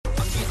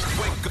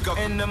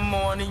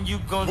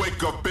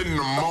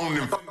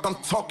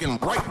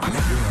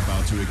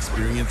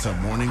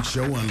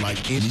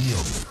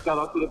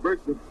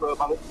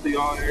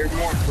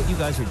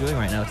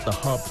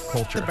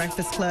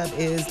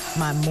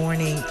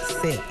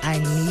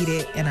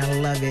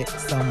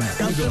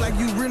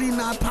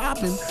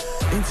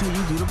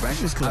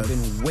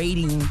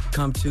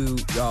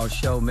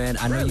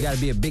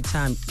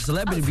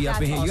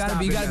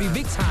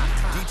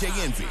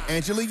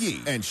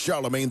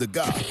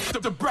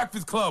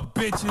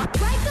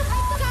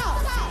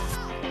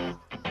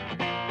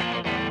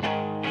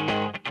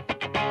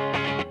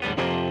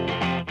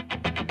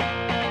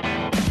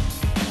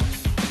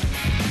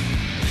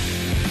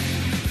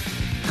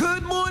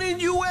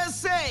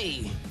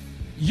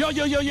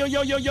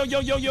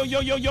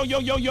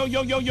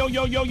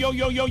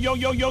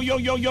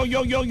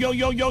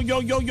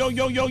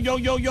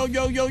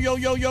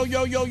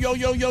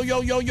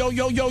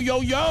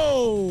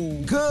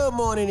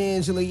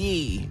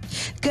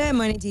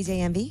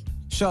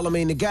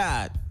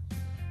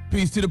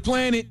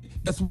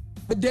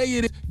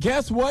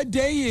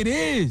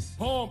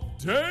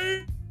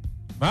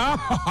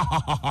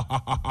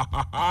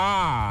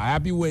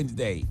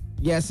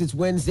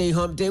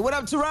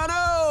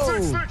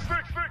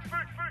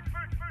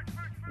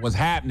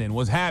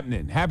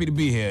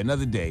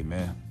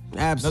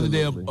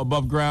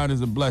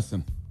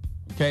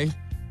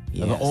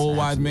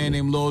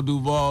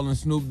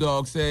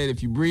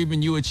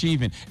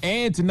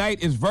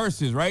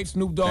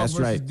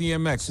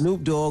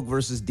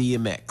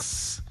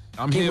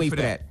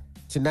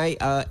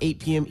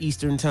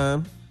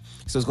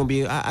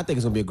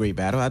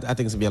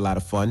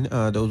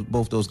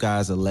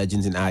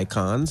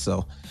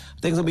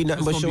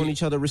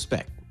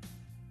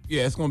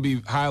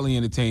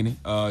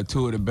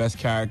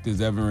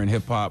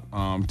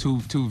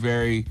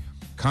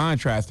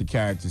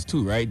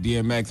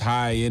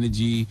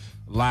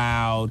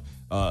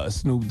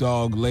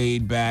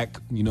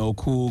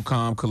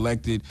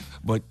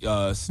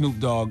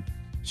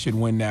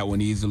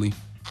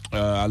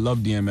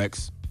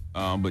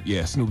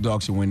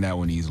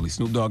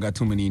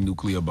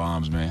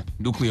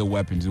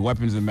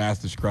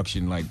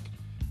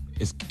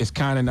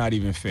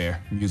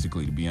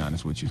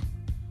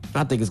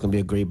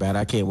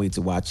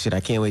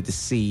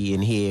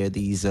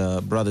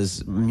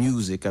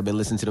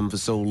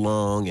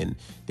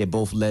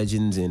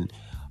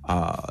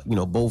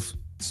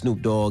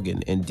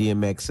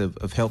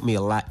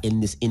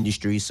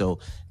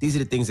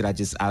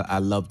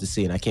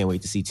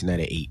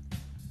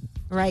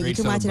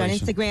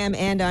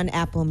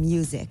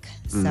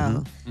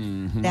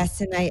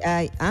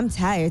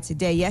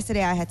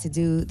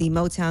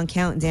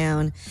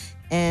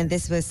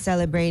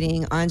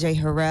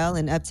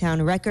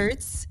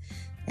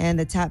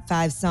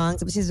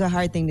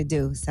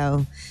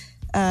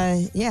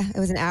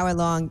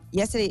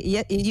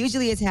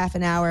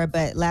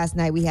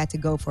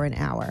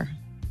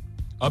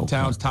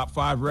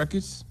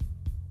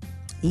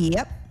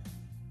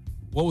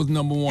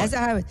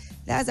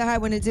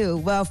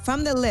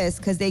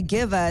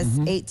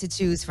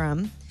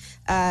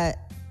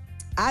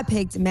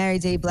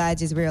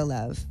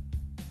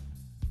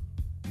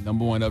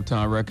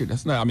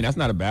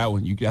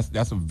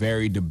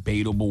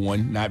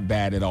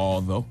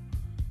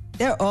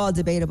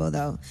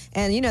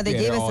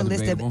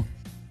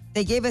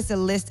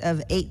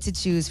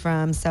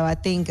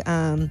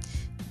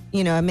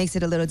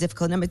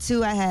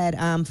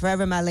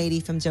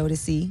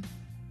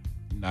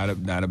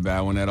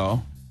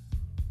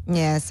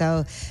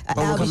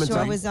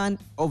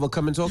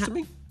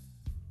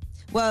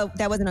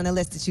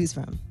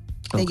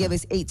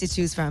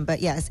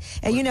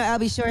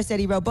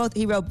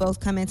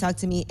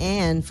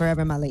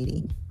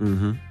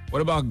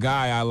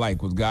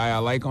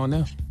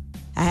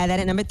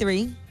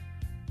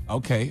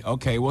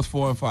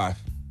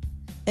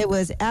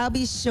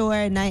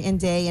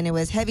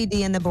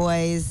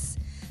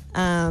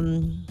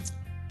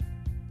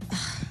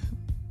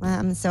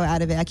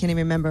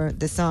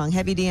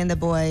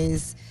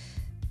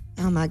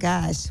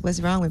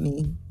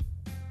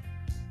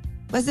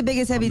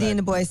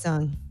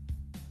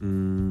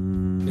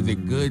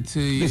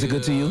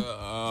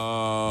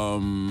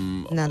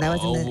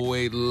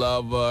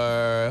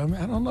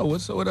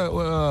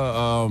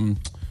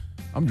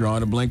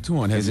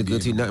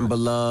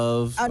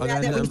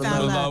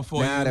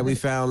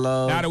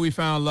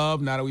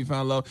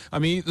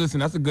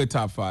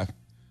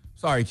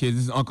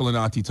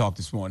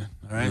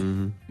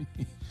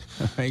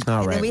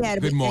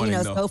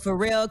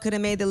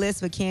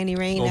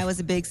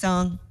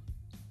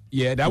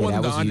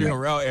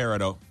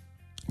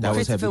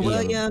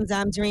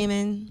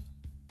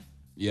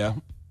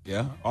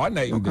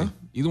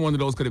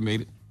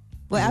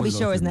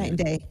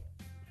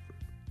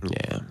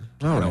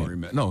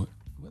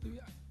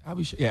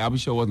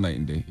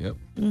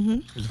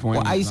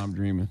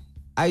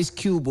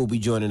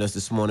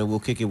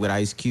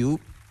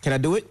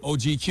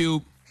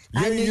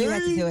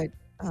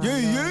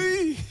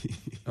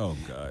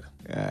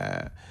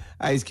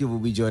Ice Cube will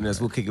be joining us.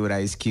 We'll kick it with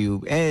Ice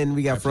Cube. And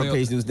we got front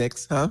page news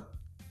next, huh?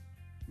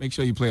 Make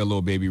sure you play a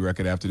little baby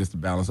record after this to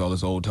balance all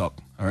this old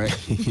talk. All right.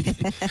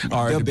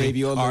 All right, the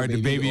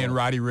baby and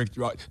Roddy Rich.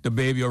 The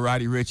baby or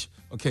Roddy Rich.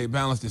 Okay,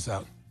 balance this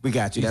out. We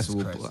got you. Jesus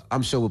That's what Christ.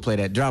 I'm sure we'll play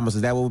that. Dramas,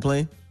 is that what we're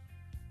playing?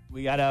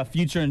 We got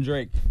Future and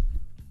Drake.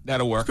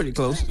 That'll work. Pretty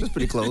close. That's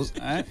pretty close.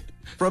 All right.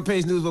 Front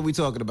page news, what we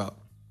talking about?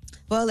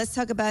 Well, let's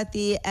talk about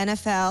the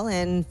NFL.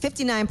 And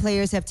 59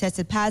 players have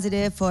tested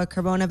positive for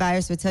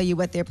coronavirus. We'll tell you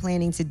what they're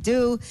planning to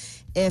do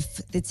if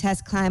the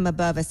tests climb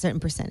above a certain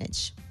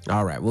percentage.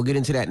 All right, we'll get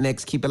into that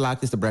next. Keep it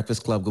locked. It's the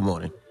Breakfast Club. Good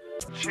morning.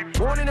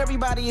 Morning,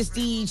 everybody. It's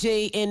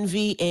DJ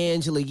Envy,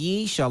 Angela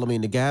Yee,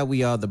 Charlamagne the Guy.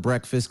 We are the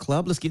Breakfast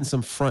Club. Let's get in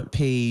some front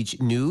page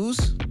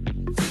news.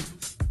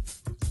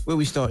 Where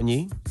we starting,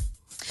 Yee?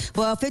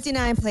 Well,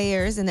 59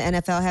 players in the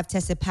NFL have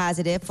tested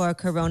positive for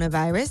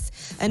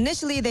coronavirus.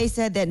 Initially, they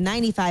said that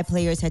 95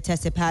 players had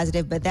tested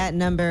positive, but that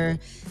number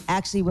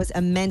actually was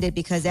amended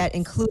because that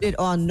included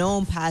all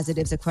known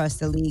positives across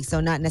the league, so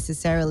not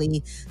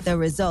necessarily the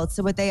results.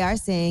 So what they are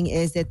saying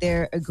is that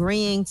they're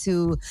agreeing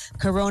to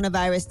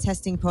coronavirus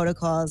testing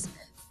protocols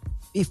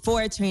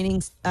before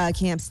training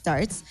camp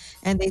starts.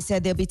 And they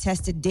said they'll be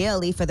tested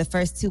daily for the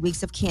first 2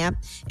 weeks of camp.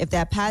 If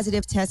that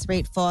positive test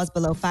rate falls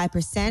below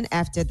 5%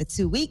 after the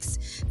 2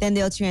 weeks, then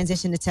they'll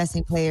transition to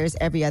testing players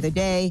every other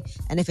day.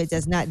 And if it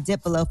does not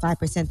dip below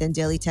 5%, then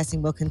daily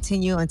testing will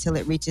continue until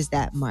it reaches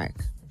that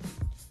mark.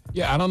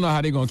 Yeah, I don't know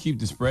how they're going to keep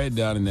the spread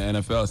down in the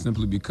NFL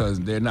simply because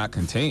they're not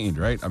contained,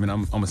 right? I mean,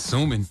 I'm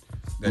assuming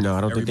that No,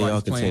 I don't think they are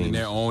everybody's playing in contained.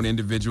 their own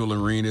individual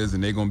arenas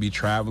and they're going to be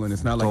traveling.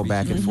 It's not like Go they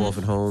back and forth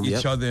at home. each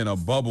Yep. other in a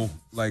bubble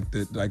like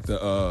the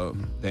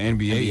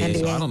NBA is.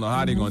 So I don't know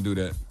how they're going to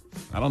do that.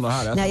 I don't know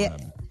how that's Now, going yeah,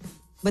 to happen.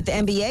 with the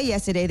NBA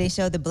yesterday, they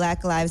showed the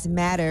Black Lives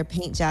Matter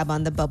paint job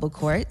on the bubble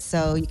court.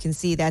 So you can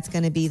see that's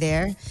going to be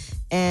there.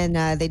 And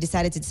they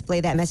decided to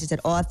display that message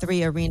at all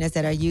three arenas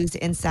that are used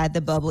inside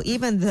the bubble.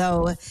 Even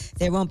though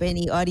there won't be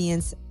any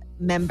audience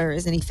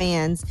members, any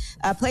fans,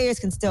 players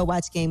can still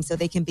watch games so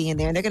they can be in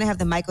there. And they're going to have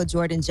the Michael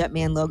Jordan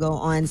Jumpman logo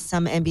on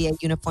some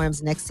NBA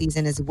uniforms next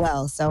season as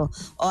well. So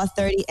all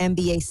 30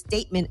 NBA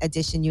Statement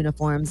Edition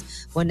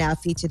uniforms will now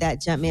feature that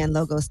Jumpman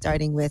logo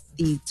starting with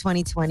the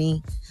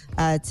 2020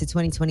 to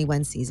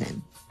 2021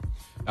 season.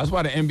 That's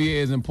why the NBA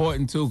is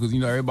important too, because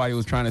everybody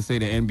was trying to say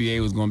the NBA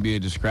was going to be a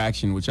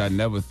distraction, which I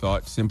never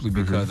thought, simply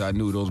because I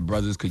knew those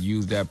brothers could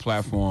use that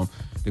platform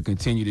to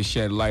continue to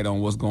shed light on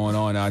what's going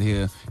on out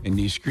here in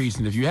these streets.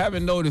 And if you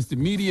haven't noticed, the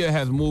media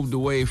has moved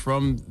away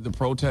from the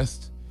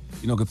protests.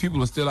 Because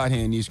people are still out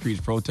here in these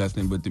streets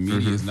protesting, but the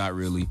media is not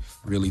really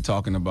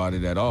talking about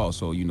it at all.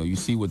 So, you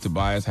see what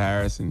Tobias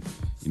Harris and,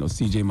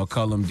 CJ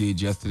McCollum did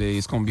yesterday.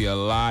 It's going to be a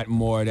lot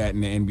more of that in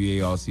the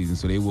NBA all season.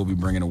 So they will be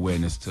bringing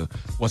awareness to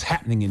what's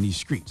happening in these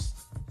streets.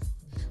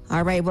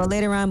 All right. Well,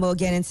 later on, we'll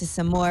get into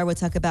some more. We'll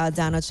talk about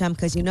Donald Trump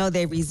because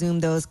they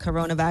resumed those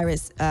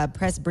coronavirus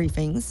press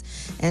briefings.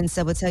 And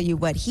so we'll tell you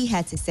what he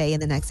had to say in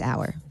the next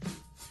hour.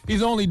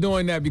 He's only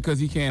doing that because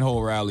he can't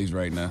hold rallies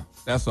right now.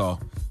 That's all.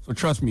 So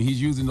trust me,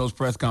 he's using those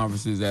press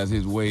conferences as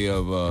his way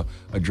of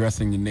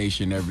addressing the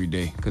nation every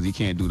day because he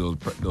can't do those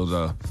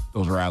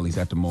rallies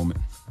at the moment.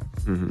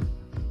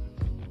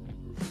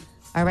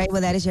 All right.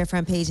 Well, that is your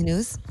front page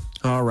news.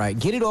 All right,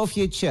 get it off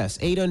your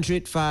chest.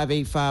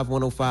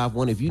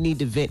 800-585-1051. If you need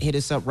to vent, hit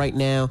us up right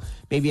now.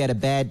 Maybe you had a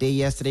bad day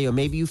yesterday, or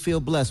maybe you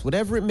feel blessed.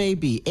 Whatever it may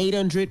be,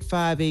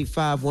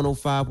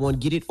 800-585-1051.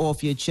 Get it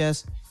off your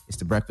chest. It's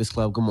the Breakfast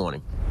Club. Good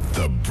morning.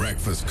 The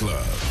Breakfast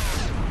Club.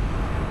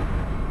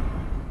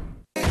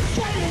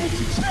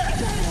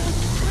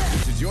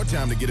 This is your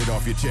time to get it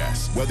off your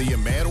chest, whether you're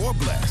mad or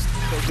blessed.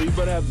 So you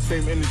better have the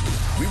same energy.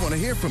 We want to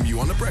hear from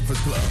you on the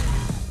Breakfast Club.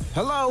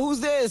 Hello,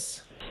 who's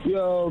this?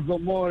 Yo,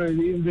 good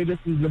morning. This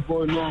is the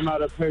boy Norm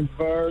out of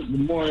Pittsburgh.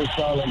 Good morning,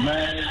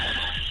 Charlamagne.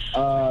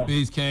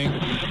 Peace, King.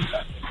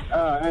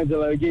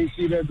 Angela, you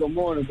see that? Good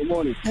morning. Good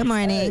morning. Good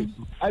morning. Hey,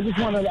 I just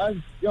want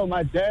to,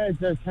 my dad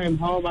just came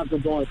home after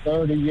going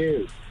 30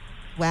 years.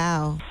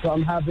 Wow. So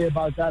I'm happy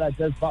about that. I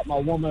just bought my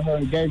woman her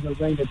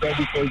engagement ring the day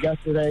before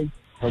yesterday.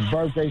 Her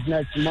birthday's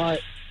next month.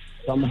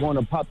 So I'm going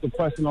to pop the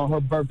question on her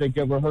birthday,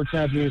 give her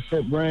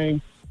championship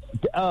ring.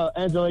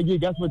 Angela,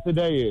 guess what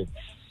today is?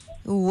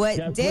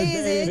 What day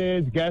is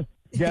it? Guess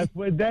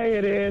what day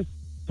it is?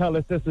 Tell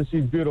her sister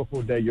she's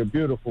beautiful day. You're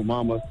beautiful,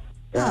 mama.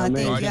 Thank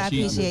you. I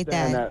appreciate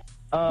that.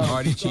 You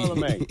already cheating.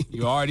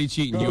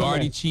 You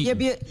already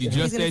cheating. You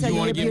just said you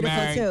want to get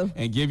married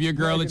and give your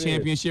girl a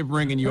championship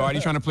ring, and you're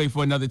already trying to play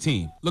for another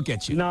team. Look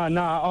at you. I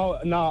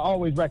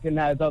always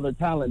recognize other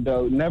talent,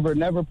 though.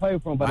 Never play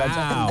for them, but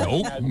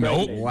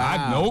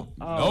Nope.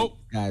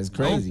 Guys,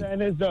 crazy. I'm saying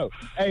this, though.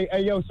 Hey,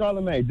 yo,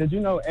 Charlamagne, did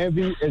you know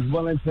Envy is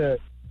willing to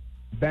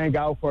bang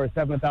out for a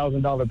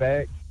 $7,000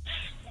 bag?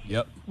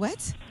 Yep.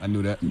 What? I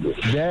knew that.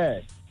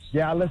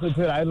 Yeah, I listened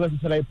to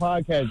their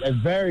podcast. A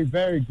very,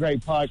 very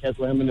great podcast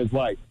with him and his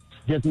wife.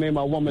 Gets me and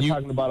my woman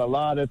talking about a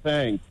lot of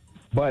things.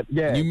 But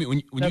yeah, when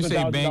you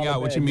say bang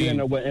out, what you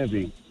mean? With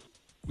Envy.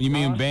 You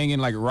mean banging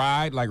like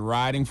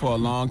riding for a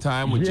long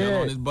time with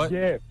gel on his butt?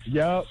 Yeah,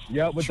 yep,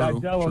 with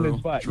that gel on his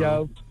butt,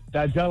 yo.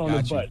 That gel on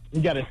his butt.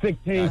 He got a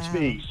 16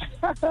 speed.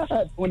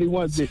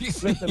 21 speed.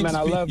 Listen, man,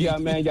 I love y'all,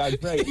 man. Y'all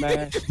great,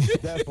 man.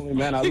 Definitely,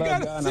 man. I love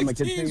y'all, and I'm going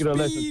to continue to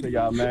listen to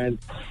y'all, man.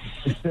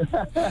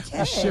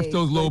 Shift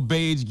those little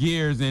beige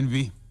gears,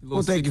 Envy.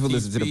 Well, thank you for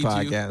listening to the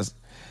podcast.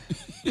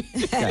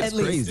 That's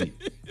crazy.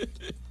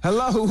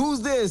 Hello,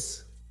 who's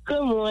this?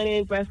 Good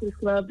morning, Breakfast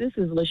Club. This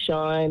is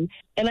LaShawn,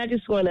 and I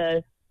just want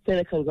to send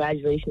a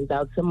congratulations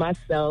out to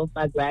myself.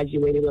 I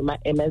graduated with my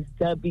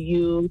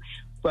MSW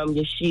from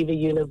Yeshiva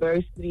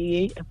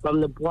University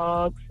from the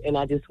Bronx, and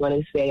I just want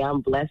to say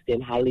I'm blessed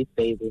and highly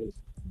favored.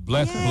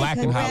 Blessed, black,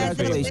 and highly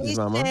favored.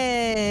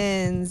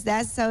 Congratulations.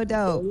 That's so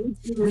dope.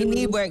 We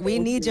need work. We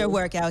need your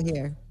work out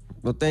here.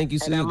 Well, thank you,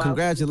 Sue.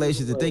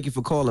 Congratulations, and thank you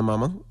for calling,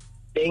 Mama.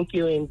 Thank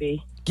you,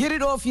 Envy. Get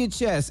it off your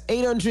chest.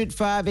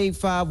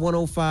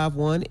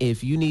 800-585-1051.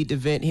 If you need to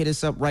vent, hit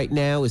us up right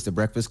now. It's The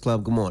Breakfast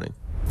Club. Good morning.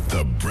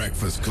 The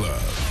Breakfast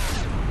Club.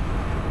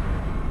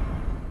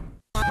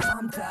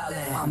 I'm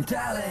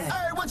dialing.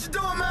 Hey, what you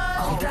doing, man?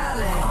 I'm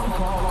dialing. I'm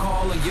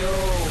calling you.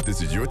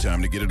 This is your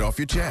time to get it off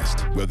your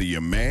chest, whether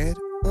you're mad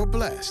or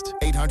blessed.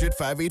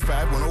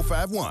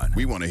 800-585-1051.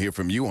 We want to hear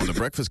from you on The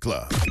Breakfast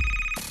Club.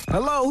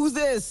 Hello, who's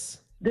this?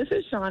 This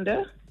is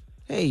Shonda.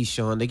 Hey,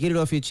 Shonda. Get it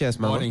off your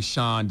chest, Mama. Morning,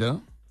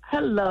 Shonda.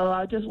 Hello.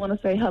 I just want to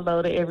say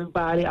hello to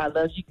everybody. I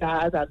love you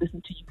guys. I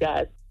listen to you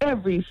guys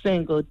every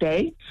single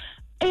day.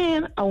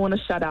 And I want to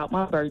shout out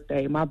my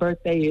birthday. My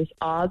birthday is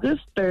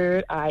August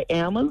 3rd. I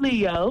am a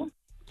Leo.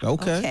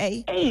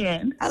 Okay.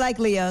 And I like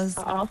Leos.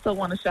 I also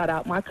want to shout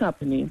out my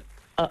company,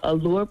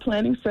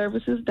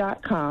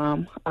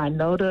 AllurePlanningServices.com. I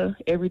know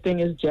everything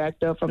is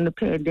jacked up from the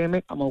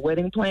pandemic. I'm a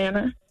wedding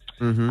planner.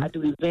 I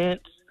do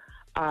events.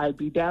 I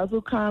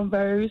bedazzle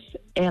Converse,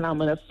 and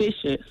I'm an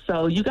officiant.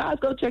 So you guys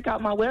go check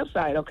out my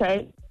website,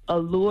 okay?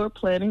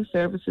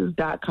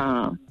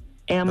 AllurePlanningServices.com.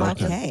 And my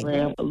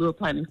Instagram, Allure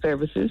Planning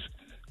Services.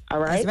 All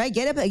right? That's right.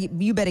 Get up.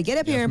 You better get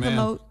up here and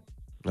promote.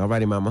 All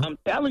righty, Mama. I'm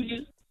telling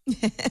you.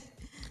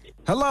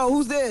 Hello,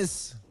 who's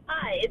this?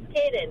 Hi, it's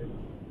Kaden.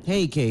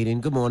 Hey,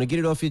 Kaden. Good morning. Get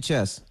it off your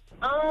chest.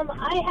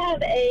 I have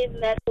a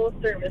medical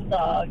service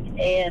dog,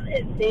 and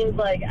it seems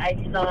like I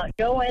cannot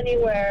go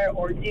anywhere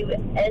or do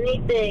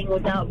anything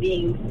without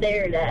being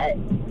stared at.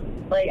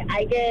 Like,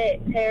 I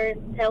get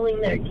parents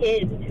telling their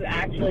kids to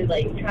actually,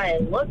 try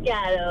and look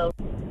at them,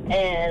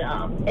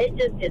 and it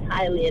just gets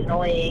highly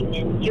annoying.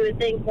 And you would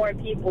think more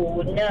people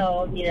would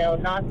know,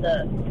 not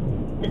to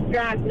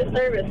distract the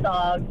service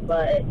dogs,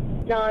 but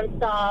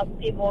nonstop,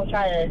 people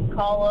try to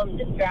call them,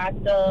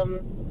 distract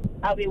them.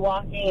 I'll be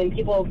walking and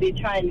people will be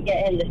trying to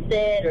get him to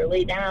sit or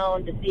lay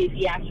down to see if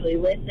he actually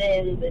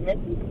listens, and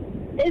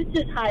it's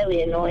just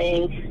highly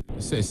annoying.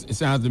 It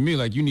sounds to me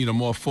like you need a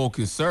more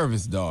focused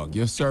service dog.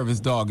 Your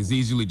service dog is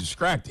easily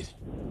distracted.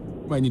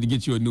 You might need to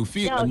get you a new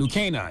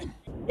canine.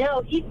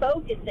 No, he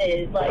focuses.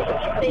 He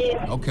stays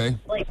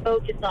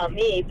focused on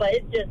me, but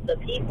it's just the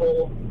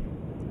people.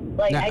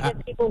 I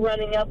get people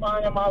running up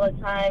on him all the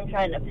time,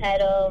 trying to pet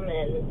him,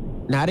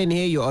 and. Now, I didn't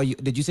hear you.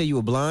 Did you say you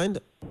were blind?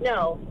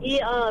 No, he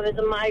is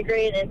a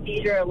migraine and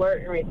seizure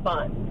alert and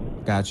response.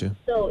 Gotcha.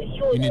 So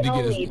he will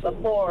tell me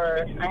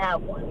before I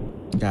have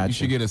one. Gotcha. You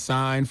should get a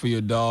sign for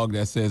your dog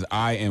that says,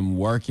 I am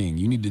working.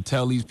 You need to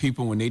tell these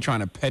people when they're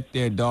trying to pet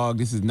their dog,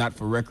 this is not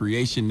for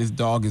recreation. This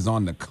dog is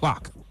on the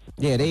clock.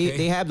 Yeah,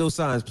 they have those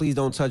signs. Please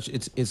don't touch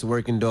it's a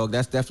working dog.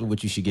 That's definitely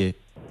what you should get.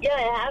 Yeah,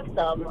 I have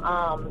some.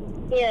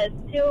 He has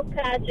 2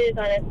 patches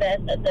on his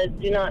vest that says,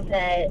 do not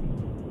pet.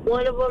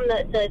 One of them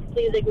that says,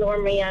 please ignore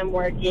me, I'm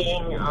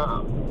working.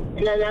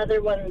 And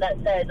another one that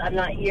says, I'm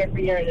not here for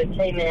your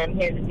entertainment, I'm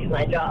here to do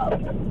my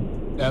job.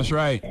 That's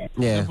right.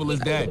 Yeah. Simple as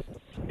that.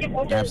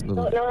 People just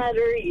don't know how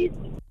to read.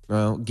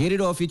 Well, get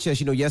it off your chest.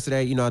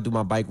 Yesterday, I do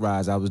my bike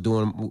rides.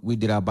 We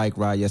did our bike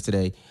ride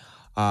yesterday.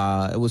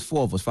 It was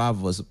 5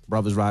 of us,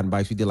 brothers riding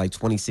bikes. We did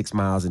 26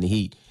 miles in the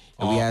heat.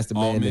 And we asked the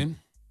man.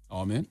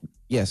 All men?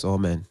 Yes, all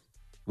men.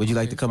 Would you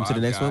like to come to the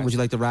next one? Would you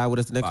like to ride with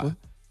us the next one?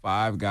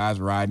 5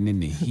 guys riding in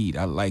the heat.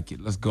 I like it.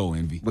 Let's go,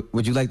 Envy.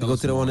 Would you like to go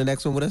to the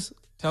next one with us?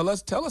 Tell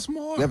us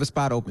more. We have a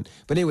spot open.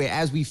 But anyway,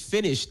 as we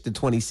finished the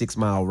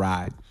 26-mile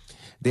ride,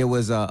 there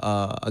was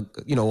a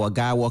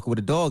guy walking with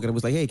a dog, and it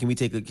was like, hey, can you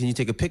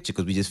take a picture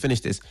because we just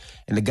finished this?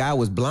 And the guy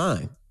was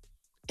blind,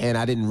 and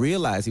I didn't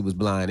realize he was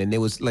blind. And there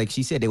was, like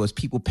she said, there was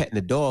people petting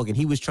the dog, and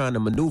he was trying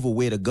to maneuver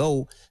where to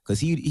go because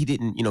he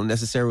didn't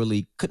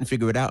necessarily couldn't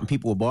figure it out, and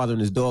people were bothering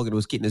his dog, and it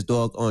was getting his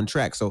dog on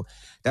track. So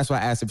that's why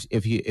I asked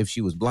if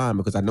she was blind,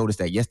 because I noticed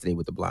that yesterday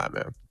with the blind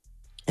man.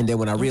 And then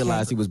when I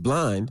realized he was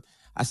blind,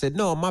 I said,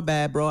 no, my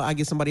bad, bro. I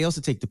get somebody else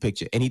to take the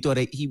picture. And he thought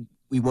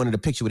we wanted a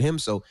picture with him,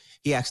 so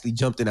he actually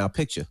jumped in our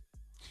picture,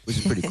 which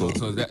is pretty cool.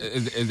 So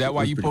is that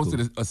why you posted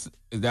a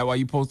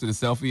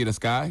selfie of the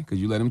sky? Because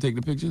you let him take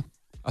the picture?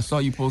 I saw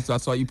you post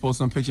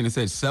some picture and it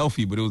said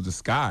selfie, but it was the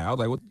sky. I was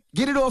like, what?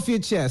 Get it off your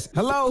chest.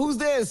 Hello, who's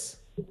this?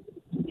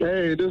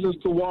 Hey, this is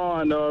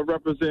Tawan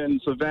representing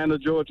Savannah,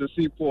 Georgia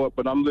Seaport,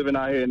 but I'm living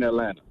out here in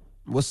Atlanta.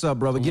 What's up,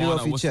 brother? Get it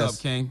off your chest. What's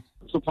up, King?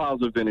 some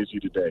positive energy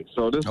today.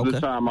 So this is the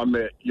time I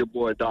met your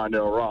boy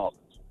Donnell Rollins.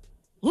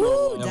 Woo,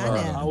 So,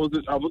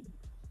 Donnell.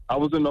 I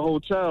was in the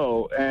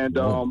hotel, and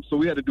so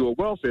we had to do a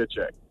welfare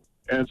check.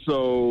 And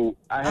so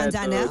I had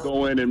to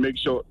go in and make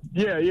sure.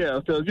 Yeah.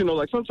 Because, you know,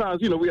 like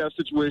sometimes, you know, we have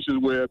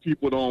situations where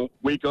people don't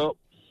wake up.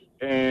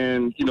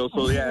 And, you know,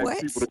 so they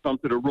ask people to come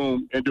to the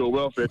room and do a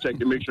welfare check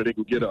to make sure they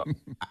can get up.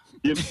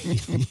 You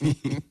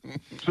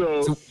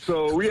know?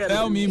 So we had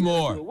Tell me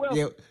more.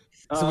 Yeah.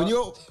 So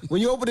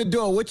when you open the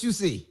door, what you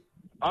see?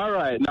 All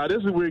right. Now,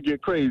 this is where it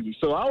get crazy.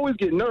 So I always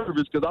get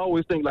nervous because I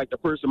always think like the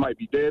person might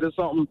be dead or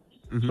something.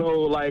 Mm-hmm.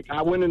 So, like,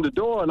 I went in the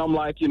door and I'm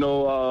like,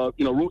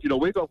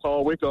 wake up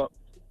call, wake up.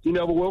 He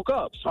never woke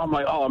up. So I'm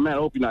like, oh, man, I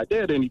hope you're not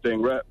dead or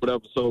anything, right?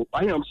 Whatever. So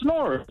I hear him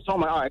snoring. So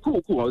I'm like, all right,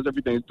 cool.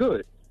 Everything's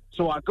good.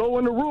 So I go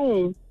in the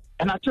room,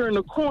 and I turn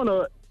the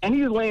corner, and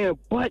he's laying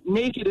butt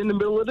naked in the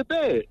middle of the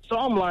bed. So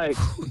I'm like,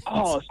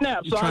 oh,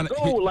 snap. So I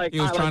go, like...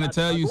 He was trying to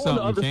tell you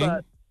something, King.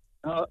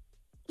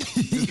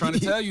 He was trying to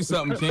tell you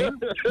something, King.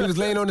 He was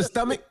laying on his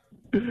stomach?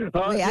 Wait,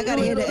 I got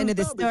to hear the end of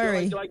the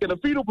story. Like in a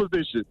fetal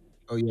position.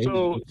 Oh, yeah.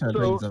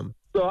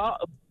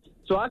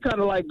 So I kind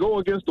of like go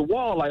against the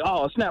wall, like,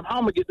 oh, snap, how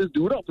am I going to get this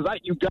dude up? Because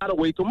you got to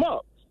wake him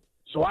up.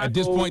 So At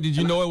this point, did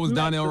you know it was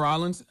Donnell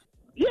Rollins?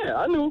 Yeah,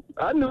 I knew.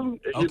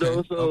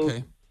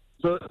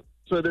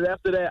 So then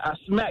after that, I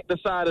smacked the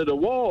side of the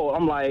wall.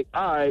 I'm like,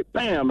 all right,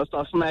 bam, I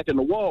start smacking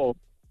the wall.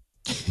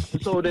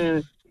 So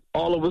then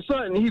all of a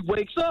sudden, he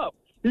wakes up.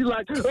 He's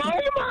like,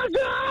 oh, my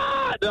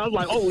God. And I was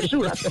like, oh,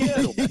 shoot, I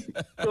scared him.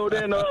 So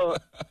then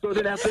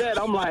after that,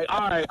 I'm like,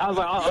 all right. I was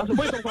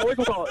like, wake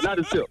up, not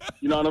his tip.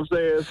 You know what I'm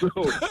saying? So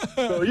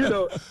you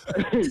know,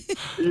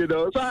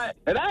 So I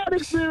had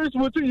experience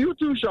with you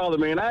too,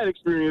 Charlamagne. I had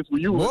experience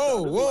with you.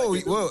 Whoa.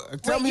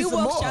 Tell me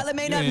some more. You woke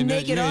Charlamagne up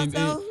naked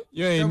also?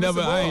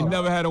 I ain't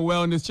never had a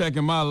wellness check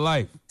in my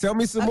life. Tell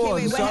me some more.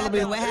 Wait, what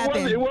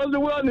happened? It wasn't a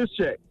wellness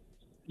check.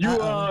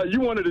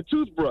 You wanted a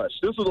toothbrush.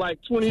 This was like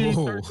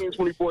 2013,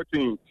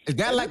 2014. Is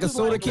that like a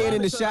soda can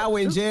in the shower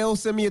in jail?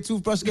 Send me a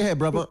toothbrush. Go ahead,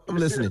 brother. I'm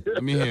listening.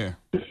 Let me hear.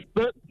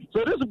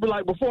 So this is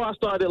like before I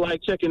started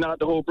like checking out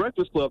the whole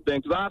Breakfast Club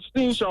thing, because I've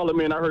seen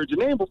Charlamagne, I heard your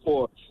name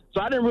before,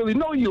 so I didn't really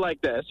know you like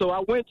that. So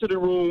I went to the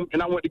room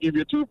and I went to give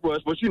you a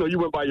toothbrush, but you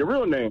went by your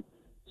real name.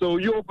 So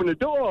you open the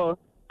door,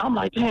 I'm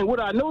like, dang, where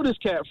do I know this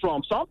cat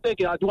from? So I'm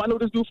thinking, do I know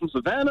this dude from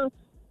Savannah?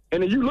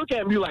 And then you look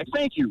at me like,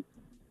 thank you.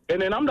 And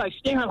then I'm like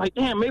staring like,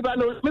 damn, maybe I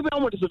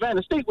went to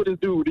Savannah State with this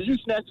dude. Did you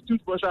snatch the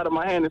toothbrush out of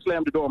my hand and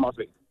slam the door in my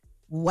face?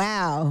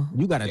 Wow.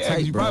 You got a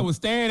type, you bro. probably was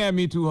staring at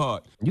me too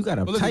hard. You got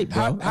a type,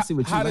 bro. I see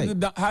what you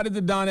like. How did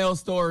the Donnell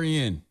story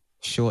end?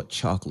 Short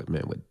chocolate,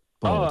 man, with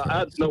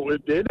I know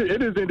it is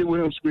ended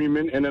with him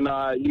screaming, and then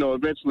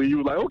eventually you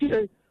were like,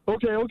 okay.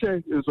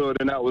 And so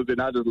then that was it.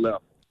 I just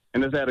left.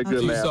 And just had a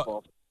good laugh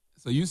off.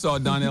 So you saw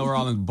Donnell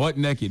Rollins butt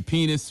naked,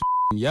 penis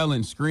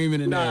yelling, screaming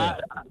in there.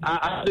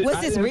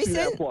 Was this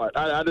recent?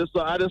 I just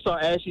saw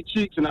ashy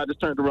cheeks, and I just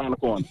turned around the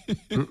corner.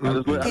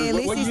 At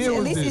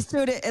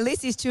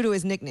least he's true to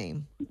his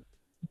nickname.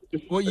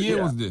 What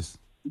year was this?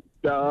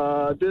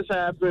 This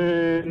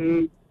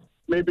happened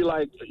maybe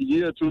like a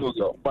year or two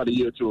ago. About a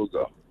year or two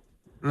ago.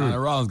 Donnell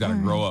Rollins got to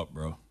grow up,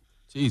 bro.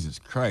 Jesus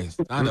Christ.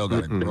 Donnell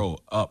got to grow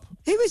up.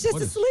 He was just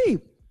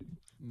asleep.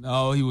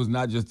 No, he was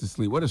not just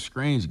asleep. What a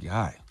strange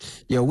guy.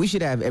 Yo, we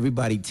should have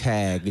everybody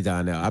tag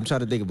Donnell. I'm trying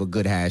to think of a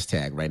good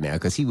hashtag right now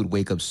because he would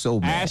wake up so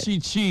mad. Ashy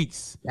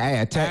cheeks.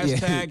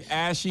 Hashtag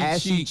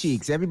ashy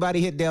cheeks.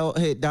 Everybody hit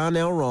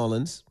Donnell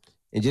Rollins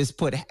and just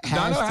put hashtag.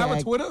 Donnell have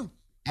a Twitter?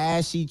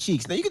 Ashy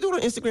cheeks. Now you can do it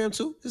on Instagram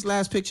too. His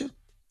last picture.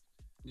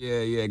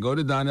 Yeah. Go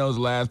to Donnell's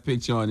last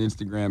picture on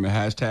Instagram and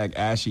hashtag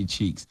ashy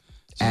cheeks.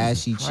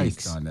 Ashy Christ,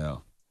 cheeks.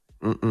 Donnell.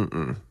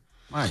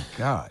 My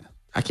God.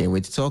 I can't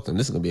wait to talk to him.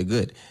 This is gonna be a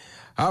good.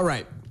 All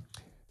right.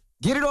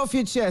 Get it off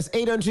your chest.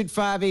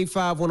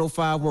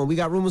 800-585-1051. We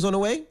got rumors on the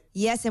way?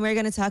 Yes, and we're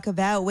going to talk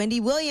about Wendy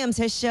Williams.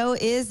 Her show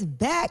is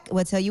back.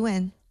 We'll tell you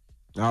when.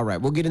 All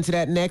right. We'll get into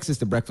that next. It's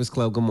The Breakfast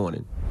Club. Good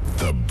morning.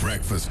 The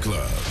Breakfast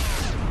Club.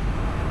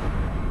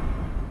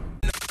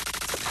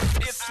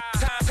 It's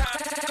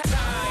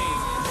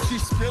time.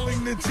 She's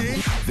spilling the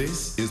tea.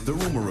 This is The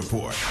Rumor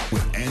Report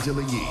with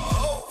Angela Yee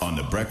on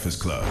The Breakfast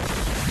Club.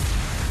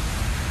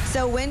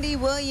 So Wendy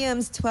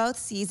Williams' 12th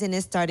season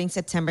is starting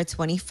September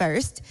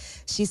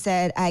 21st. She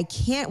said, I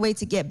can't wait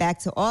to get back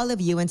to all of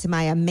you and to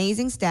my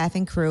amazing staff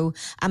and crew.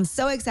 I'm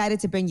so excited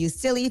to bring you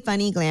silly,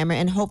 funny glamour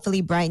and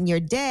hopefully brighten your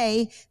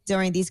day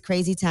during these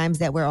crazy times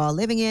that we're all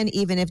living in,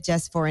 even if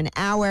just for an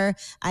hour.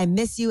 I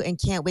miss you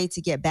and can't wait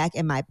to get back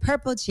in my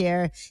purple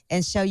chair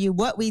and show you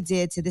what we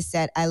did to the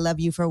set. I love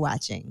you for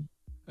watching.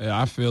 Yeah,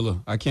 I feel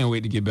her. I can't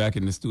wait to get back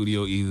in the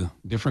studio either.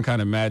 Different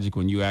kind of magic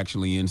when you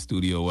actually in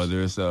studio,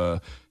 whether it's your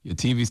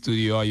TV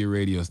studio or your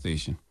radio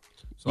station.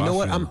 So you know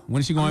what? When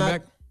is she going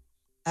back?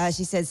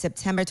 She said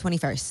September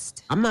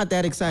 21st. I'm not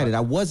that excited. I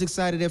was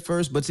excited at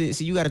first, but see,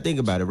 you got to think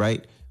about it,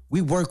 right?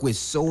 We work with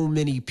so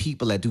many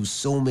people that do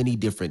so many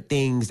different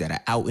things, that are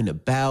out and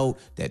about,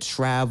 that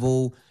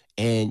travel.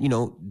 And,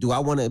 do I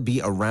want to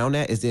be around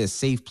that? Is there a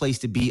safe place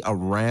to be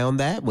around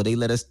that? Will they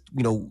let us,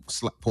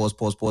 pause,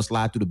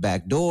 slide through the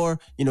back door?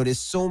 There's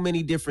so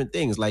many different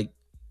things. Like,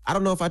 I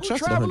don't know if I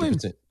trust it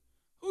 100%.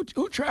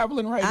 Who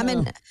traveling right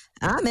now?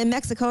 I'm in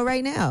Mexico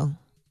right now.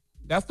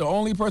 That's the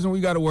only person we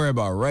got to worry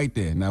about right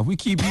there. Now, if we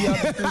keep you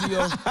out the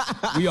studio,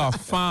 we are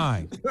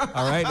fine.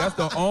 All right? That's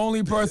the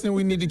only person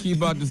we need to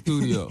keep out the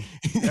studio.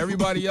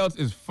 Everybody else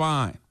is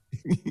fine.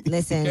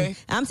 Listen, okay?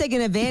 I'm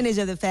taking advantage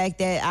of the fact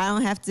that I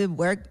don't have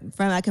to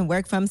I can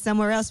work from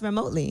somewhere else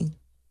remotely.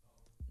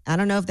 I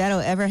don't know if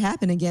that'll ever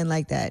happen again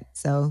like that.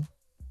 So.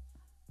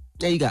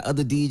 Yeah, you got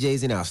other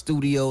DJs in our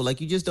studio. Like,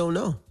 you just don't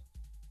know.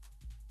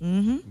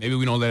 Mm-hmm. Maybe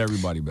we don't let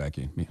everybody back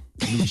in. Maybe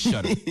we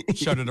shutter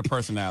the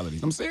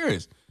personalities. I'm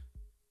serious.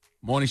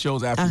 Morning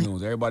shows,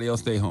 afternoons. Everybody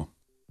else stay home.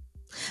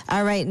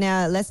 All right,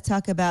 now let's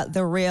talk about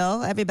The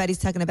Real. Everybody's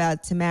talking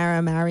about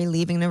Tamara Mowry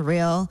leaving The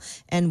Real.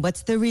 And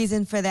what's the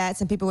reason for that?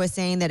 Some people were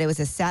saying that it was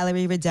a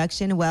salary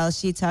reduction. Well,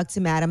 she talked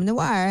to Madame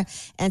Noir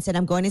and said,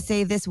 I'm going to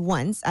say this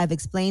once. I've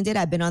explained it.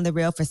 I've been on The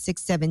Real for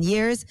 6-7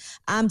 years.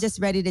 I'm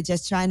just ready to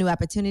just try new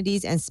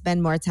opportunities and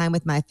spend more time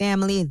with my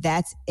family.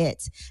 That's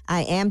it.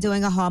 I am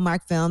doing a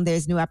Hallmark film.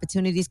 There's new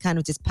opportunities kind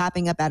of just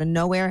popping up out of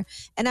nowhere.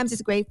 And I'm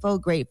just grateful.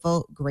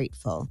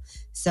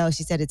 So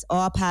she said it's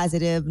all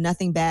positive,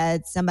 nothing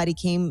bad. Somebody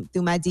came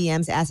through my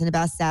DMs asking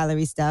about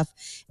salary stuff.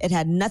 It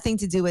had nothing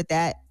to do with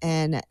that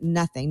and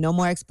nothing. No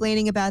more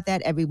explaining about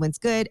that. Everyone's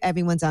good.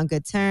 Everyone's on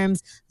good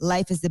terms.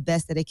 Life is the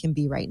best that it can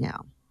be right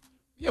now.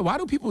 Yeah, why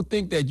do people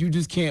think that you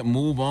just can't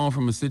move on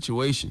from a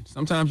situation?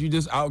 Sometimes you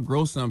just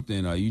outgrow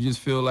something or you just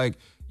feel like,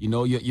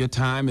 your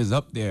time is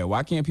up there.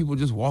 Why can't people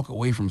just walk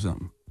away from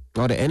something?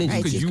 Oh, the energy.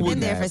 Right, you've been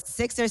there for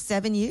 6 or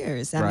 7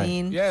 years. I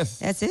mean, yes,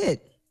 that's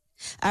it.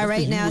 All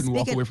right, now you wouldn't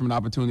walk away from an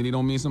opportunity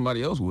don't mean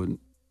somebody else wouldn't.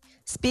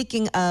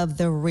 Speaking of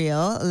The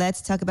Real,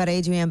 let's talk about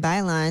Adrienne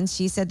Bailon.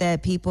 She said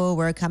that people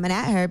were coming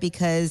at her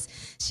because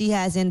she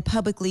hasn't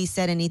publicly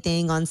said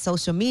anything on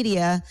social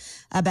media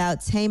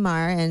about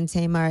Tamar and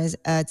Tamar's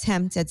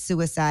attempt at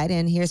suicide.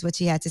 And here's what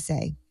she had to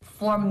say.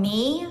 For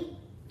me,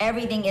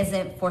 everything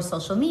isn't for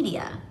social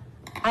media.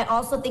 I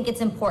also think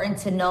it's important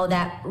to know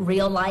that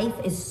real life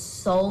is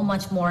so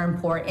much more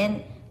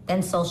important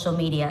than social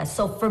media.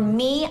 So for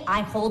me,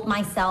 I hold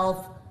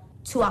myself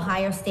to a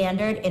higher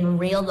standard in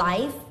real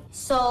life.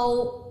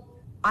 So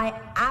I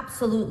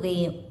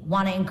absolutely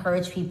want to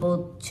encourage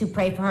people to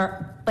pray for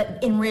her. But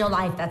in real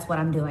life, that's what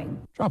I'm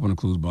doing. Dropping the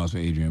clues, boss, for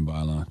Adrienne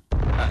Bailon.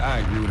 I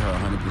agree with her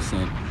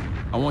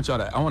 100%. I want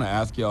to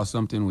ask y'all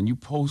something. When you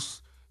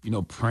post,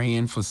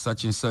 praying for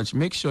such and such,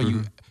 make sure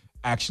you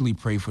actually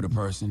pray for the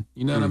person.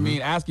 You know what I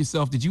mean? Ask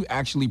yourself, did you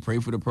actually pray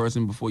for the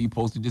person before you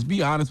posted? Just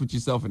be honest with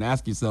yourself and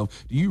ask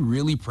yourself, do you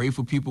really pray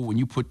for people when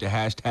you put the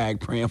hashtag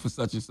praying for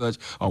such and such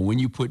or when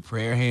you put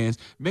prayer hands?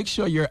 Make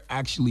sure you're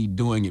actually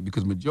doing it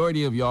because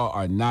majority of y'all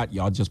are not.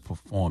 Y'all just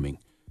performing.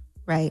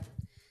 Right.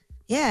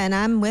 Yeah, and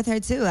I'm with her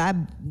too.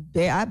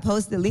 I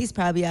post the least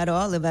probably out of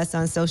all of us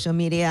on social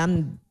media.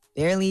 I'm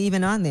barely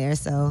even on there.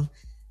 So,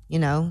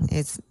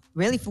 it's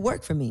really for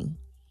work for me.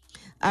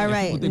 All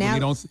right.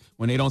 Now,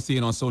 when they don't see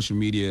it on social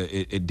media,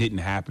 it didn't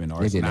happen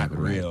or it's not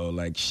real.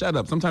 Like, shut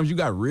up. Sometimes you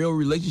got real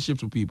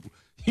relationships with people.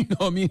 You know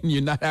what I mean?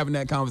 You're not having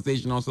that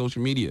conversation on social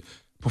media.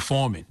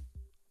 Performing.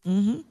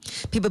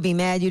 People be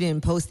mad you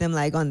didn't post them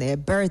like on their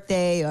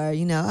birthday or,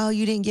 oh,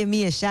 you didn't give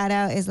me a shout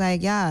out. It's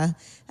like, yeah,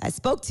 I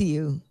spoke to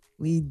you.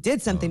 We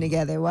did something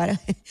together. Why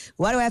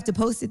do I have to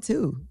post it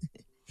too?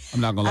 I'm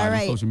not going to lie.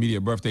 Right. Social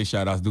media birthday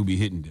shout outs do be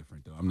hitting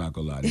different, though. I'm not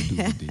going to lie.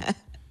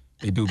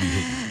 They do be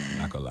hitting. I'm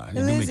not gonna lie.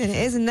 Listen,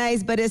 it's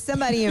nice, but it's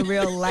somebody in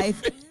real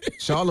life.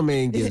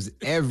 Charlamagne gives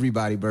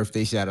everybody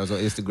birthday shout-outs on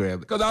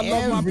Instagram. Because I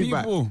love my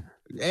people.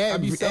 I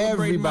be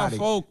celebrating my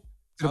folk.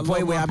 To the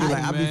point where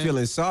I be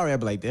feeling sorry. I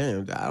be like,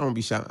 damn, I don't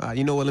be shout.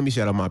 You know what? Let me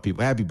shout out my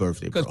people. Happy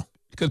birthday, bro.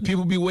 Because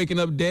people be waking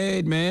up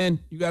dead, man.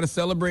 You got to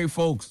celebrate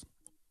folks.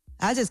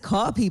 I just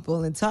call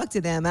people and talk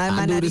to them.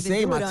 I do the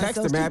same. I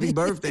text them happy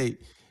birthday.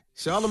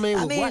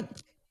 Charlamagne,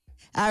 what?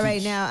 All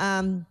right,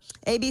 now,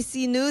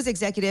 ABC News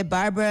executive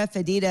Barbara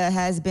Fedida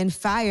has been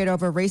fired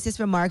over racist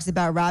remarks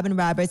about Robin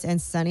Roberts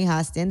and Sunny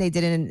Hostin. They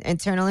did an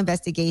internal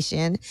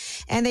investigation,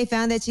 and they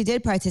found that she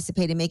did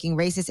participate in making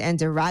racist and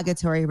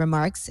derogatory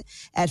remarks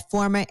at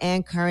former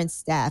and current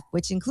staff,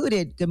 which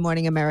included Good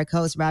Morning America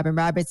host Robin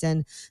Roberts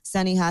and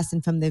Sunny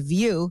Hostin from The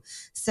View.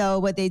 So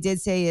what they did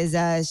say is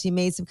she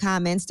made some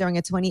comments during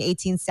a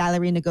 2018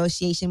 salary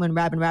negotiation when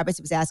Robin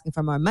Roberts was asking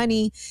for more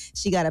money.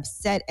 She got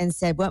upset and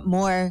said, what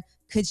more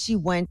could she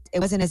want? It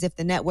wasn't as if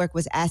the network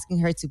was asking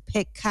her to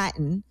pick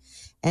cotton.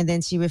 And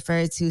then she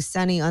referred to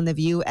Sunny on The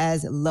View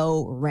as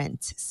low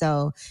rent.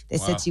 So they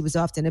said she was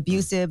often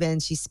abusive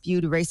and she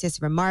spewed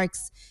racist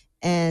remarks.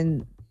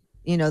 And,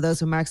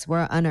 those remarks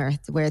were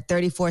unearthed, where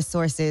 34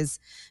 sources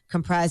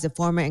comprised of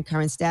former and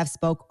current staff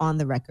spoke on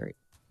the record.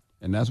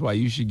 And that's why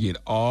you should get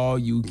all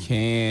you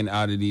can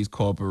out of these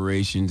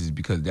corporations, is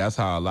because that's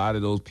how a lot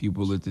of those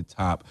people at the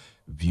top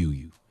view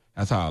you.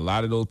 That's how a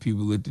lot of those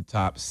people at the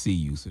top see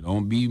you. So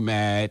don't be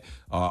mad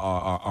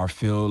or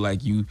feel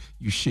like you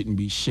shouldn't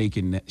be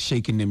shaking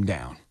them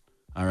down.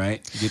 All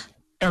right? Get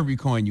every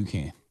coin you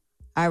can.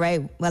 All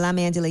right. Well, I'm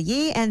Angela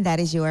Yee, and that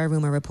is your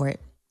Rumor Report.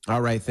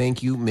 All right.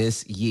 Thank you,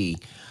 Miss Yee.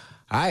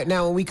 All right.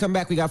 Now, when we come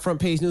back, we got front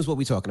page news. What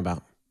we talking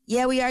about?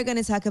 Yeah, we are going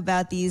to talk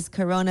about these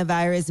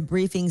coronavirus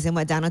briefings and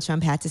what Donald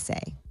Trump had to say.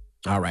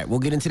 All right. We'll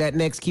get into that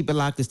next. Keep it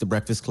locked. It's The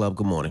Breakfast Club.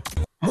 Good morning.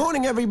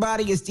 Morning,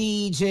 everybody. It's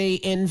DJ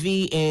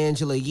Envy,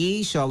 Angela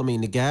Yee,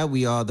 Charlamagne the Guy.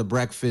 We are The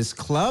Breakfast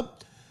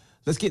Club.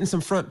 Let's get in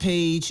some front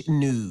page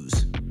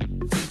news.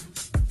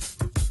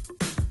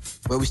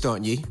 Where we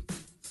starting, Yee?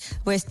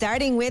 We're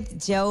starting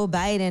with Joe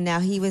Biden. Now,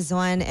 he was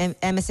on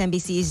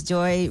MSNBC's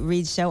Joy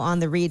Reid show on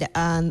the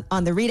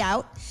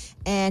Readout,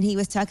 and he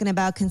was talking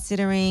about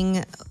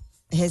considering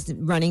his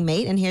running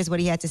mate, and here's what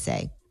he had to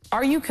say.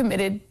 Are you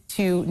committed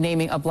to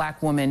naming a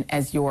black woman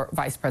as your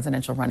vice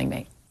presidential running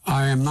mate?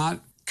 I am not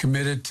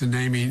committed to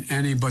naming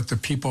any but the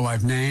people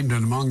I've named,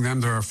 and among them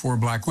there are 4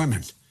 black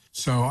women.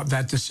 So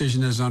that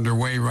decision is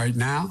underway right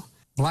now.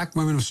 Black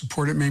women have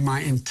supported me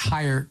my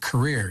entire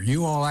career.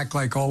 You all act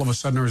like all of a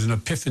sudden there was an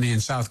epiphany in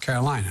South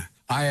Carolina.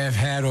 I have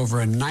had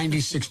over a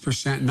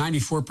 96%,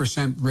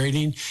 94%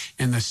 rating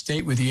in the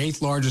state with the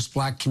 8th largest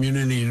black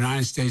community in the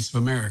United States of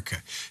America,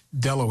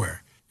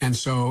 Delaware. And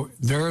so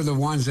they're the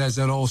ones, as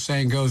that old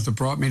saying goes, that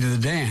brought me to the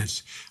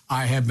dance.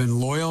 I have been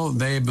loyal.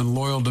 They have been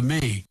loyal to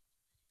me.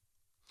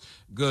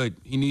 Good.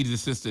 He needs a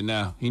sister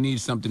now. He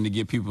needs something to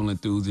get people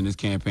enthused in his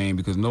campaign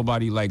because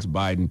nobody likes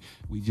Biden.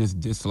 We just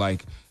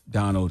dislike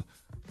Donald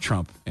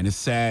Trump. And it's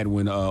sad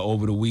when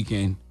over the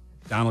weekend,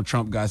 Donald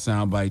Trump got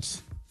sound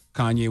bites,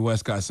 Kanye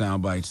West got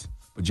sound bites,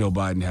 but Joe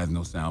Biden has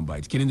no sound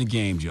bites. Get in the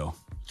game, Joe.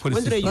 Joe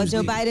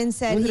Biden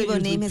said he will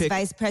name his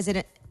vice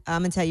president.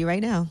 I'm going to tell you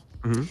right now.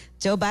 Mm-hmm.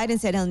 Joe Biden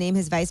said he'll name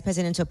his vice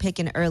presidential pick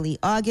in early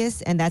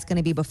August, and that's going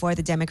to be before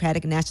the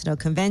Democratic National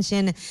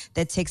Convention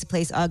that takes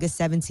place August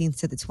 17th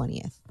to the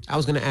 20th. I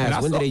was going to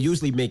ask, when do they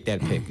usually make that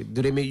pick?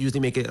 Do they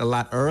usually make it a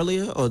lot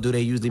earlier, or do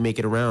they usually make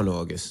it around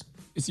August?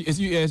 It's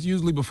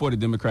usually before the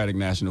Democratic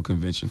National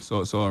Convention,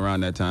 so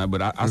around that time.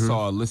 But I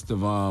saw a list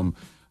of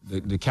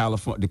the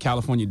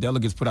California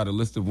delegates put out a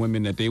list of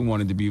women that they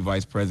wanted to be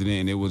vice president,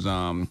 and it was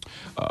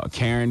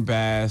Karen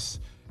Bass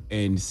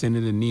and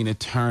Senator Nina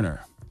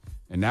Turner.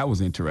 And that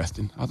was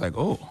interesting. I was like,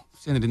 oh,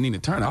 Senator Nina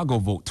Turner. I'll go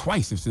vote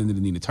twice if Senator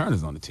Nina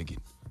Turner's on the ticket.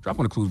 Drop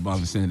on the clues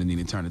bomb for Senator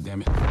Nina Turner,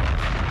 damn it.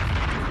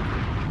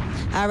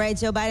 All right,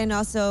 Joe Biden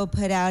also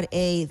put out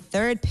a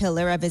third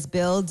pillar of his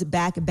Build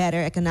Back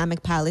Better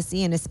economic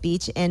policy in a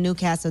speech in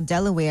Newcastle,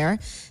 Delaware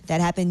that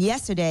happened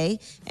yesterday.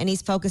 And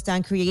he's focused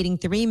on creating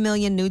 3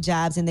 million new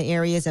jobs in the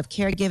areas of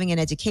caregiving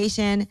and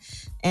education.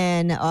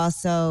 And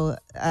also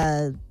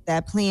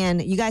that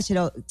plan, you guys should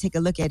take a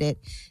look at it.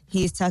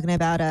 He's talking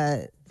about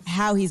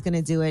how he's going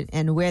to do it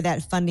and where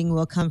that funding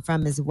will come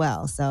from as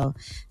well. So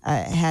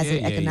it has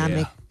an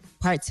economic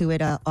part to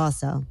it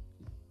also.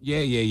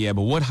 Yeah.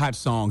 But what hot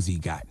songs he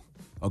got?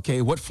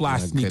 Okay, what fly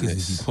sneakers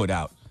does he put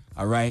out?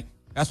 All right,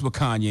 that's what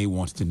Kanye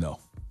wants to know.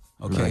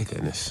 Okay, my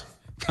goodness.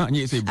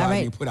 Kanye said Biden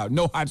ain't put out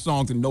no hot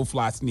songs and no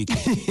fly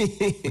sneakers,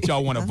 but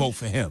y'all want to vote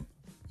for him.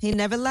 He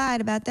never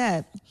lied about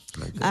that.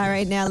 All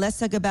right, now let's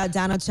talk about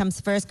Donald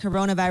Trump's first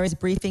coronavirus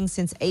briefing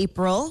since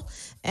April.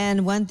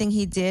 And one thing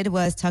he did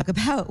was talk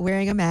about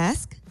wearing a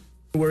mask.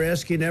 We're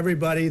asking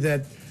everybody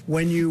that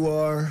when you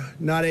are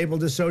not able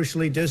to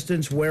socially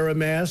distance, wear a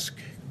mask.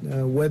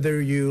 Whether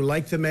you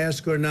like the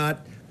mask or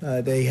not,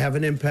 they have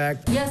an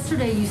impact.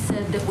 Yesterday you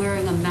said that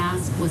wearing a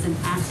mask was an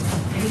act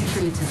of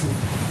patriotism.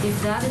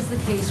 If that is the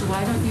case,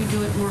 why don't you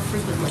do it more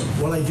frequently?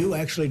 Well, I do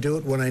actually do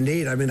it when I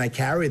need. I mean, I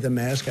carry the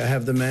mask. I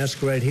have the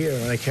mask right here.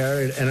 I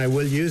carry it, and I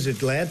will use it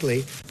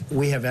gladly.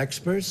 We have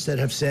experts that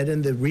have said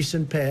in the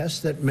recent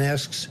past that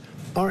masks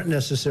aren't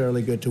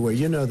necessarily good to wear.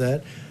 You know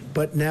that.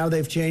 But now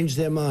they've changed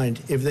their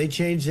mind. If they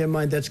change their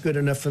mind, that's good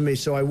enough for me.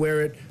 So I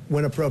wear it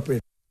when appropriate.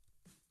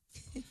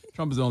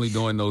 Trump is only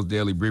doing those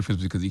daily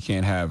briefings because he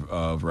can't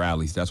have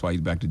rallies. That's why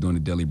he's back to doing the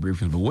daily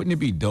briefings. But wouldn't it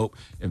be dope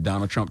if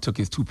Donald Trump took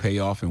his toupee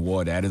off and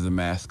wore that as a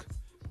mask?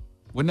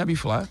 Wouldn't that be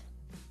fly?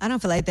 I don't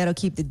feel like that'll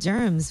keep the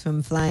germs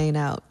from flying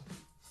out.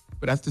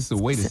 But that's just a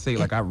way to say,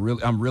 like,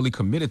 I'm really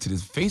committed to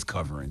this face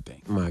covering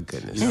thing. My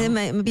goodness. And it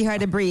might be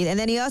hard to breathe. And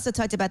then he also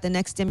talked about the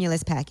next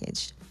stimulus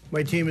package.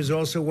 My team is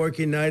also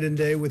working night and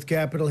day with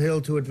Capitol Hill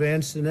to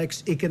advance the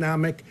next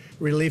economic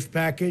relief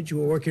package.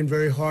 We're working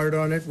very hard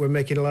on it. We're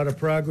making a lot of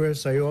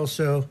progress. I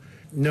also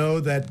know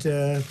that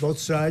both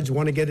sides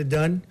want to get it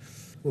done.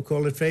 We'll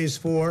call it phase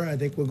 4. I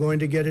think we're going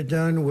to get it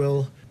done.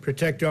 We'll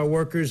protect our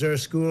workers, our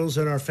schools,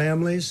 and our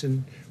families,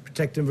 and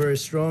protect them very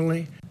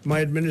strongly. My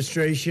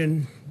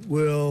administration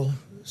will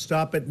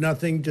stop at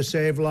nothing to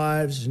save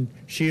lives and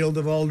shield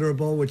the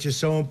vulnerable, which is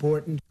so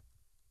important.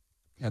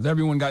 Has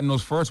everyone gotten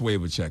those first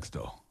wave of checks,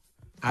 though?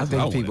 I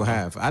think people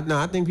have.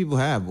 I think people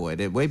have, boy.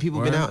 The way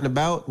people been out and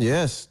about,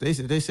 yes. They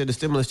said the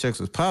stimulus checks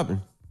was popping.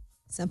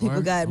 Some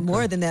people got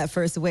more than that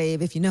first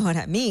wave, if you know what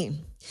I mean.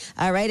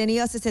 All right, and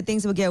he also said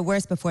things will get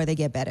worse before they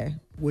get better.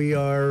 We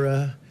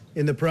are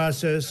in the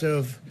process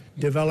of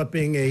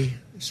developing a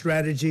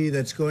strategy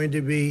that's going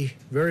to be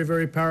very,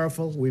 very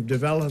powerful. We've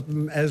developed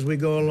them as we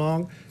go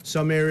along.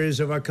 Some areas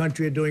of our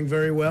country are doing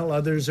very well.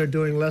 Others are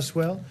doing less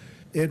well.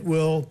 It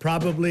will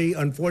probably,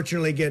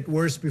 unfortunately, get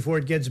worse before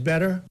it gets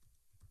better.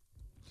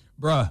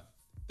 Bruh,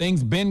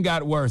 things been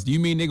got worse. Do you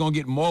mean they're going to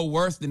get more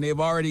worse than they've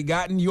already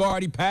gotten? You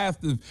already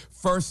passed the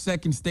first,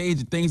 second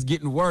stage of things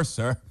getting worse,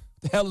 sir.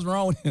 What the hell is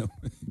wrong with him?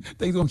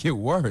 Things going to get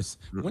worse.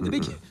 When did they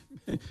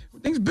get?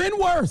 Things been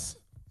worse.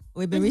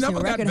 We've been Things reaching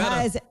never got record better.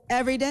 highs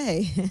every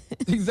day.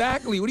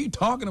 Exactly. What are you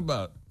talking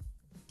about?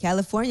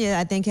 California,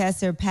 I think, has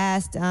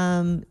surpassed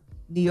New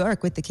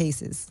York with the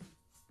cases.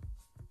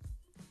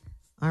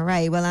 All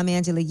right. Well, I'm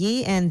Angela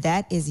Yee, and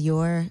that is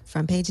your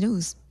front page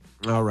news.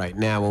 All right.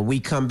 Now, when we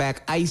come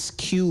back, Ice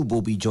Cube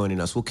will be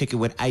joining us. We'll kick it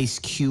with Ice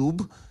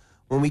Cube.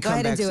 When we Go come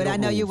ahead back and do to it. the I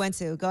know you Move. want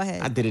to. Go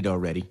ahead. I did it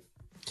already.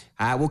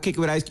 All right, we'll kick it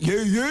with Ice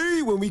Cube.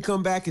 Yeah. When we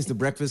come back, it's The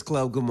Breakfast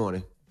Club. Good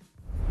morning.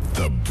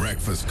 The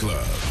Breakfast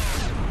Club.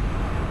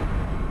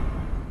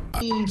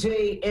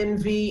 EJ,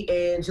 Envy,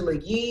 Angela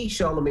Yee,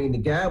 Charlamagne the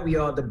Guy. We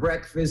are The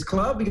Breakfast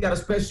Club. We got a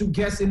special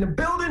guest in the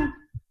building,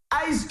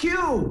 Ice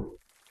Cube.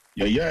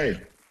 Yeah.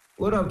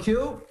 What up,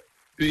 Cube?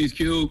 Peace,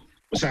 Cube.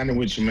 What's happening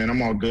with you, man?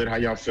 I'm all good. How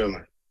y'all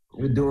feeling?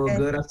 We're doing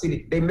good. I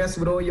see they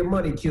messing with all your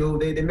money, Cube.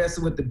 They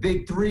messing with the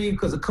big three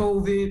because of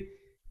COVID,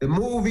 the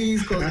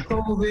movies because of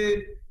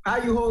COVID. How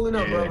you holding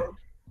up, brother?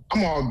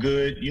 I'm all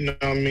good. You know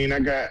what I mean? I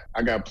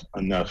got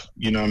enough,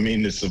 you know what I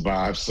mean, to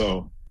survive.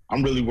 So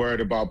I'm really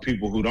worried about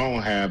people who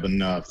don't have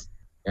enough.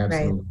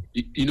 Absolutely.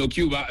 You know,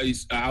 Cube,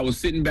 I was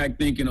sitting back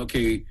thinking,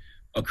 okay,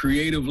 a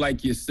creative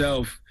like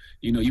yourself,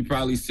 you know, you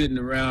probably sitting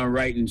around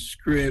writing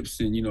scripts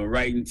and, you know,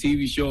 writing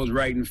TV shows,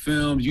 writing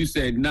films. You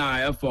said, nah,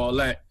 F all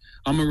that.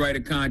 I'm going to write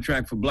a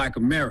contract for Black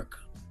America.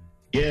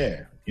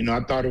 Yeah. You know,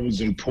 I thought it was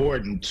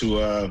important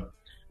to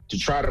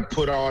try to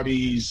put all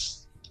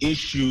these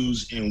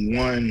issues in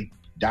one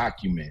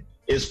document.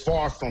 It's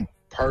far from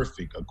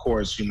perfect. Of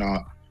course, you know,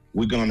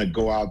 we're going to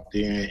go out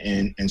there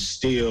and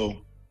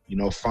still, you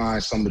know,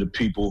 find some of the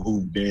people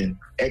who've been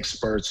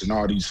experts in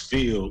all these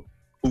fields,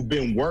 who've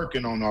been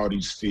working on all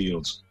these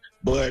fields.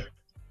 But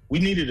we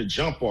needed a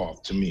jump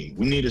off, to me.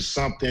 We needed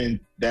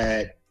something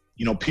that,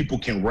 you know, people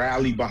can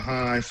rally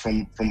behind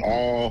from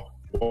all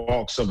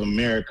walks of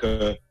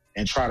America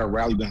and try to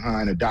rally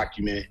behind a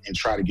document and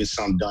try to get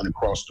something done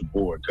across the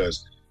board.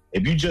 Because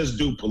if you just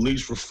do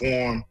police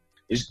reform,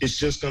 it's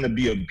just going to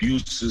be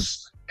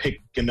abuses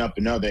picking up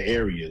in other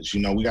areas.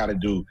 You know, we got to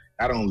do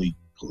not only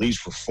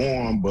police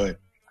reform, but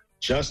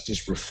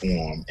justice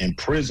reform and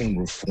prison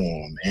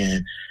reform.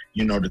 And,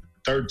 you know, the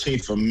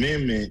 13th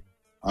Amendment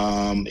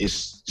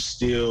is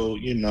still,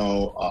 you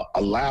know,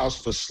 allows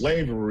for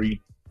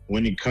slavery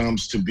when it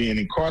comes to being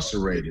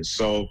incarcerated.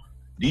 So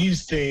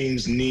these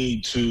things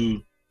need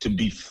to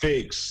be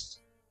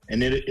fixed,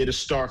 and it'll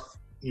start,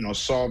 you know,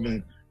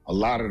 solving a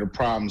lot of the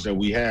problems that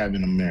we have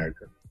in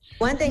America.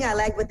 One thing I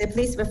like with the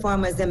police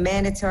reform was the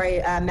mandatory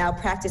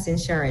malpractice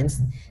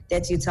insurance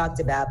that you talked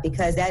about,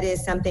 because that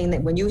is something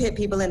that when you hit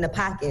people in the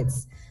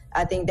pockets,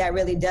 I think that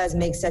really does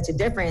make such a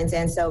difference.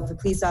 And so for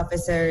police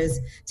officers,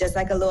 just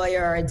like a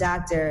lawyer or a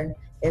doctor,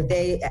 if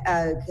they,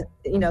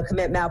 you know,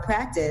 commit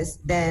malpractice,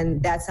 then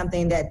that's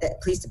something that the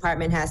police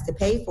department has to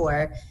pay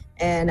for.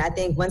 And I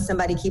think when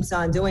somebody keeps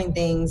on doing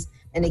things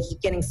and they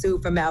keep getting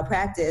sued for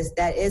malpractice,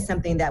 that is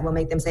something that will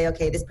make them say,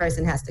 okay, this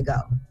person has to go.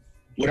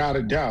 Without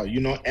a doubt, you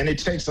know, and it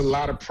takes a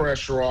lot of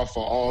pressure off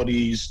of all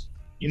these,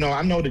 you know,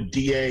 I know the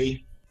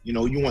DA, you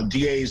know, you want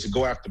DAs to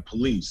go after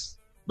police,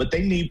 but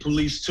they need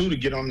police too to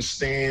get on the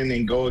stand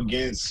and go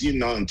against, you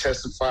know, and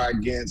testify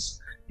against,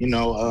 you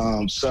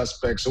know,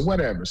 suspects or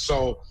whatever.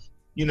 So,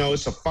 you know,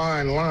 it's a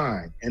fine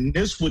line. And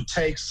this would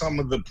take some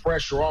of the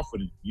pressure off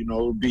of it, you know,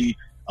 it would be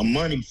a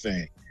money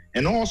thing.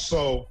 And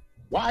also,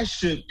 why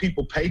should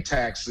people pay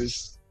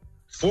taxes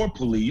for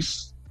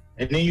police?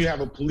 And then you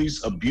have a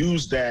police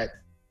abuse that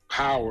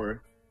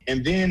power,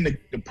 and then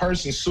the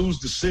person sues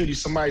the city,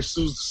 somebody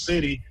sues the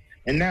city,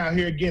 and now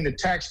here again, the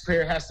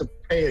taxpayer has to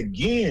pay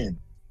again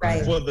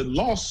for the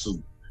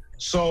lawsuit.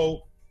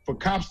 So for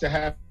cops to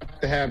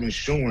have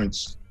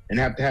insurance and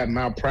have to have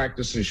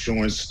malpractice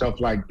insurance,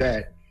 stuff like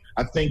that,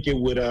 I think it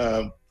would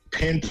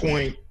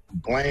pinpoint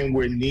blame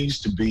where it needs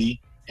to be,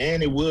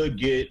 and it would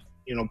get,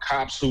 you know,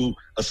 cops who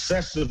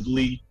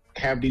excessively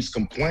have these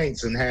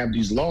complaints and have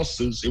these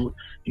lawsuits, it would,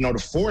 you know, the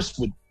force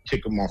would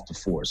kick them off the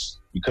force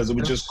because it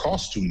would just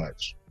cost too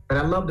much. And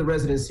I love the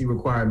residency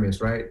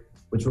requirements, right?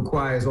 Which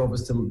requires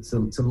officers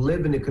to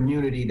live in the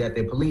community that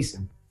they're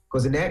policing.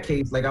 Because in that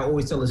case, like I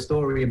always tell a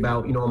story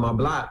about, you know, on my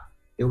block,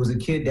 there was a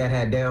kid that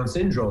had Down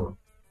syndrome.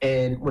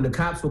 And when the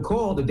cops were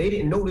called, if they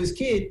didn't know this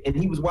kid and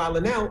he was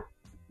wilding out,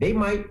 they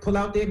might pull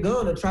out their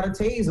gun or try to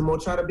tase him or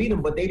try to beat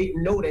him, but they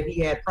didn't know that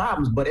he had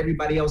problems. But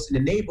everybody else in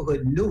the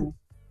neighborhood knew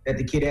that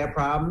the kid had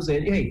problems,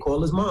 and hey,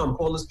 call his mom,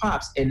 call his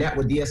pops, and that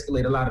would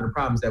de-escalate a lot of the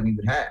problems that we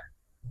would have.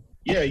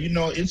 Yeah, you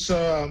know,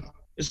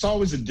 it's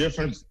always a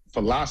different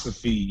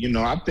philosophy. You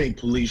know, I think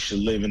police should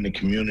live in the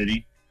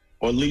community,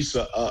 or at least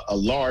a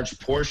large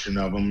portion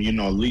of them. You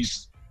know, at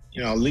least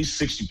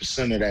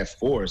 60% of that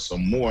force or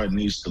more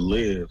needs to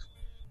live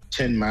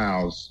 10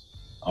 miles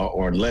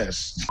or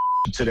less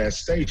to that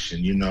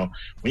station. You know,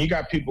 when you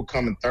got people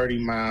coming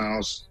 30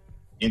 miles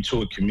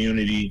into a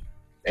community,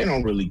 they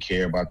don't really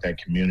care about that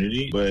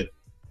community. But,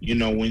 you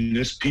know, when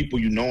there's people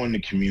you know in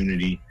the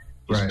community,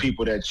 there's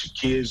people that your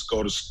kids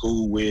go to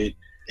school with,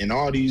 and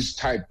all these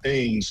type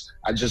things,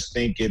 I just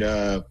think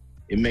it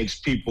makes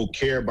people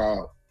care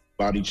about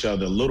each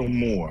other a little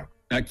more.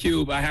 Now,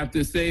 Cube, I have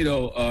to say,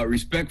 though,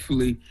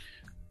 respectfully,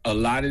 a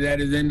lot of that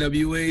is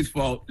NWA's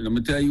fault, and I'm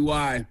going to tell you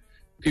why.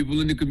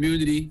 People in the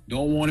community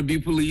don't want to be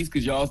police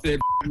because y'all said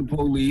the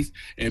police,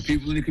 and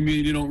people in the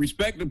community don't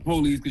respect the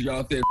police because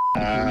y'all said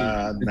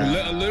a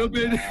little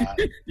bit.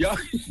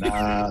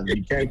 Nah,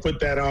 you can't put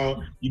that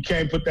on. You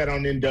can't put that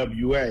on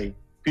NWA.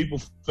 People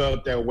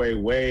felt that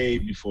way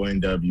before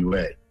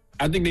NWA.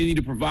 I think they need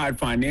to provide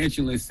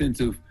financial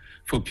incentive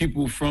for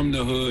people from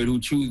the hood who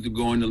choose to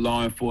go into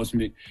law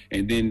enforcement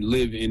and then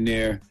live in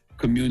their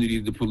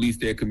communities, to police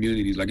their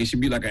communities. Like, it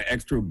should be like an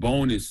extra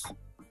bonus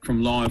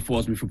from law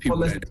enforcement for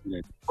people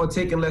or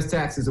taking less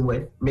taxes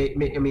away.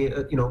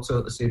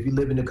 So if you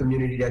live in a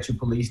community that you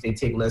police, they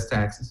take less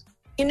taxes.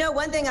 You know,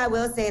 one thing I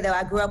will say, though,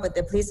 I grew up with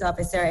a police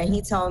officer, and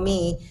he told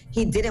me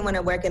he didn't want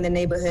to work in the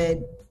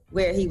neighborhood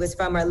where he was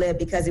from or lived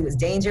because it was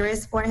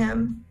dangerous for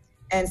him.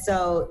 And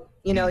so,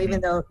 you know,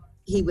 even though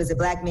he was a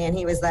black man,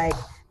 he was like,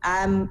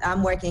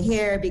 I'm working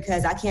here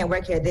because I can't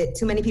work here.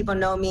 Too many people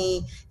know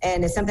me,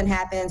 and if something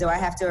happens or I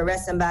have to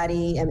arrest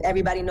somebody and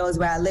everybody knows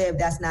where I live,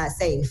 that's not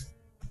safe.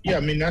 Yeah, I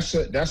mean, that's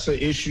an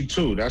issue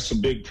too. That's a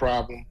big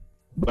problem.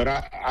 But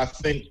I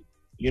think,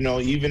 you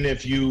know, even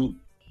if you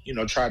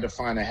try to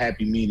find a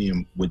happy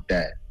medium with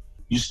that,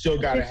 you still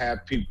got to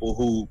have people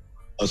who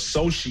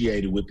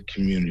associated with the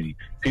community,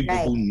 people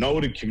who know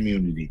the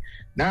community,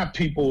 not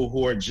people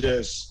who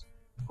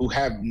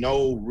have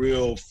no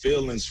real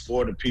feelings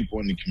for the people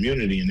in the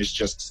community, and it's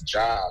just a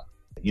job.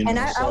 You know, and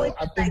I always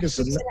think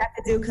should have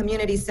to do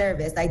community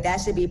service. Like, that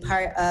should be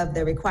part of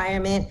the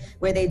requirement,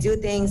 where they do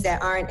things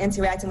that aren't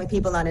interacting with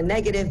people on a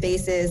negative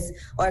basis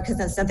or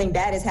because something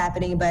bad is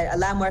happening, but a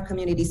lot more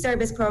community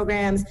service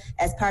programs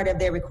as part of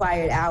their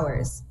required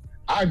hours.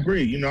 I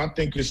agree. You know, I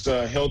think it's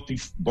healthy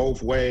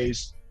both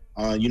ways.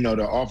 You know,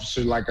 the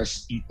officer, like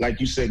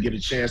you said, get a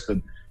chance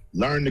to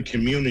learn the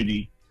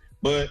community,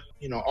 but,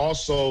 you know,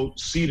 also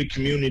see the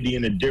community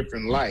in a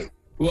different light.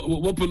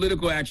 What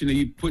political action are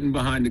you putting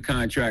behind the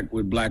contract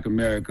with Black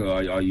America?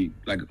 Are you,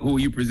 like, who are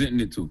you presenting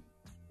it to?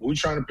 We're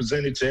trying to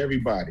present it to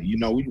everybody. You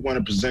know, we want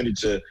to present it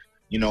to,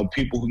 you know,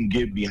 people who can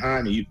get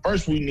behind it.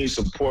 First, we need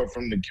support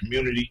from the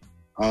community,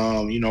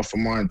 you know,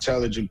 from our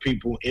intelligent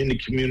people in the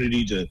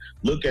community to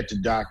look at the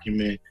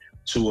document,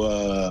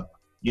 to,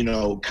 you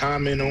know,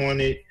 comment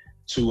on it,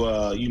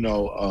 to, you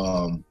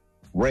know,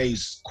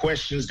 raise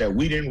questions that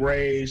we didn't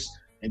raise,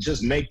 and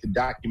just make the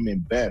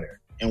document better.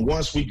 And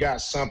once we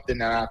got something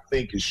that I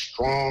think is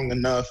strong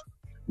enough,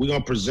 we're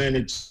going to present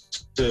it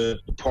to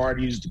the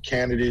parties, the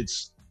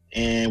candidates,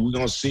 and we're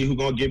going to see who's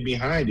going to get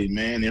behind it,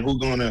 man, and who's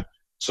going to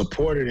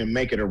support it and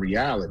make it a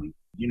reality.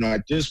 You know,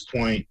 at this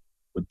point,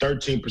 with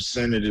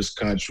 13% of this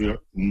country,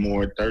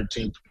 more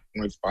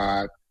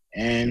 13.5,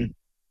 and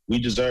we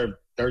deserve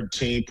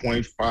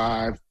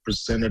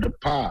 13.5% of the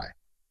pie,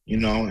 you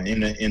know,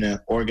 in an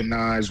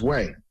organized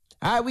way.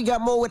 All right, we got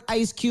more with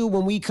Ice Cube.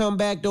 When we come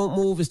back, don't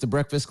move. It's The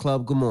Breakfast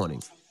Club. Good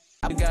morning.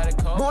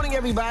 Morning,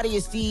 everybody.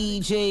 It's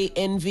DJ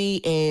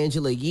Envy,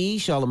 Angela Yee,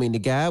 Charlamagne the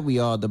God. We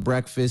are The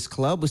Breakfast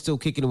Club. We're still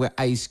kicking it with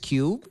Ice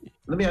Cube.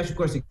 Let me ask you a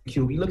question,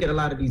 Cube. You look at a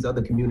lot of these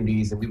other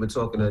communities, and we were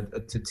talking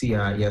to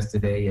T.I.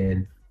 yesterday,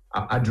 and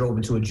I drove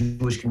into a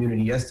Jewish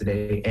community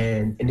yesterday,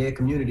 and in their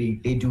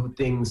community, they do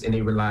things and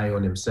they rely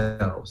on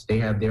themselves. They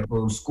have their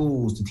own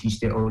schools to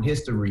teach their own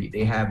history.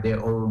 They have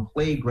their own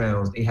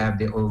playgrounds. They have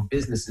their own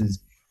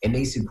businesses, and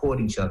they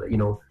support each other. You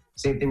know,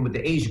 same thing with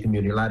the Asian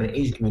community. A lot of the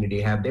Asian community,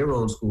 they have their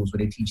own schools where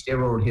they teach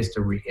their own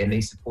history and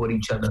they support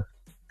each other.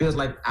 Feels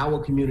like our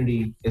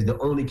community is the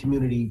only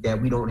community that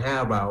we don't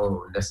have our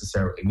own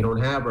necessarily. We don't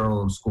have our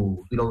own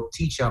schools. We don't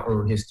teach our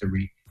own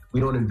history. We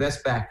don't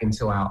invest back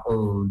into our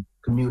own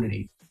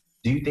community.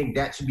 Do you think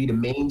that should be the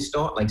main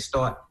start? Like,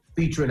 start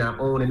featuring our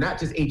own, and not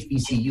just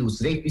HBCUs,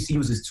 because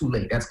HBCUs is too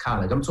late. That's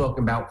college. I'm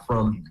talking about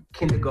from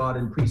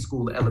kindergarten,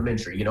 preschool,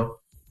 elementary, you know?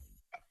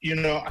 You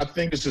know, I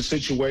think it's a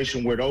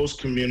situation where those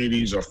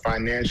communities are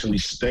financially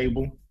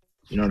stable.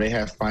 You know, they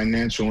have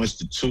financial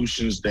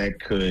institutions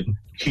that could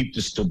keep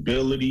the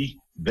stability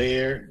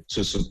there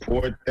to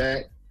support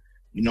that.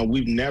 You know,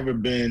 we've never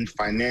been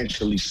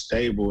financially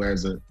stable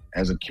as a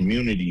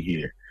community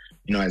here.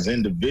 You know, as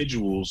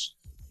individuals,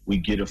 we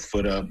get a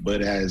foot up,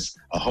 but as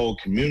a whole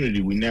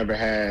community, we never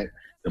had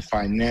the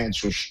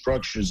financial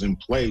structures in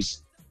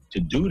place to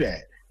do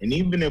that. And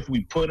even if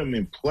we put them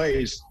in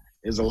place,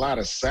 there's a lot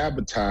of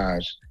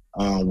sabotage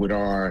with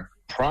our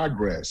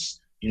progress.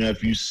 You know,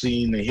 if you've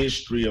seen the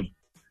history of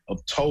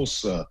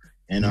Tulsa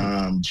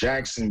and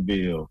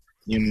Jacksonville,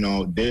 you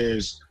know,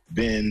 there's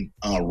been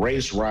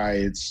race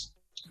riots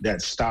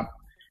that stopped,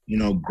 you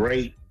know,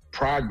 great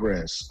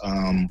progress.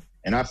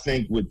 And I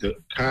think with the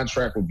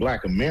contract with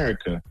Black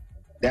America,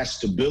 that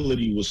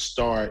stability will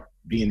start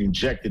being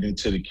injected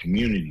into the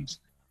communities.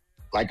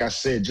 Like I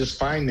said, just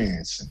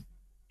financing.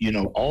 You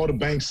know, all the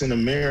banks in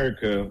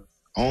America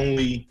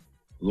only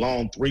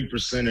loan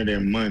 3% of their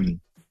money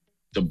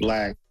to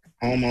Black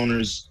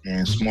homeowners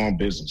and small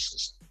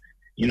businesses.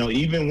 You know,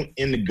 even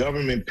in the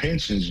government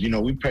pensions, you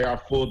know, we pay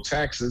our full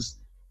taxes,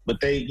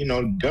 but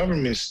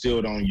government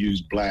still don't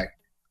use Black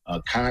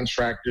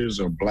contractors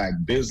or Black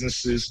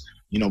businesses.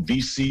 You know,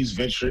 VCs,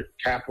 venture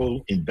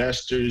capital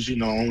investors, you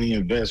know, only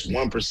invest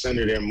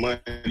 1% of their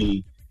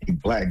money in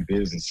Black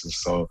businesses.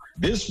 So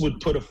this would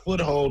put a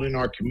foothold in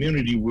our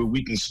community where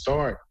we can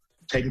start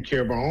taking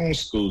care of our own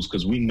schools,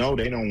 because we know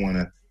they don't want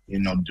to, you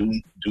know,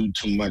 do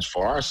too much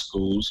for our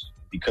schools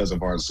because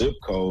of our zip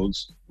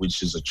codes,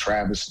 which is a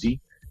travesty.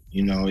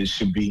 You know, it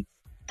should be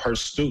per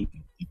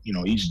student, you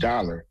know, each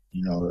dollar.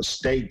 You know, the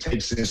state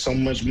takes in so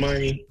much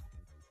money.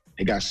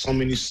 They got so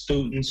many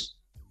students,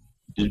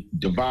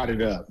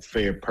 divided up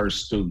fair per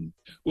student.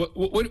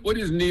 What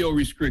is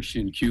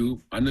neo-restriction,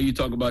 Q? I know you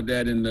talk about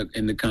that in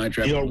the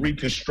contract.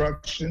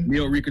 Neo-reconstruction?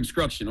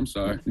 Neo-reconstruction, I'm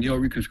sorry.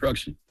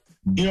 Neo-reconstruction.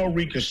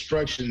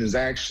 Neo-reconstruction is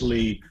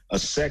actually a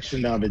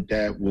section of it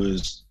that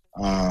was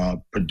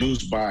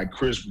produced by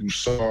Chris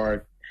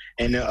Broussard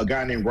and a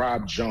guy named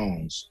Rob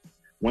Jones.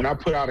 When I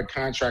put out a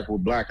contract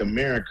with Black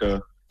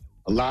America,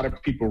 a lot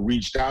of people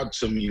reached out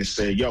to me and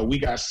said, yo, we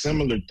got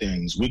similar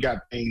things. We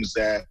got things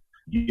that,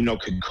 you know,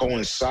 could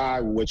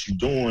coincide with what you're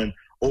doing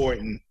or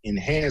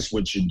enhance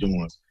what you're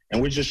doing.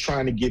 And we're just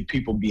trying to get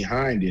people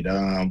behind it.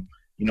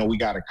 You know, we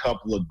got a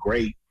couple of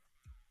great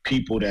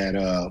people that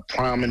are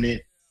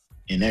prominent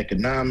in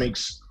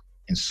economics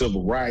and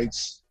civil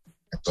rights.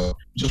 And so we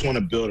just want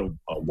to build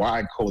a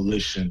wide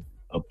coalition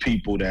of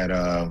people that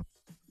are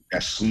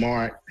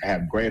smart,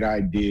 have great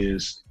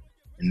ideas,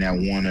 and that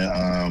want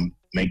to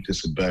make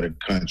this a better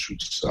country.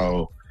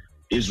 So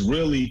it's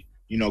really,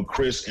 you know,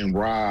 Chris and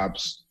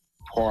Rob's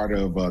part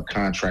of a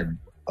contract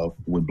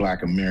with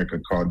Black America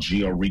called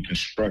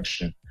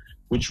Geo-Reconstruction,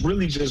 which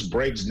really just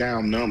breaks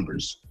down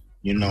numbers.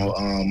 You know,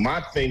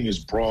 my thing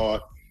is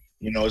broad,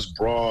 you know, it's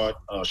broad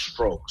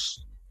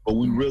strokes, but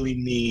we really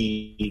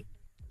need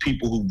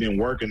people who've been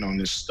working on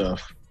this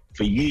stuff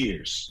for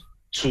years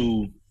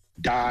to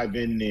dive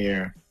in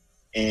there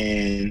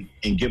and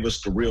give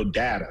us the real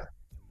data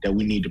that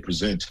we need to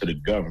present to the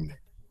government.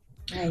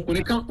 Right. When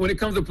it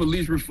comes to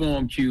police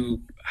reform,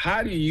 Q,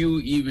 how do you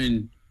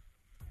even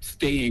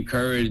stay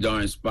encouraged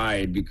or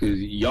inspired? Because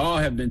y'all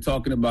have been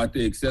talking about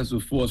the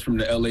excessive force from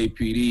the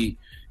LAPD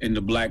in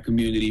the Black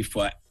community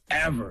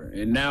forever,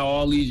 and now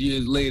all these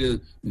years later,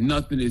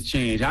 nothing has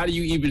changed. How do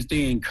you even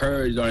stay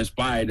encouraged or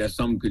inspired that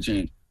something could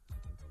change?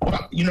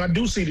 Well, you know, I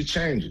do see the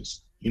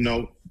changes. You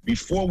know,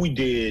 before we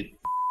did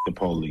the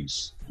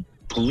police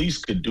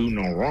could do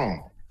no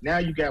wrong. Now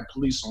you got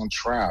police on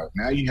trial.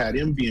 Now you had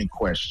them being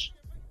questioned.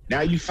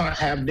 Now you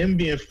have them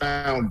being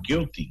found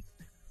guilty.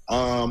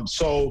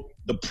 So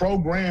the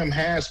program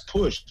has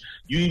pushed.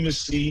 You even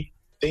see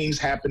things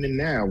happening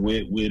now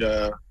with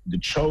the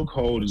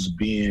chokehold is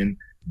being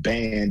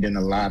banned in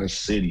a lot of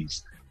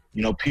cities.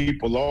 You know,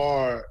 people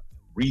are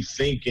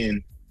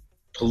rethinking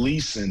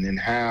policing and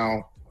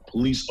how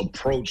police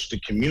approach the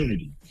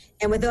community.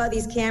 And with all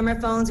these camera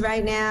phones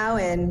right now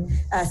and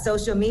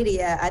social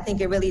media, I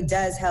think it really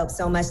does help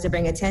so much to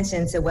bring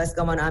attention to what's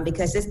going on,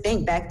 because just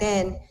think back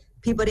then,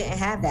 people didn't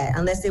have that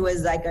unless it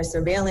was like a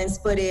surveillance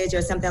footage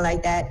or something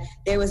like that.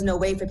 There was no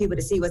way for people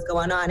to see what's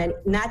going on. And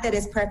not that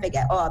it's perfect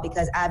at all,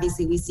 because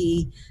obviously we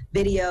see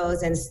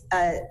videos and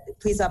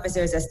police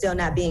officers are still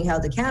not being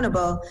held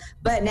accountable,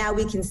 but now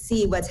we can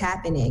see what's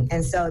happening.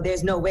 And so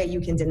there's no way you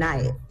can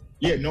deny it.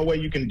 Yeah, no way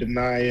you can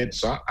deny it.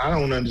 So I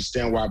don't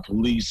understand why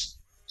police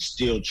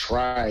still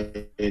try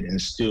it and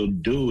still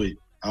do it.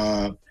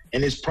 And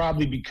it's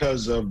probably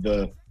because of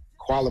the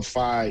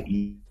qualified,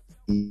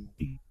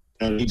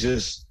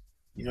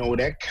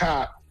 that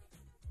cop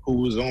who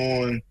was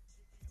on,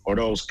 or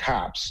those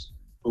cops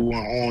who were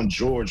on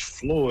George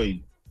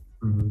Floyd,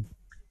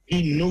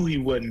 he knew he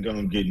wasn't going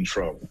to get in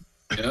trouble.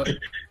 Yep.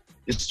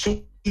 It's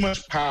too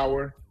much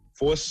power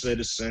for a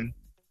citizen,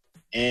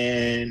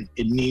 and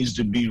it needs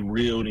to be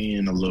reeled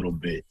in a little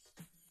bit.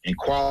 And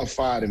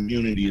qualified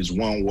immunity is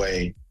one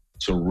way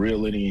to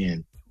reel it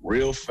in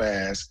real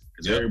fast,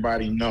 because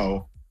everybody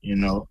know,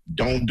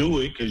 don't do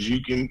it because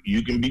you can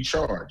be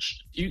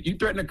charged. You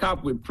threaten a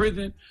cop with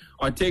prison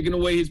or taking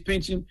away his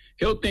pension,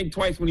 he'll think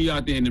twice when he's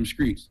out there in them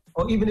streets.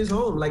 Or even his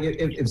home. Like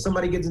if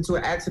somebody gets into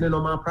an accident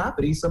on my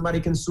property, somebody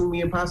can sue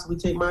me and possibly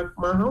take my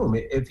home.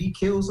 If he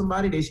kills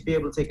somebody, they should be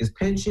able to take his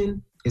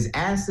pension, his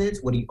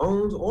assets, what he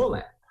owns, all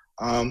that.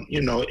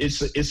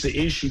 It's an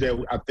issue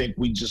that I think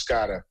we just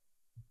gotta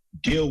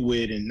deal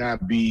with and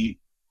not be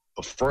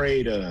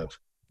afraid of.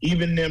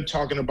 Even them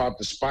talking about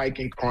the spike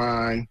in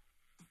crime,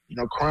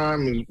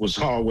 crime was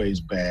always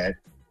bad.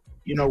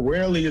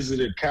 Rarely is it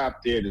a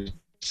cop there to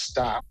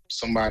stop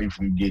somebody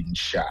from getting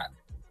shot.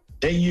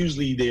 They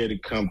usually there to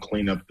come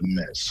clean up the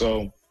mess.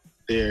 So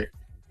they're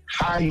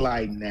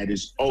highlighting that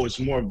it's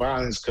more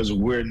violence because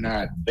we're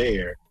not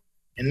there.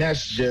 And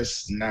that's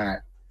just not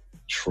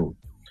true.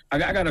 I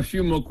got a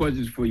few more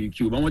questions for you,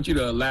 Cube. I want you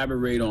to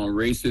elaborate on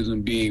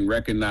racism being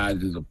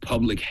recognized as a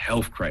public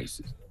health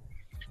crisis.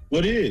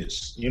 What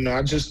is?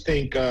 I just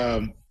think,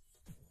 a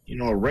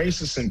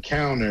racist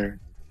encounter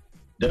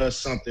does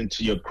something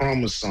to your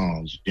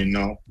chromosomes,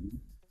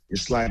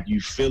 It's like you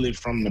feel it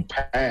from the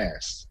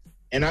past.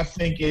 And I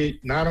think it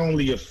not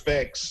only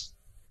affects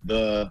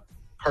the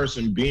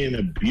person being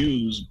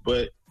abused,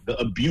 but the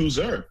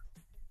abuser.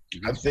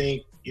 I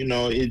think,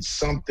 it's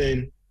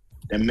something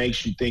that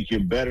makes you think you're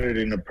better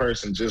than a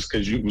person just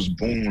because you was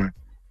born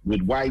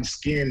with white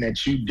skin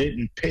that you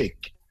didn't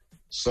pick.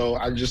 So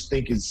I just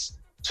think it's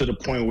to the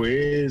point where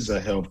it is a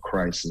health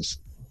crisis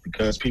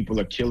because people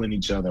are killing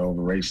each other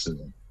over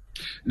racism.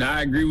 Now,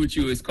 I agree with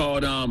you. It's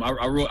called,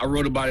 I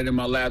wrote about it in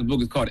my last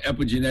book. It's called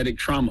epigenetic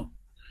trauma.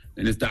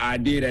 And it's the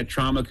idea that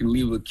trauma can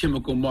leave a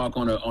chemical mark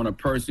on a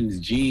person's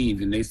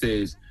genes. And they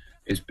say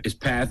it's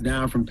passed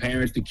down from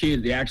parents to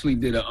kids. They actually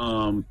did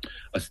a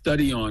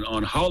study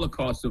on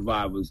Holocaust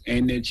survivors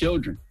and their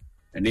children.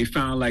 And they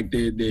found like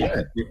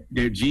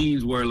their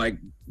genes were like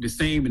the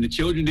same, and the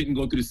children didn't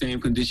go through the same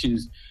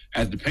conditions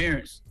as the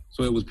parents.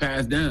 So it was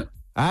passed down.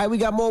 All right, we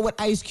got more with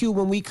Ice Cube.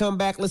 When we come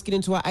back, let's get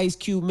into our Ice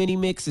Cube mini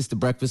mix. It's the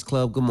Breakfast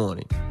Club. Good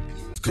morning.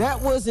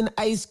 That was an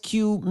Ice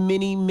Cube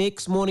mini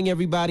mix. Morning,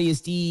 everybody. It's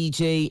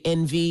DJ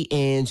Envy,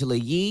 Angela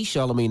Yee,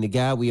 Charlamagne the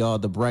Guy. We are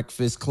the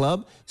Breakfast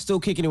Club.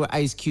 Still kicking it with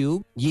Ice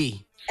Cube.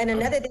 Yee. And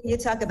another thing you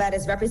talk about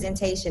is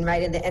representation,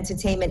 right, in the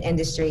entertainment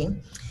industry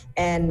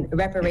and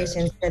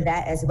reparations for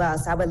that as well.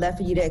 So I would love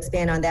for you to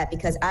expand on that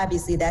because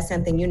obviously that's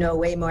something you know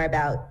way more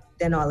about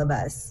than all of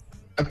us.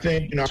 I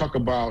think, I talk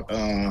about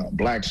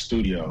Black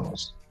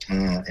Studios.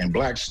 And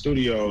Black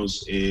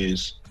Studios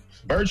is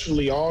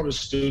virtually all the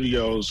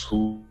studios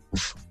who've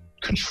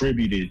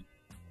contributed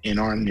in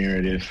our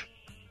narrative,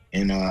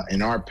 in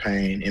our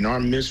pain, in our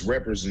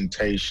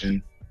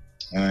misrepresentation,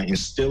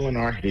 instilling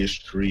our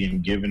history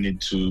and giving it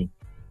to,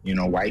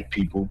 white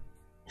people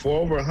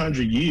for over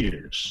 100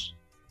 years.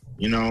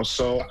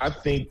 So I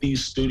think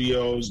these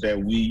studios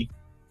that we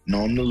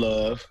know and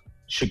love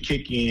should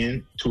kick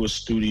in to a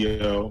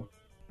studio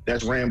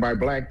that's ran by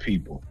Black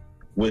people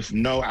with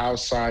no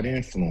outside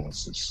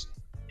influences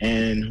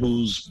and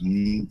whose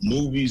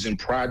movies and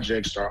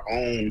projects are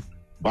owned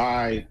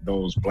by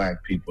those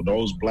Black people,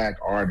 those Black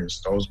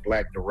artists, those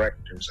Black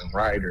directors and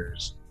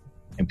writers,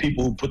 and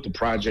people who put the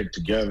project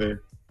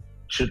together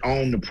should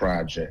own the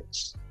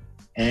projects.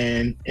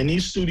 And in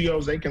these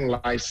studios, they can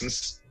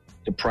license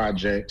the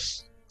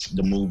projects,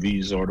 the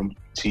movies or the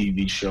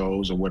TV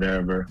shows or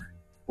whatever,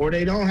 or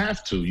they don't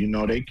have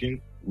to.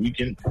 We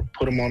can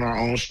put them on our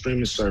own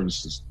streaming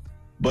services.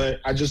 But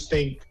I just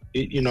think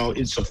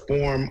it's a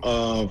form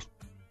of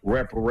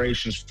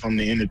reparations from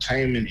the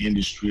entertainment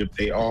industry if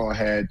they all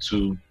had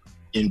to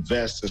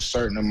invest a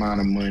certain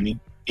amount of money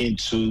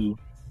into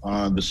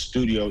the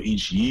studio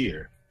each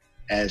year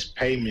as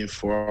payment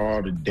for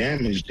all the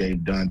damage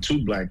they've done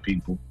to Black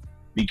people,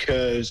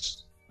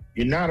 because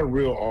you're not a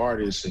real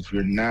artist if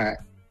you're not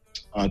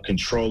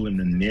controlling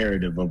the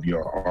narrative of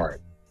your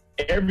art.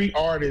 Every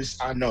artist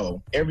I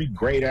know, every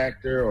great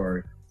actor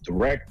or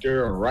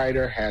director or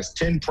writer has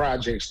 10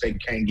 projects they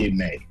can't get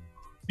made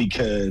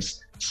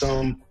because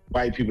some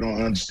white people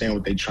don't understand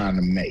what they're trying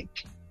to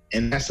make.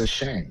 And that's a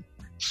shame.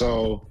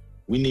 So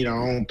we need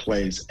our own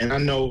place. And I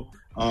know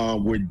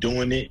we're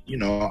doing it,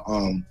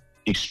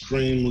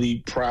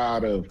 extremely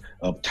proud of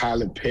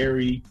Tyler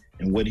Perry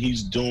and what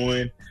he's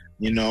doing,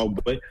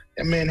 but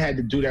that man had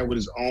to do that with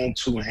his own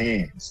two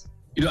hands.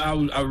 I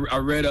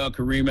read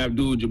Kareem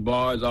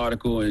Abdul-Jabbar's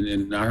article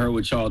and I heard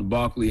what Charles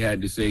Barkley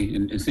had to say.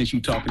 And since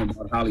you're talking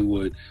about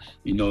Hollywood,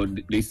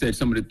 they said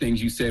some of the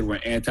things you said were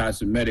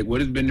anti-Semitic.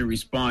 What has been the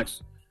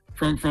response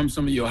from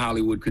some of your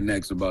Hollywood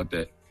connects about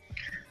that?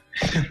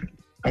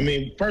 I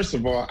mean, first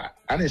of all,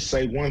 I didn't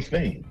say one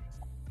thing.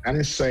 I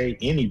didn't say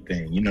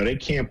anything. They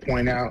can't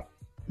point out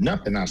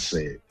nothing I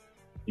said.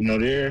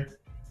 They're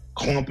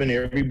clumping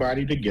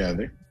everybody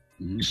together.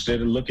 Mm-hmm. Instead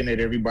of looking at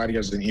everybody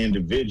as an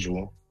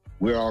individual,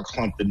 we're all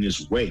clumped in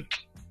this wake.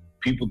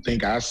 People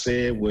think I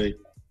said what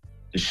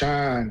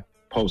Deshaun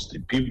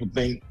posted. People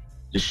think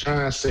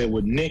Deshaun said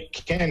what Nick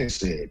Cannon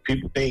said.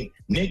 People think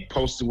Nick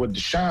posted what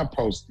Deshaun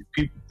posted.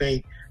 People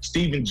think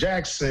Steven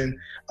Jackson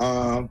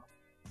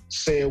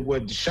said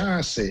what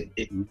Deshaun said.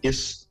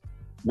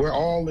 We're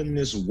all in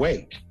this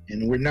wake,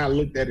 and we're not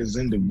looked at as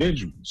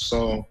individuals.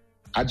 So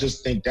I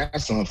just think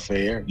that's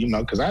unfair,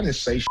 because I didn't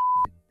say shit.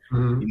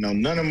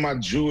 Mm-hmm. None of my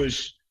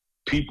Jewish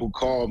people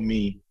called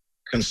me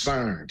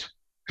concerned,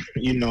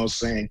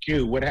 saying,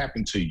 Q, what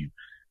happened to you?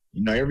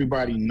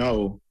 Everybody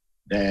know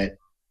that,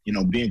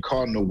 being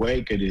caught in the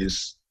wake of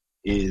this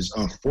is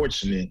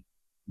unfortunate,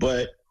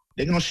 but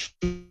they're going to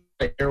shoot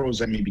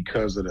arrows at me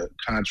because of the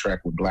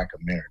contract with Black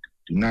America.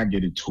 Do not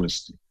get it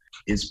twisted.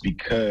 It's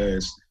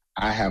because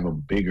I have a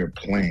bigger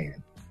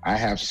plan. I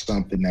have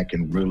something that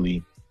can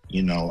really,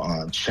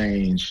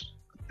 change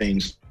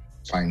things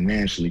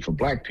financially for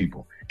Black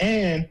people.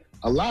 And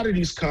a lot of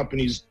these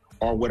companies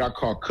are what I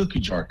call cookie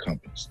jar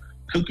companies.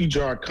 Cookie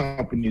jar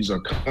companies are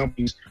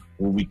companies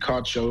where we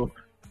caught your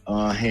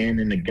hand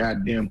in the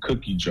goddamn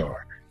cookie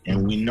jar.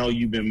 And we know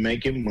you've been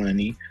making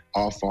money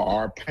off of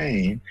our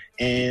pain,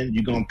 and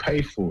you're going to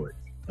pay for it.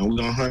 And we're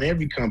going to hunt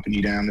every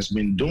company down that's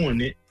been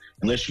doing it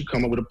unless you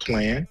come up with a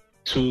plan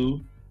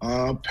to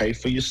pay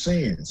for your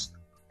sins.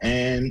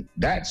 And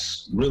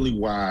that's really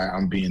why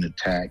I'm being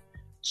attacked.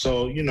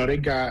 So, you know, they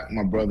got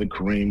my brother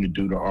Kareem to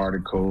do the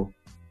article.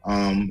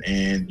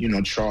 And, you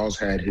know, Charles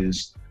had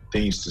his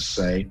things to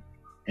say.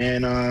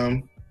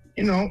 And,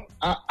 you know,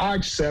 I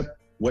accept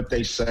what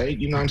they say.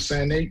 You know what I'm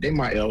saying? They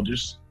my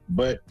elders.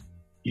 But,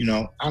 you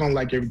know, I don't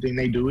like everything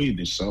they do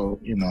either. So,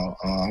 you know,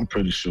 I'm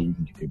pretty sure we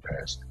can get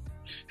past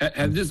it.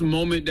 Has this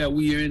moment that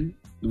we've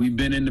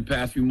been in the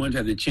past few months,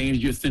 has it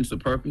changed your sense of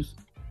purpose?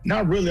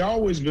 Not really. I've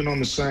always been on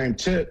the same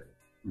tip.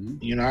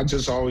 You know, I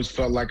just always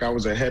felt like I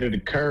was ahead of the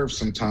curve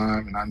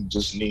sometime, and I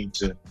just need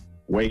to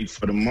wait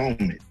for the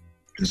moment.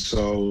 And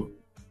so,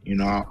 you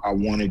know, I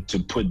wanted to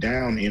put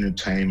down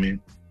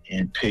entertainment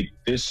and pick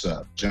this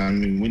up. I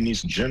mean, we need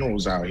some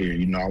generals out here.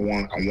 You know, I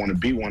want to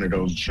be one of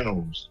those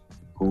generals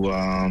who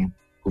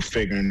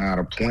figuring out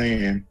a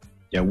plan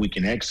that we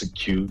can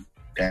execute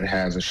that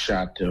has a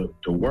shot to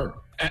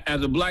work.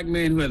 As a black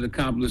man who has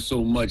accomplished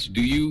so much,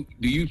 do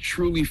you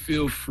truly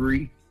feel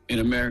free in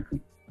America?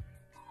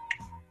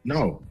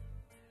 No,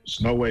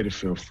 there's no way to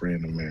feel free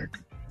in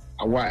America.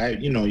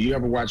 You know, you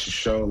ever watch a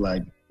show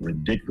like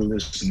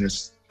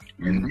Ridiculousness,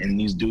 and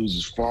these dudes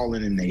is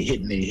falling and they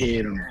hitting their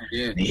head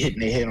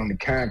on the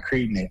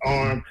concrete and their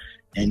arm,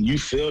 and you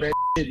feel that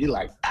shit, you're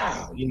like,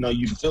 ow, you know,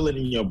 you feel it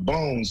in your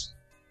bones.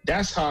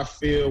 That's how I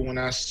feel when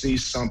I see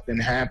something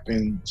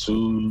happen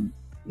to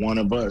one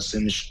of us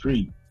in the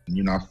street.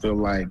 You know, I feel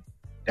like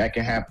that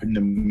can happen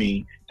to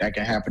me. That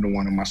can happen to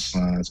one of my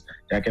sons.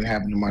 That can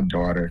happen to my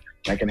daughter.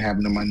 That can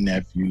happen to my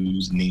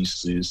nephews,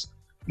 nieces,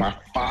 my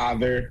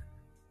father.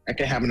 That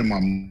can happen to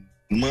my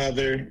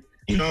mother.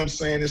 You know what I'm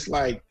saying? It's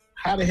like,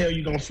 how the hell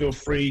you gonna feel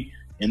free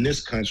in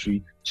this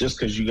country just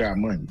because you got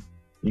money?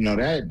 You know,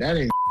 that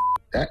ain't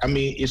that. I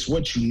mean, it's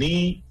what you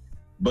need,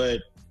 but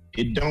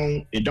it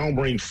don't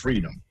bring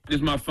freedom. This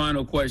is my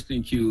final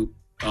question, Q.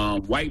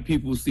 White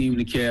people seem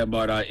to care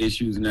about our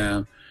issues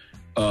now.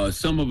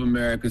 Some of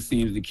America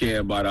seems to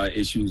care about our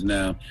issues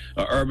now.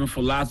 An urban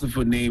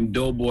philosopher named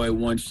Doughboy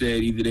once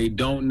said, either they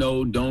don't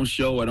know, don't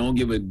show, or don't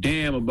give a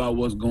damn about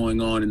what's going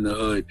on in the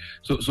hood.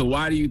 So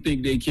why do you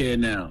think they care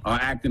now, or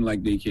acting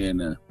like they care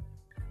now?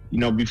 You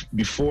know,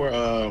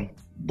 before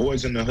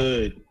Boys in the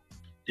Hood,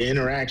 the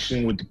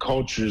interaction with the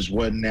cultures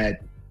wasn't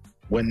that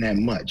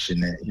much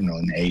in the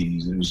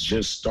 80s. It was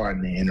just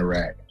starting to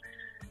interact.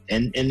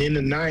 And in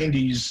the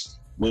 90s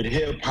with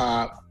hip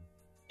hop,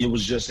 it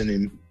was just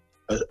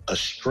a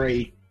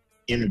straight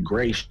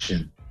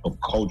integration of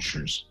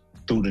cultures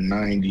through the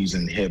 90s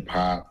and hip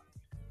hop.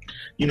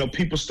 You know,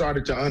 people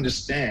started to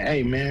understand,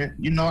 hey man,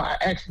 you know,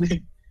 I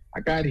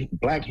got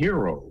black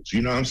heroes,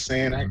 you know what I'm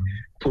saying? I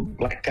put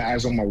black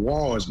guys on my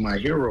wall as my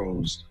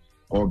heroes,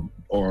 or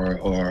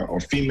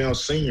female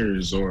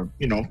singers, or,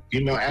 you know,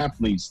 female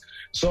athletes.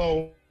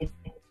 So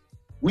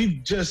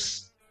we've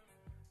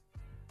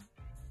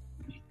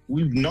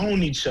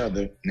known each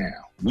other now.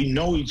 We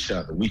know each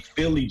other. We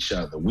feel each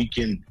other. We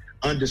can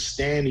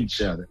understand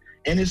each other.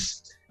 And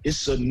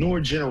it's a newer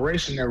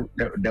generation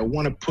that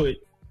want to put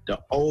the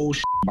old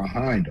shit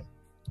behind them.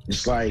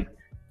 It's like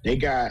you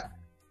got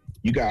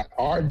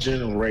our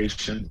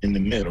generation in the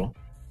middle.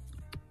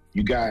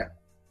 You got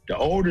the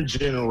older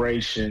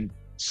generation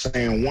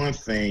saying one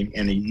thing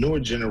and the newer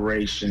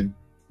generation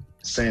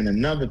saying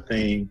another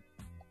thing,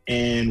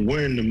 and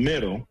we're in the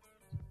middle.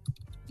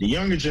 The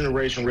younger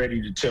generation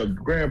ready to tell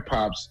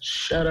grandpops,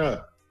 shut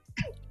up.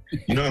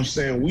 You know what I'm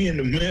saying? We in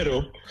the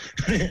middle,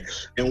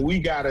 and we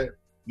got to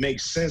make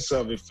sense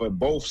of it for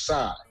both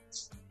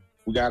sides.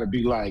 We got to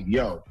be like,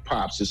 yo,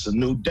 Pops, it's a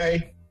new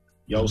day.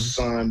 Yo,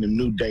 son, the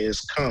new day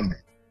is coming.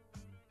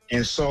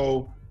 And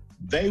so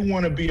they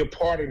want to be a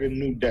part of the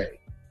new day,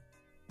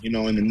 you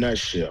know, in a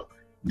nutshell.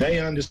 They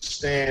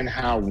understand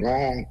how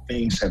wrong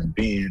things have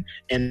been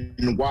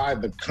and why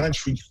the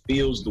country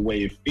feels the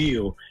way it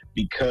feels,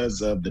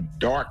 because of the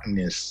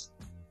darkness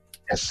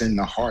that's in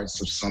the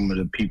hearts of some of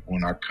the people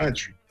in our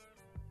country.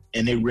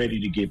 And they're ready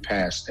to get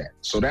past that.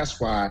 So that's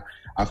why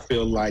I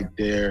feel like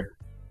they're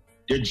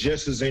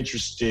just as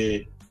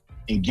interested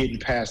in getting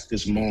past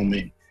this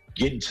moment,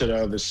 getting to the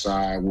other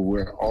side where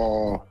we're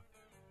all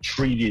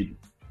treated,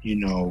 you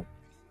know,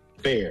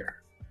 fair.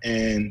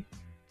 And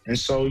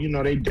so, you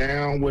know, they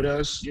down with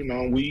us, you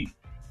know,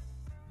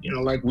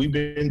 like we've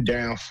been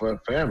down for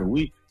forever.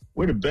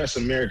 We're the best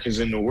Americans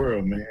in the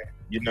world, man.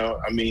 You know,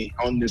 I mean,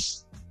 in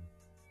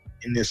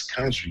this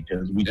country,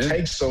 because we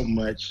take so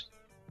much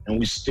and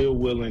we still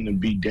willing to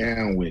be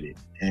down with it.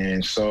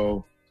 And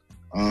so,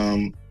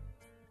 you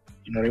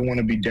know, they want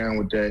to be down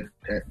with that.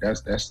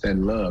 That's that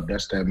love.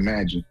 That's that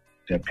magic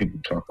that people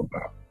talk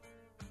about.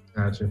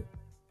 Gotcha.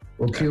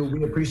 Well, Q,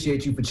 we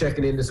appreciate you for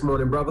checking in this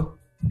morning, brother.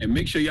 And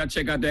make sure y'all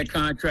check out that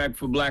contract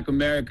for Black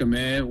America,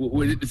 man.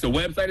 It's a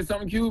website or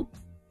something, Q?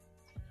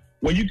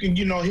 Well, you can,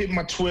 you know, hit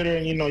my Twitter,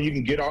 and, you know, you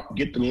can get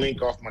the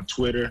link off my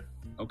Twitter.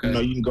 Okay. You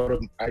know, you can go to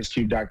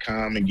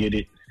icecube.com and get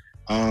it.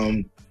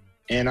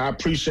 And I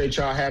appreciate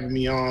y'all having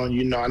me on.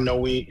 You know, I know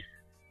we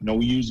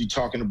usually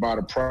talking about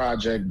a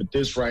project, but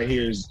this right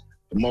here is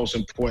the most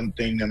important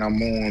thing that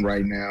I'm on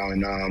right now.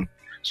 And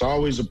so I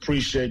always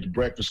appreciate the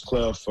Breakfast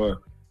Club for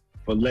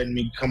letting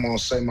me come on,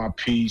 say my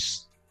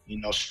piece, you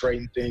know,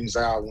 straighten things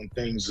out when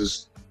things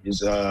is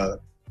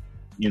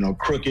you know,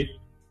 crooked.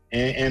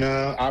 And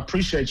I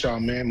appreciate y'all,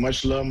 man.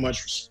 Much love,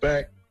 much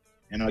respect.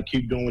 And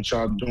keep doing what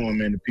y'all doing,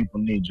 man. The people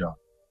need y'all.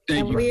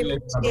 Thank you. We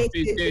appreciate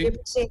you. We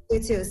appreciate you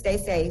too. Stay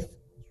safe.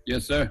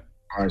 Yes, sir.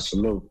 All right,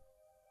 salute.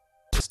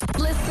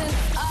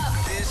 Listen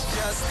up. This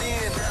just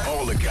in.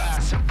 All the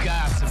gossip.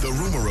 The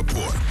Rumor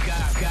Report.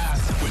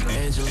 Gossip. With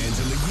Angela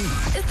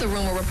Yee. It's the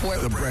Rumor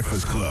Report. The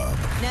Breakfast Club.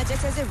 Now,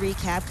 just as a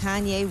recap,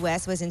 Kanye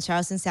West was in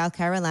Charleston, South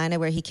Carolina,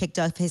 where he kicked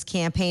off his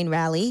campaign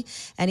rally.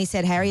 And he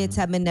said Harriet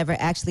Tubman never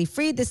actually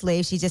freed the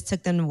slaves. She just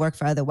took them to work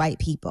for other white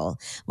people.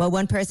 Well,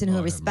 one person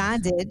who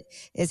responded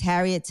is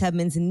Harriet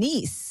Tubman's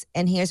niece.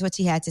 And here's what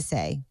she had to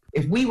say.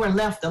 If we were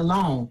left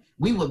alone,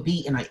 we would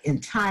be in an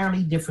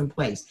entirely different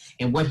place.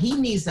 And what he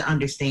needs to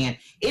understand,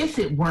 if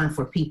it weren't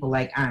for people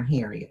like Aunt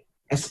Harriet,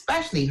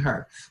 especially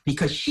her,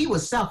 because she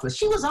was selfless.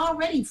 She was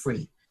already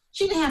free.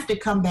 She didn't have to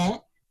come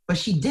back, but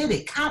she did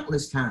it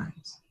countless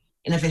times.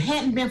 And if it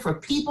hadn't been for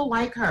people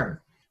like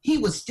her, he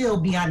would still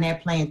be on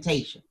that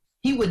plantation.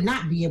 He would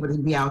not be able to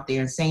be out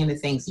there and saying the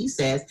things he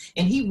says,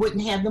 and he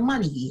wouldn't have the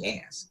money he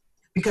has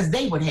because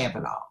they would have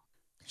it all.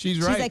 She's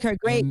right. She's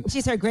like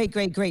she's her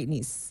great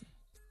niece.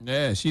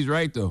 Yeah, she's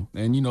right, though.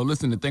 And, you know,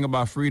 listen, the thing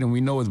about freedom,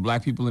 we know as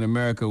black people in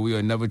America, we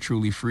are never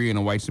truly free in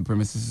a white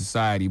supremacist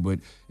society, but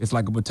it's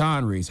like a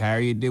baton race.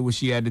 Harriet did what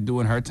she had to do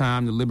in her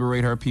time to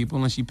liberate her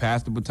people, and she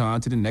passed the baton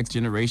to the next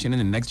generation,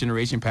 and the next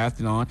generation passed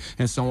it on,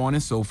 and so on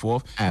and so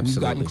forth.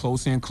 Absolutely. We've gotten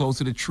closer and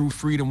closer to true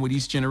freedom with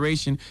each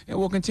generation, and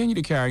we'll continue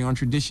to carry on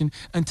tradition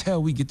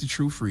until we get to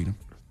true freedom.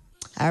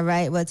 All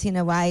right. Well,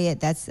 Tina Wyatt,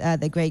 that's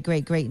the great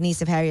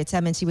niece of Harriet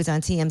Tubman. She was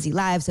on TMZ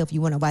Live, so if you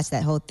want to watch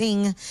that whole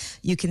thing,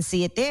 you can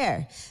see it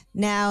there.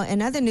 Now,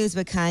 in other news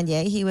with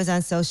Kanye, he was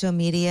on social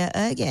media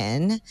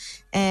again,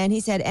 and he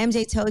said,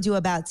 MJ told you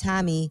about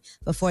Tommy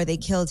before they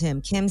killed him.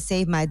 Kim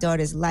saved my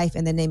daughter's life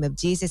in the name of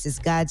Jesus. It's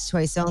God's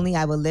choice only.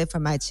 I will live for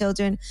my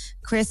children.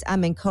 Chris,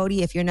 I'm in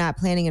Cody. If you're not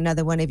planning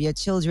another one of your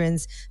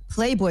children's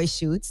Playboy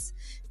shoots.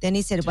 Then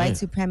he said white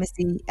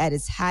supremacy at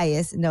its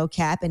highest, no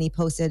cap. And he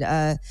posted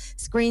a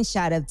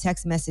screenshot of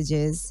text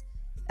messages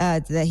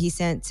that he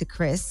sent to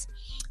Chris.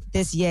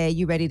 This, yay,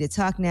 you ready to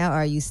talk now? Or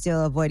are you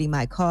still avoiding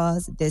my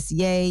calls? This,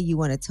 yay, you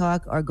want to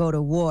talk or go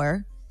to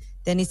war?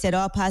 Then he said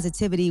all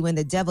positivity when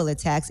the devil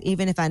attacks,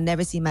 even if I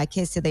never see my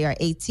kids till they are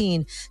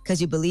 18, because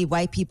you believe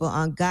white people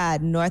on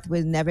God, North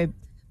would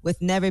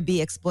never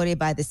be exploited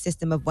by the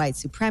system of white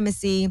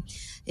supremacy.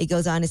 He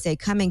goes on to say,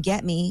 come and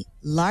get me,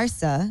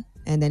 Larsa.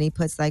 And then he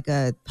puts like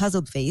a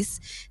puzzled face.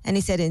 And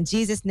he said, in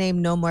Jesus'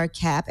 name, no more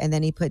cap. And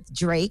then he put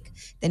Drake.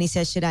 Then he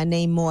said, should I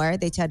name more?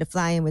 They tried to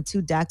fly in with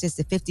 2 doctors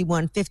to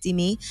 5150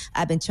 me.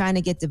 I've been trying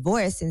to get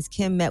divorced since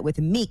Kim met with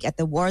Meek at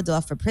the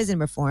Waldorf for prison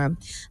reform.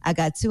 I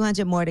got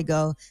 200 more to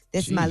go.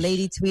 This is my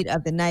lady tweet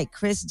of the night.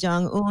 Chris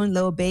Jong-un,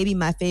 Lil Baby,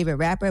 my favorite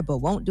rapper, but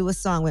won't do a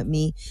song with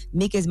me.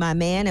 Meek is my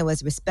man and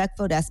was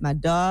respectful. That's my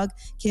dog.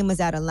 Kim was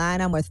out of line.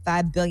 I'm worth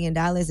 $5 billion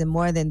and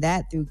more than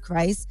that through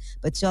Christ.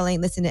 But y'all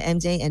ain't listen to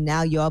MJ, and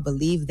now y'all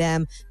believe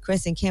them.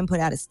 Chris and Kim put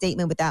out a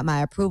statement without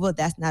my approval.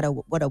 That's not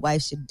what a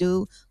wife should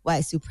do.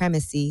 White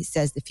supremacy,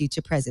 says the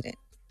future president.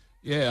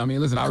 Yeah, I mean,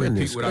 listen, I'll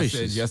repeat what I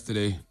said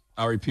yesterday.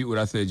 I'll repeat what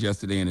I said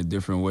yesterday in a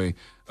different way.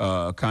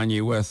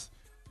 Kanye West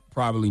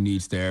probably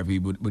needs therapy,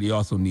 but he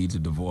also needs a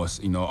divorce.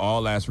 You know,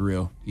 all that's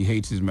real. He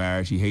hates his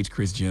marriage. He hates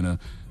Kris Jenner.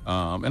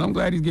 And I'm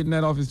glad he's getting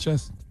that off his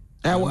chest.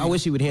 I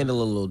wish he would handle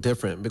it a little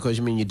different because,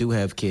 I mean, you do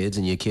have kids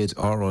and your kids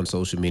are on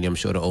social media. I'm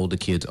sure the older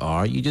kids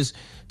are.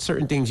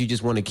 Certain things you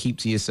just want to keep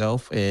to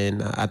yourself,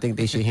 and I think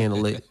they should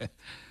handle it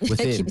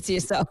within. Keep it to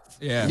yourself.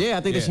 Yeah, I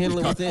think they should handle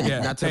it within,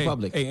 not to the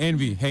public. Hey,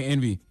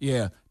 Envy.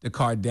 Yeah, the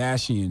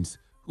Kardashians,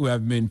 who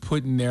have been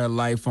putting their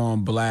life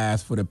on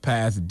blast for the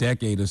past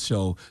decade or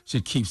so,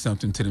 should keep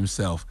something to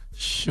themselves.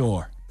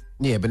 Sure.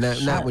 Yeah, but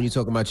not when you're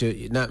talking about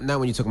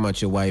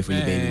your wife or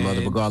your baby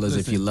mother, regardless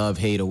if you love,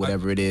 hate, or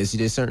whatever it is.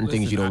 There's certain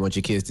things you don't want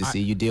your kids to see.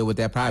 You deal with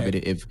that private.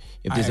 If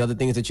there's other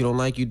things that you don't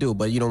like, you do,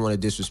 but you don't want to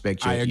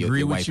disrespect your wife. I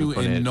agree with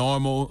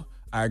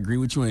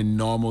you in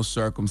normal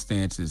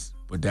circumstances,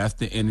 but that's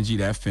the energy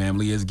that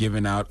family has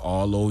given out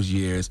all those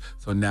years.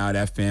 So now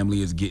that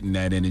family is getting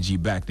that energy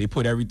back. They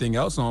put everything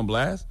else on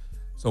blast.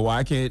 So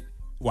why can't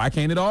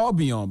it all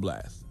be on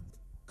blast?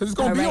 Because it's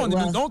going to be on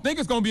the new. Don't think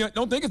it's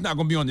not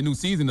going to be on the new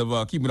season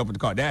of Keeping Up with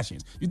the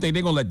Kardashians. You think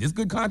they're going to let this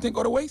good content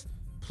go to waste?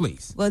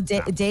 Please. Well,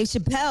 Dave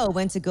Chappelle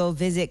went to go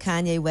visit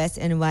Kanye West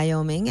in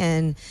Wyoming,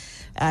 and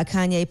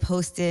Kanye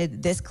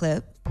posted this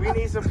clip. We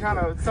need some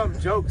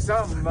joke,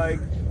 something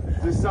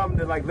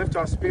to lift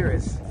our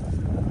spirits.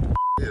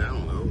 Yeah, I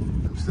don't know.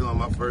 I'm still on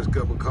my first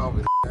cup of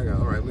coffee. All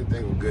right, let me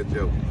think of a good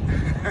joke.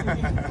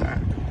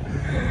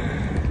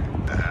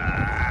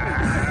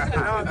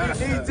 No, we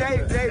need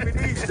Dave. We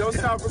need you. Don't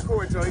stop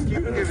recording, Tony. Keep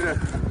giving it up.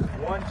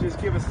 Just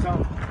give us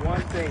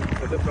one thing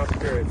to lift our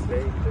spirits,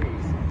 Dave,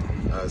 please.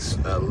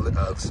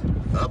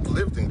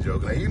 Uplifting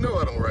joke. Now, you know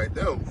I don't write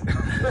them.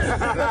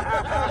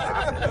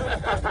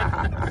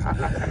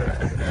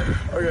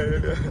 Okay,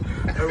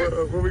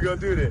 what we gonna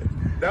do then?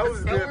 That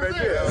was it right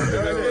there.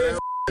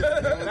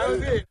 That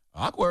was it.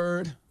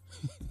 Awkward.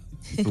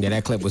 Yeah,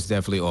 that clip was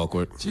definitely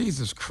awkward.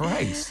 Jesus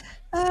Christ.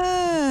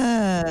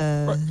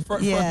 Yeah.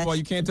 First of all,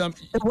 you can't tell me.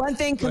 The one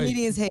thing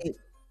comedians hate.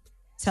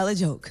 Tell a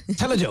joke.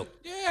 Tell a joke.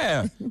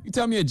 Yeah. You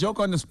tell me a joke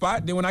on the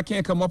spot, then when I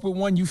can't come up with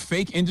one, you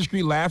fake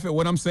industry laugh at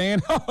what I'm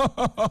saying.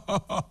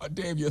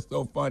 Dave, you're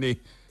so funny.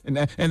 And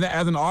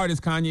as an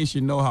artist, Kanye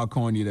should know how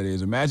corny that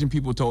is. Imagine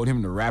people told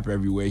him to rap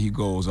everywhere he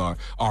goes or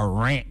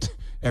rant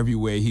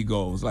everywhere he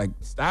goes. Like,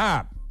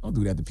 stop. Don't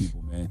do that to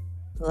people, man.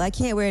 Well, I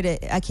can't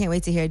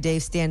wait to hear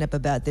Dave stand up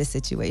about this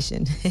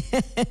situation.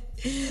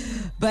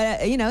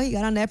 But, he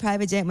got on that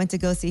private jet, went to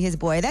go see his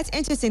boy. That's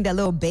interesting that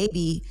Lil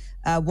Baby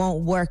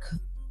won't work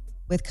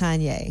with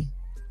Kanye.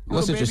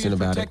 What's interesting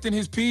about protecting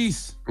his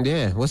peace.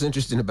 Yeah, what's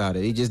interesting about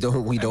it? He just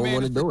don't want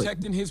to do it.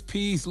 Protecting his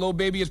peace. Lil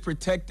Baby is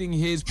protecting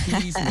his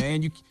peace,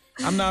 man.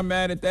 I'm not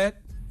mad at that.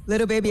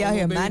 Little Baby out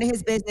here minding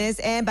his business.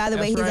 And by the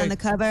way, he's on the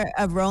cover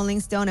of Rolling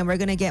Stone, and we're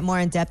going to get more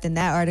in depth in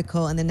that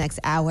article in the next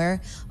hour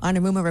on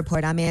the Rumor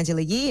Report. I'm Angela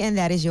Yee, and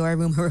that is your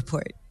Rumor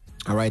Report.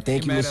 All right,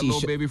 thank you, Mad at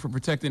Lil Baby for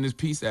protecting his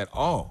peace at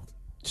all.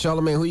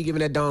 Charlamagne, who you giving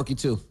that donkey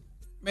to?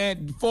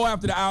 Man, before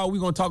after the hour, we're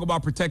going to talk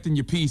about protecting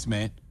your peace,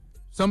 man.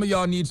 Some of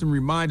y'all need some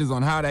reminders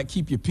on how to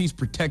keep your peace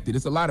protected.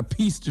 There's a lot of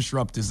peace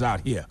disruptors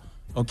out here,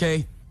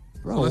 okay?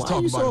 Bro, why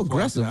are you so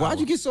aggressive? Why'd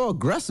you get so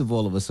aggressive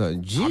all of a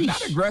sudden? Jeez. I'm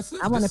not aggressive.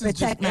 I want to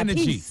protect my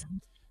peace.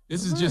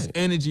 This is just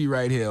energy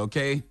right here,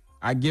 okay?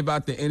 I give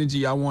out the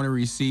energy I want to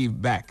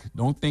receive back.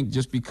 Don't think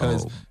just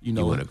because,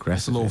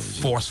 it's a little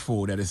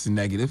forceful that it's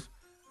negative.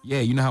 Yeah,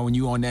 you know how when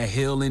you on that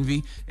hill,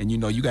 Envy, and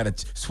you got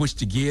to switch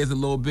the gears a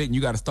little bit and you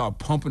got to start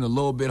pumping a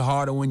little bit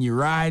harder when you're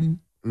riding?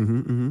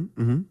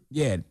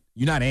 Yeah,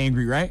 you're not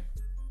angry, right?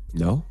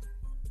 No.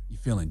 You're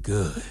feeling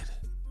good.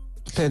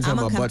 Depends how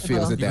my butt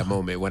feels at that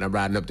moment when I'm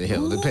riding up the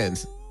hill.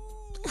 Depends.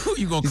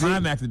 You're going to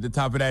climax at the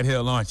top of that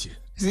hill, aren't you?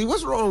 See,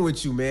 what's wrong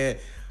with you, man?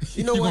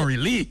 You know You're what? going to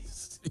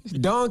release.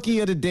 Donkey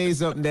of the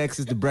Day's up next.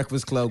 Is the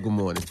Breakfast Club. Good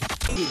morning.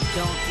 You get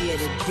donkey of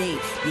the day.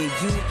 Yeah,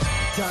 you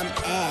dumb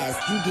ass.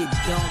 You get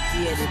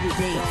donkey of the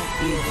day.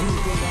 Yeah, you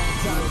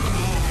dumb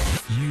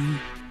ass. You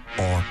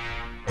are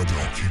a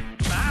donkey.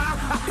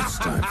 It's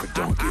time for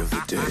Donkey of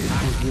the Day.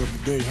 Donkey of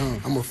the Day, huh?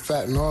 I'm gonna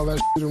fatten all that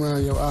shit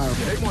around your eye.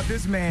 They want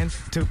this man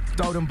to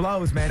throw them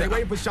blows, man. They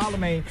waiting for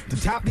Charlamagne to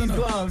tap these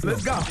gloves.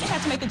 Let's go. They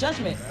had to make a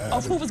judgment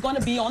of who was going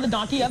to be on the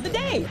Donkey of the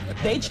Day.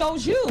 They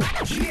chose you.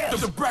 Yeah.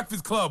 The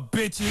Breakfast Club,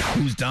 bitches.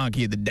 Who's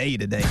Donkey of the Day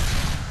today?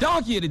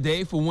 Donkey of the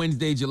Day for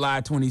Wednesday,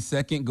 July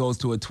 22nd goes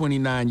to a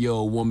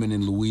 29-year-old woman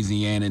in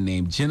Louisiana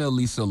named Jenna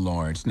Lisa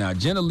Lawrence. Now,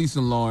 Jenna Lisa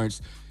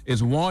Lawrence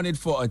is wanted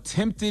for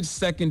attempted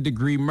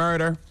second-degree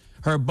murder.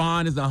 Her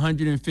bond is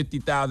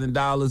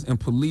 $150,000, and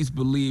police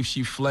believe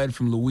she fled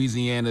from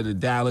Louisiana to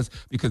Dallas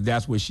because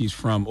that's where she's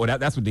from, or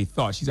that's what they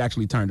thought. She's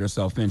actually turned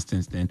herself in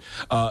since then.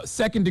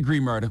 Second-degree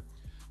murder.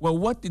 Well,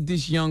 what did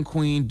this young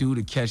queen do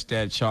to catch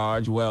that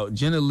charge? Well,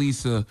 Jenna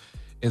Lisa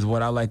is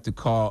what I like to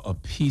call a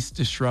peace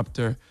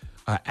disruptor,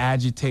 an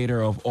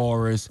agitator of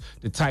auras,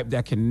 the type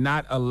that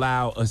cannot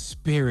allow a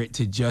spirit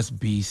to just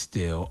be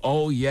still.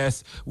 Oh,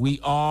 yes,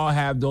 we all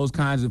have those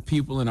kinds of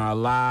people in our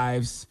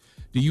lives.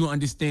 Do you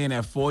understand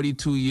at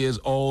 42 years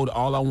old,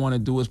 all I want to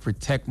do is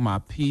protect my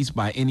peace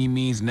by any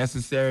means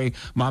necessary?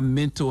 My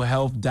mental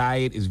health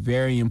diet is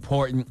very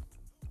important.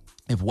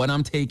 If what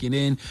I'm taking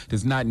in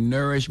does not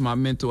nourish my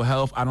mental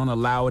health, I don't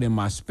allow it in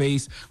my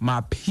space.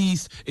 My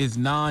peace is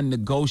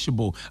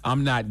non-negotiable.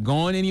 I'm not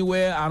going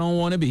anywhere I don't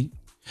want to be.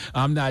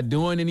 I'm not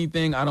doing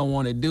anything I don't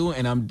want to do,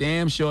 and I'm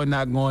damn sure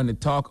not going to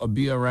talk or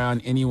be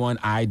around anyone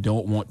I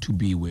don't want to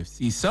be with.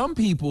 See, some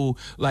people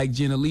like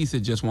Jenna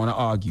Lisa just want to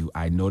argue.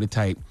 I know the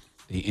type.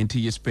 They enter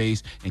your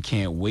space and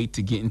can't wait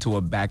to get into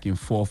a back and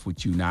forth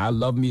with you. Now, I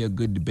love me a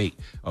good debate,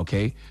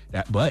 okay?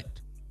 But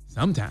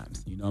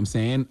sometimes, you know what I'm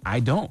saying, I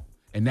don't.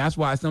 And that's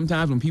why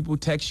sometimes when people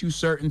text you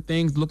certain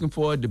things looking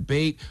for a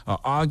debate, an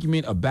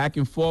argument, a back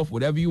and forth,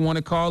 whatever you want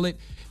to call it,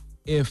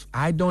 if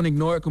I don't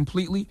ignore it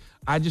completely,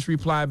 I just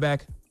reply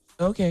back,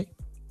 okay,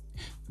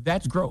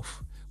 that's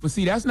growth. But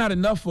see, that's not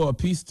enough for a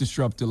peace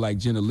disruptor like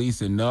Jenna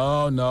Lisa.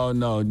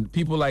 No.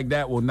 People like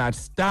that will not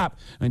stop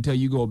until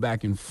you go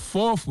back and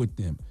forth with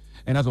them.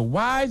 And as a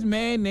wise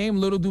man named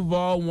Little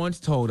Duval once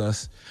told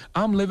us,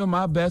 I'm living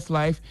my best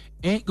life,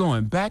 ain't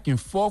going back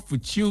and forth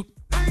with you.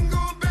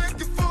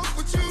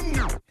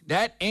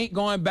 That ain't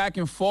going back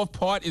and forth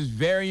part is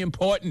very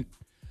important.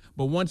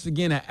 But once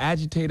again, an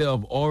agitator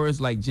of auras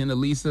like Jenna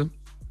Lisa,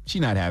 she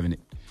not having it.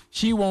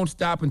 She won't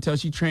stop until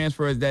she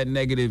transfers that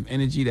negative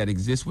energy that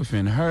exists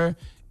within her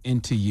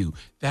into you.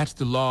 That's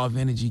the law of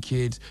energy,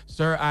 kids.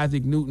 Sir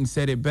Isaac Newton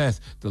said it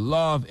best. The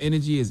law of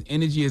energy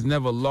is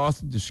never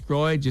lost or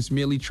destroyed, just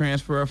merely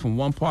transferred from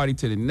one party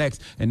to the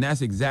next. And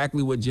that's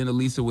exactly what Jenna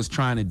Lisa was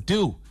trying to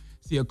do.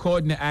 See,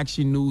 according to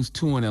Action News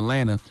 2 in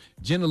Atlanta,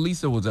 Jenna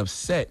Lisa was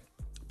upset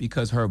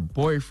because her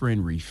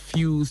boyfriend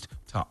refused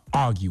to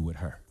argue with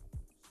her.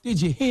 Did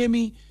you hear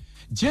me?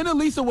 Jenna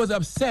Lisa was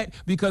upset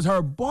because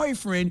her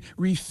boyfriend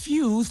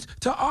refused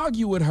to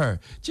argue with her.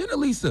 Jenna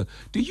Lisa,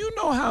 do you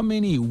know how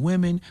many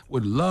women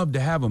would love to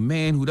have a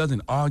man who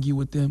doesn't argue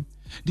with them?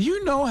 Do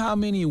you know how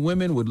many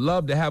women would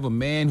love to have a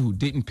man who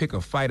didn't pick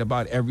a fight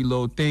about every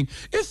little thing?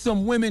 It's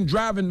some women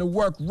driving to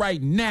work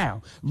right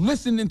now,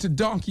 listening to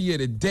Donkey of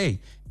the Day,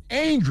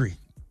 angry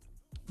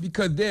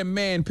because their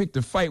man picked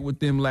a fight with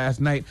them last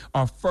night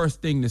or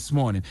first thing this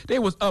morning. They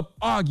was up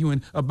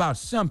arguing about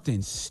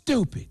something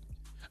stupid.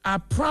 I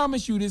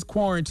promise you this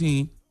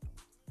quarantine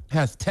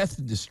has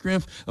tested the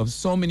strength of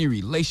so many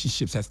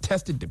relationships, has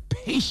tested the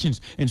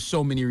patience in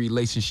so many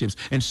relationships,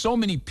 and so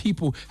many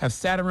people have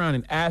sat around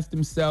and asked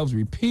themselves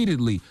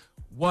repeatedly,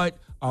 what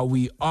are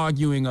we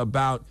arguing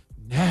about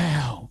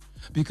now?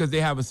 Because they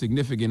have a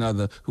significant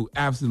other who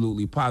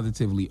absolutely,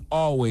 positively,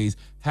 always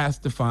has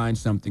to find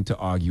something to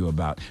argue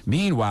about.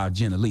 Meanwhile,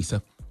 Jenna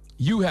Lisa,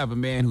 you have a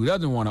man who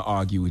doesn't want to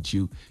argue with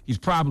you. He's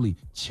probably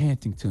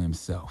chanting to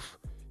himself.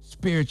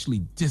 Spiritually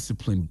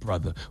disciplined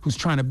brother who's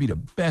trying to be the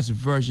best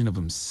version of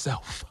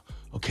himself,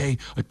 okay?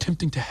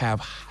 Attempting to have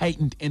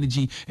heightened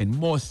energy and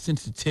more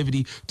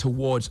sensitivity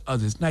towards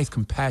others. Nice,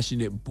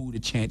 compassionate Buddha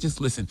chant. Just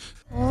listen.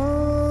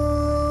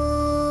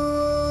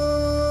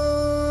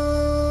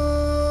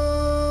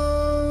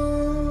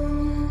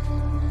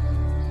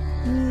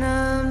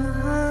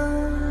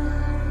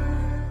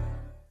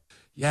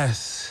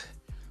 Yes.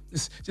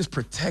 Just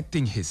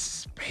protecting his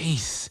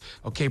space,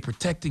 okay?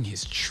 Protecting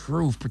his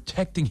truth,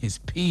 protecting his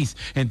peace,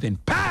 and then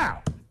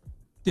pow!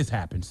 This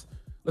happens.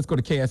 Let's go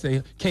to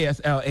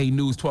KSLA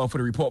News 12 for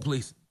the report,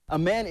 please. A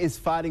man is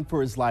fighting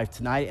for his life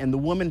tonight, and the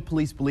woman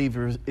police believe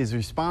is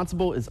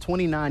responsible is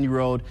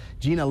 29-year-old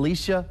Gina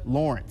Alicia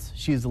Lawrence.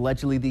 She is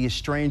allegedly the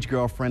estranged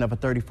girlfriend of a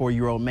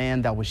 34-year-old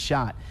man that was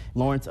shot.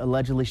 Lawrence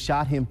allegedly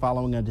shot him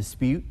following a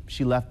dispute.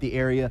 She left the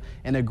area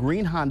in a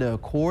green Honda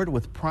Accord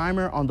with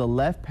primer on the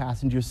left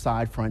passenger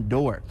side front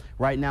door.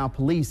 Right now,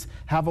 police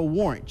have a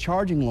warrant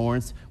charging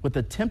Lawrence with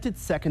attempted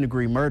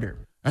second-degree murder.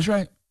 That's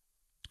right.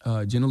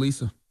 Gina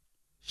Lisa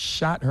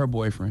shot her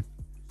boyfriend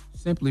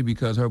simply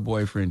because her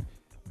boyfriend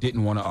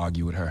didn't want to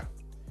argue with her.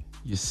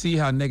 You see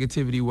how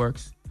negativity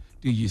works?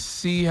 Do you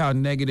see how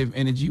negative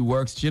energy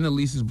works? Jenna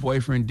Lisa's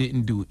boyfriend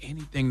didn't do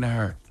anything to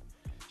her.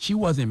 She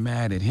wasn't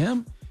mad at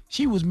him.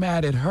 She was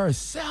mad at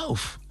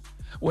herself.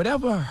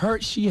 Whatever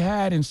hurt she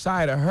had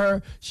inside of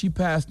her, she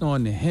passed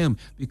on to him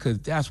because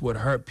that's what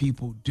hurt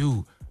people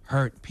do.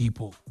 Hurt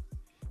people.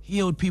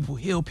 Healed people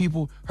heal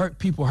people. Hurt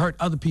people hurt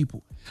other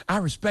people. I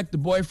respect the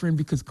boyfriend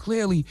because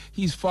clearly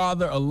he's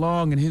farther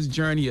along in his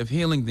journey of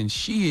healing than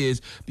she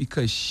is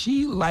because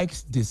she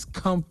likes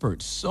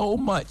discomfort so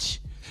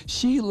much.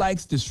 She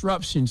likes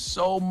disruption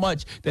so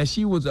much that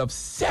she was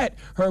upset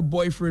her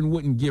boyfriend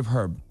wouldn't give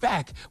her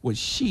back what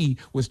she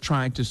was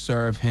trying to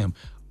serve him.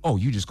 Oh,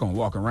 you just gonna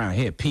walk around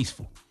here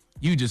peaceful.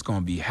 You just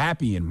gonna be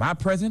happy in my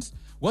presence?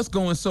 What's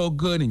going so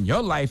good in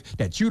your life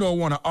that you don't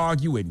want to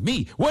argue with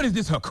me? What is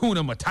this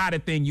Hakuna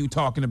Matata thing you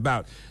talking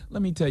about?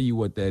 Let me tell you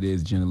what that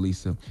is, Jenna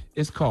Lisa.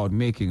 It's called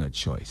making a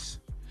choice.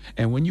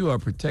 And when you are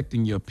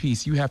protecting your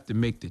peace, you have to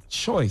make the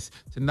choice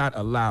to not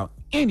allow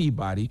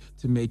anybody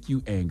to make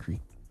you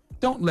angry.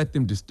 Don't let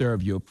them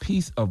disturb your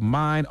peace of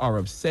mind or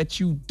upset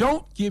you.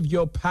 Don't give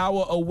your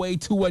power away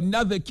to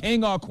another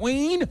king or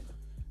queen.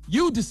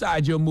 You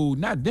decide your mood,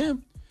 not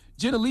them.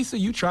 Jenna Lisa,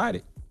 you tried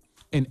it.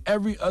 And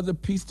every other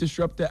peace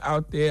disruptor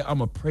out there, I'm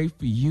going to pray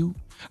for you.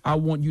 I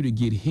want you to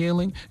get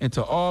healing. And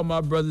to all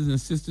my brothers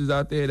and sisters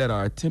out there that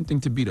are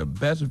attempting to be the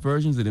best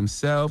versions of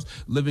themselves,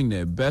 living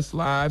their best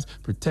lives,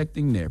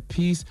 protecting their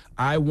peace,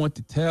 I want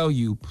to tell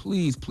you,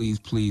 please, please,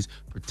 please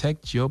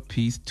protect your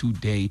peace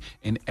today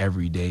and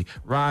every day.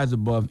 Rise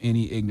above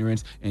any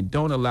ignorance and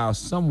don't allow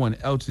someone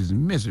else's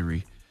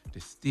misery to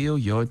steal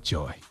your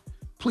joy.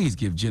 Please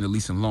give Jenna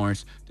Lisa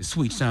Lawrence the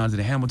sweet sounds of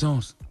the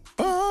Hamiltons.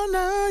 Oh,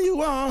 now you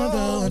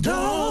are the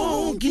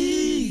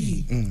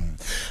donkey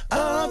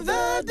of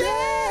the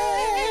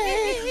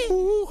day.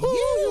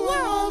 You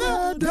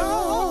are the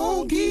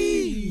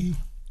donkey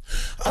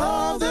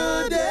of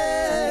the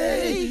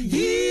day.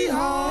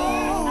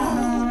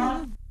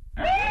 Yee-haw.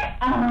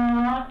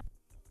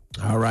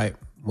 All right.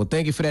 Well,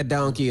 thank you for that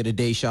donkey of the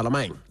day,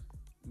 Charlamagne.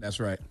 That's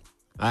right.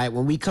 All right,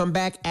 when we come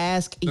back,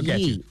 Ask Look Yee. at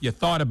you. You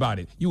thought about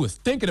it. You was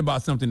thinking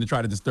about something to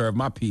try to disturb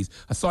my peace.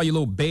 I saw your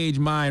little beige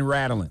mind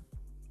rattling.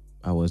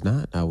 I was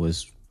not. I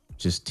was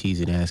just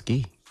teasing Ask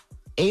Yee.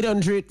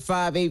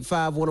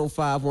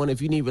 800-585-1051.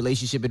 If you need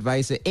relationship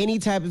advice or any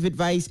type of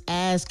advice,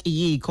 Ask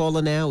Yee.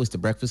 Caller now. It's The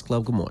Breakfast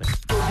Club. Good morning.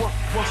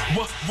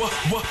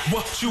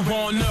 What you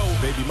want to know?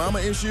 Baby mama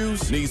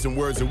issues? Need some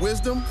words of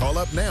wisdom? Call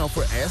up now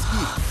for Ask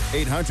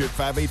Yee.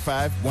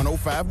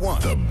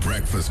 800-585-1051. The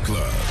Breakfast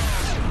Club.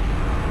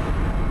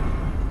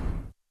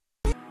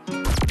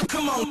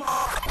 Come on.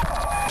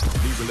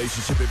 Need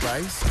relationship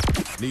advice?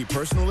 Need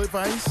personal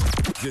advice?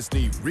 Just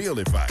need real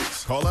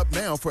advice. Call up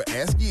now for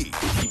Ask Yee.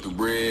 Keep it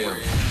real.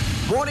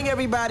 Morning,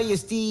 everybody.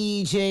 It's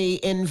DJ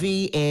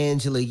Envy,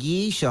 Angela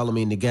Yee,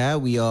 Charlamagne the Guy.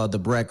 We are the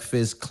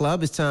Breakfast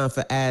Club. It's time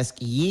for Ask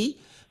Yee.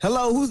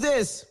 Hello, who's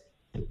this?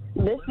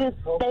 This is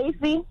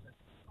Stacy.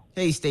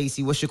 Hey,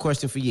 Stacy. What's your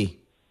question for Yee?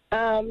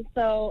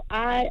 So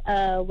I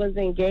was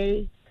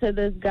engaged to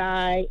this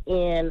guy,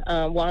 and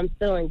I'm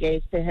still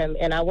engaged to him.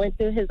 And I went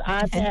through his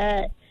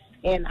iPad,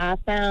 and I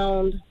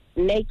found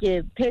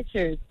naked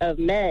pictures of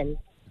men.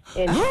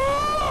 And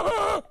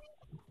yeah.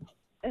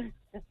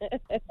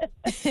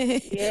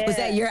 Was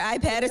that your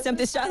iPad or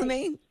something,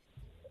 Charlamagne?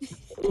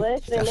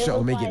 Listen,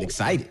 Charlamagne getting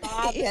excited.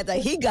 Yeah,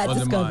 like he got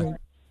discovered.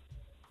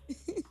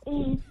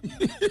 The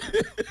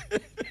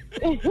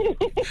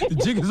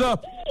jig is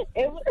up.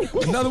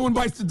 Another one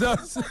bites the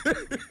dust.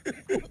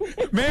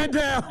 Man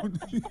down.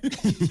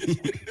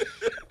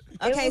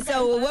 Okay,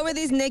 so what were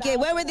these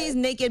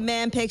naked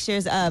man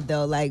pictures of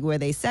though? Like, were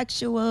they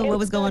sexual? What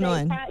was going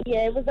on?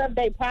 Yeah, it was of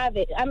their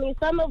private. I mean,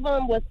 some of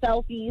them was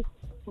selfies,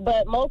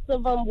 but most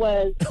of them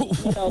was,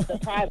 the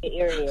private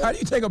area. How do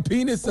you take a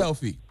penis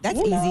selfie? That's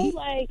easy.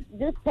 Like,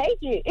 just take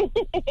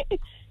it.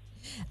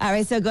 All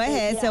right, so go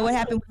ahead. So what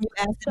happened when you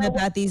asked him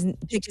about these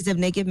pictures of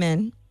naked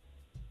men?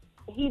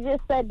 He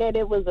just said that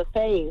it was a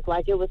phase,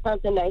 like it was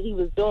something that he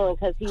was doing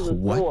because he was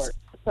bored.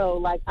 So,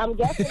 like, I'm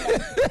guessing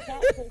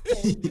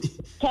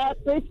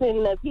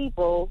catfishing the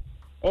people,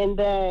 and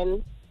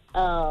then,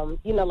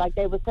 like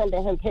they were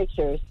sending him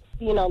pictures,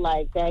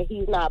 like that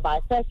he's not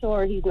bisexual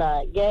or he's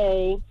not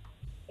gay,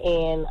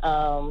 and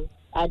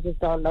I just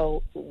don't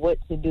know what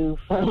to do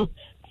from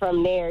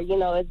there.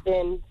 It's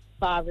been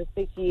 5 or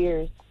 6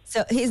 years.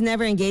 So he's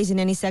never engaged in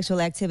any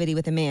sexual activity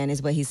with a man,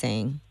 is what he's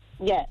saying?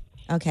 Yes.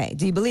 Okay.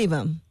 Do you believe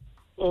him?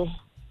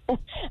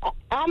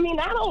 I mean,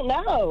 I don't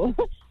know.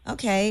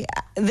 Okay.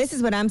 This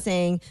is what I'm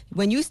saying.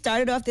 When you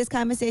started off this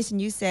conversation,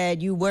 you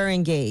said you were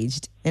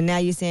engaged. And now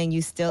you're saying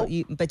you still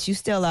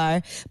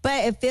are.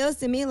 But it feels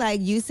to me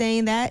like you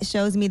saying that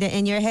shows me that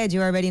in your head,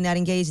 you're already not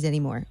engaged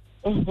anymore.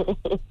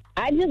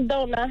 I just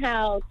don't know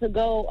how to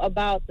go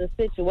about the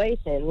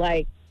situation.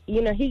 Like,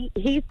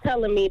 he's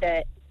telling me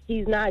that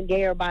he's not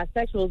gay or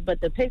bisexual,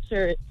 but the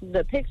pictures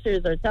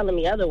are telling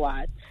me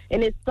otherwise.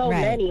 And it's so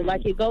many.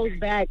 Like, it goes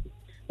back.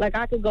 Like,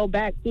 I could go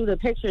back through the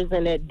pictures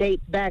and it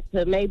dates back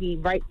to maybe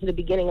right to the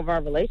beginning of our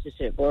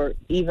relationship or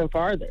even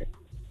farther.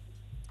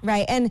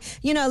 Right. And,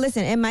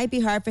 listen, it might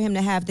be hard for him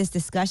to have this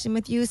discussion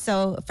with you.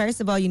 So, first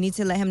of all, you need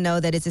to let him know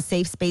that it's a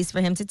safe space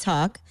for him to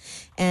talk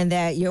and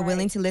that you're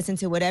willing to listen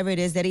to whatever it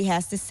is that he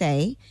has to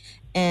say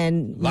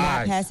and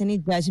not pass any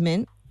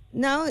judgment.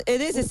 No,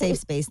 it is a safe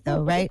space,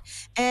 though, right?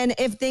 And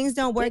if things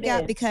don't work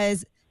out,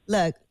 because,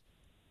 look,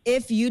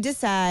 if you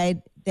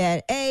decide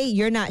that, A,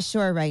 you're not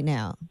sure right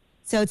now.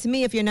 So to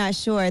me, if you're not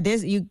sure,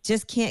 you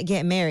just can't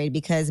get married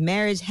because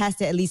marriage has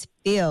to at least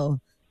feel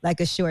like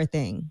a sure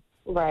thing.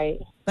 Right.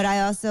 But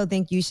I also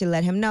think you should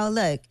let him know,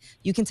 look,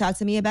 you can talk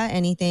to me about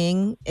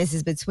anything. This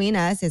is between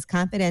us. It's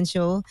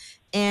confidential.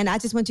 And I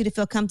just want you to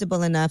feel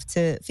comfortable enough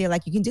to feel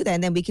like you can do that.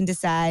 And then we can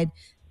decide,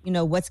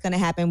 what's going to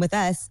happen with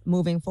us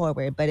moving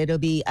forward. But it'll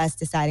be us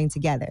deciding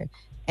together.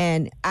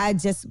 And I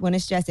just want to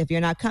stress, if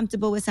you're not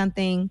comfortable with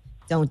something,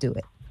 don't do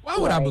it. Why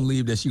would I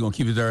believe that she's going to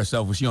keep it to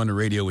herself when she's on the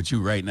radio with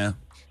you right now?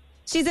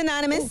 She's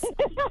anonymous.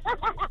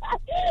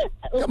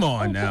 Come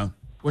on now.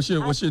 What's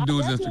your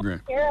dude's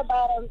Instagram? Care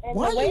about him. And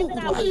Why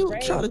are you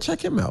trying to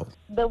check him out?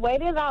 The way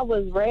that I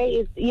was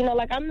raised,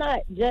 I'm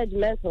not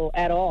judgmental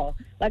at all.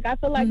 Like, I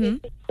feel like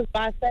if he was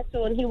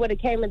bisexual and he would have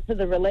came into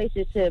the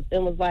relationship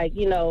and was like,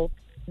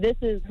 this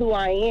is who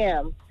I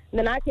am,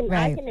 then I can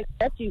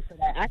accept you for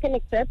that. I can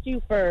accept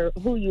you for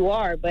who you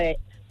are, but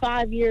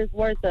 5 years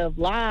worth of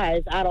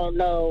lies, I don't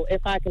know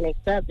if I can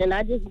accept. And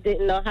I just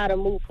didn't know how to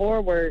move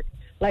forward.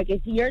 Like,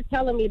 if you're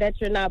telling me that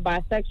you're not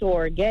bisexual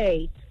or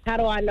gay, how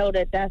do I know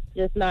that that's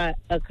just not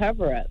a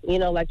cover-up?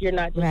 Like, you're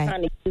not just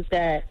trying to use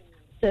that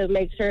to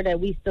make sure that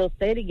we still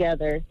stay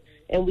together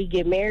and we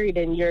get married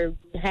and you're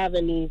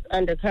having these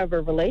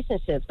undercover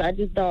relationships. I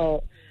just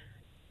don't.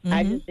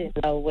 I just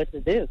didn't know what to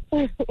do.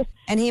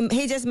 And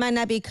he just might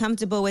not be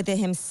comfortable with it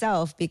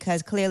himself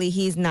because clearly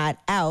he's not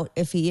out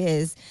if he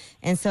is.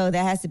 And so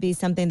that has to be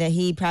something that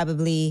he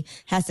probably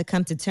has to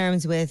come to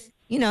terms with,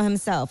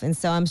 himself. And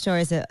so I'm sure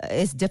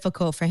it's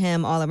difficult for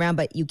him all around,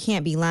 but you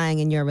can't be lying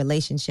in your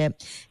relationship.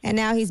 And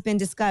now he's been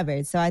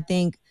discovered. So I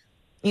think,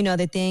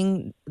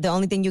 the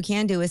only thing you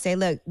can do is say,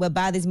 look, what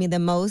bothers me the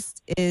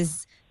most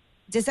is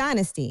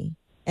dishonesty.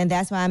 And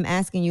that's why I'm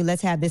asking you,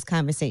 let's have this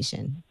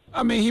conversation.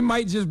 I mean, he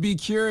might just be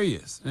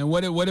curious. And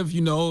what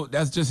if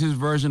that's just his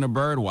version of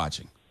bird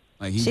watching?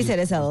 Like she said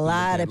it's a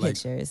lot of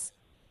pictures.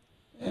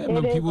 Yeah,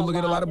 but people look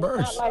at a lot of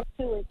birds. Not like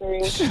 2 or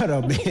 3. Shut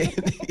up, man.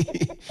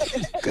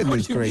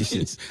 Goodness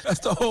gracious. That's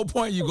the whole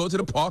point. You go to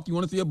the park, you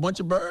want to see a bunch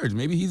of birds.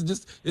 Maybe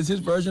it's his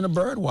version of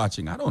bird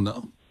watching. I don't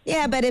know.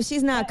 Yeah, but if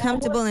she's not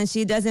comfortable and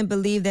she doesn't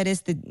believe that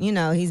it's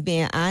he's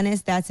being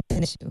honest, that's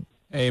an issue.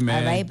 Hey,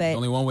 man, all right, but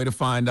only one way to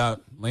find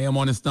out. Lay him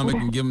on his stomach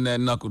and give him that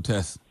knuckle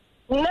test.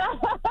 No.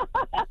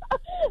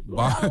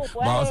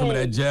 Borrow some of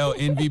that gel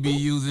Envy be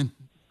using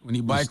when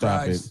he bike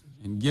rides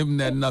and give him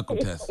that knuckle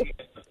test.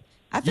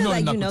 I feel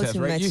like you know too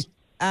much.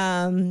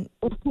 No,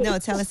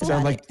 tell us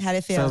about it. How'd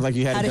it feel? Sounds like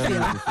you How'd hadn't it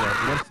done feel? it before.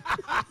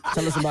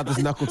 Tell us about this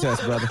knuckle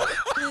test, brother.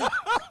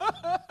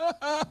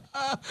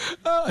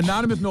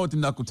 Anonymous know what the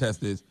knuckle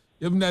test is.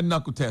 Give him that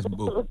knuckle test,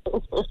 boo.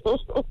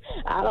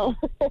 I don't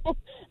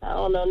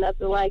know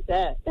nothing like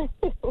that.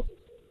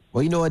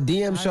 Well, you know what?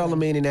 DM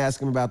Charlamagne and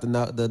ask him about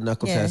the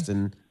knuckle test,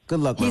 and good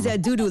luck, He's mama.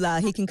 at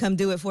Doodoo-La. He can come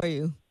do it for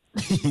you.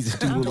 He's a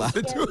Doodoo-La.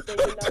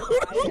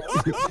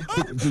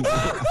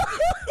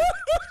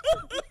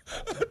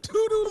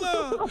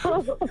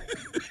 Doodoo-La.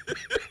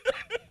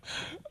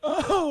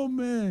 Oh,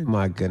 man.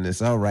 My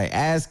goodness. All right.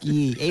 Ask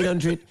Ye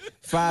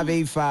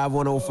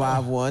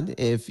 800-585-1051.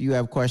 If you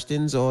have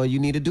questions or you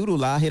need a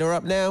Doodoo-La, hit her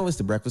up now. It's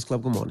the Breakfast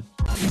Club. Good morning.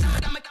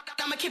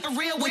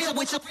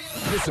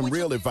 Get some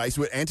real advice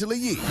with Angela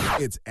Yee.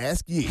 It's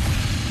Ask Yee.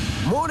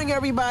 Morning,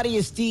 everybody.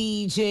 It's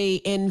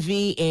DJ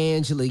Envy,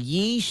 Angela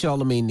Yee,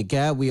 Charlamagne the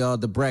Guy. We are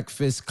the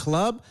Breakfast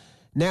Club.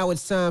 Now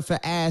it's time for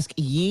Ask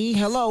Yee.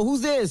 Hello,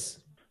 who's this?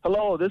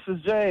 Hello, this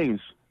is James.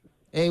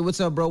 Hey, what's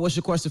up, bro? What's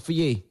your question for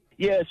Yee?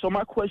 Yeah, so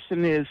my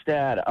question is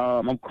that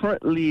I'm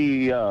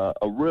currently a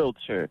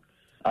realtor.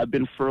 I've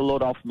been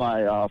furloughed off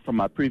from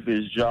my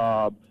previous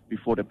job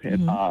before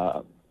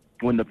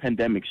when the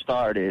pandemic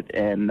started,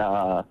 and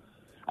I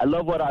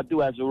love what I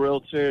do as a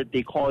realtor.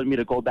 They called me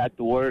to go back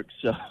to work,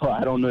 so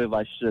I don't know if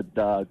I should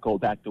go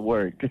back to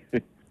work.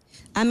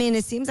 I mean,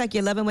 it seems like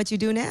you're loving what you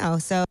do now.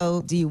 So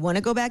do you want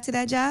to go back to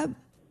that job?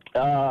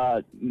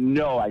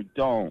 No, I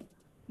don't.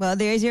 Well,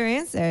 there's your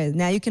answer.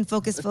 Now you can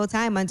focus full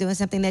time on doing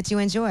something that you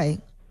enjoy.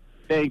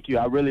 Thank you.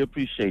 I really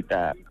appreciate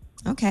that.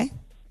 Okay.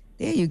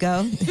 There you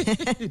go.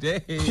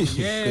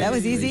 That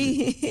was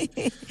easy.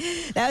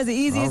 That was the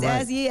easiest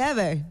Ask Yee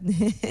ever.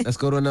 Let's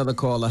go to another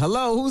caller.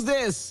 Hello, who's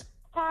this?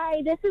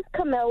 Hi, this is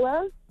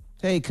Camilla.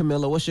 Hey,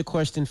 Camilla, what's your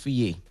question for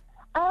Yee?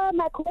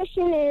 My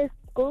question is,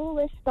 school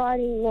is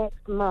starting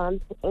next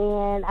month,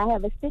 and I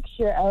have a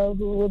 6-year-old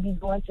who will be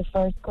going to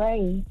first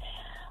grade.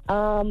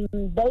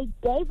 They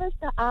gave us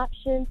the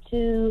option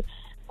to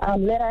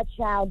let our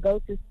child go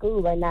to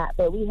school or not,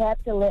 but we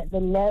have to let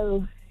them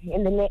know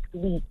in the next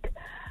week.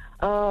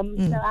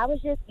 So I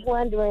was just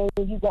wondering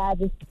you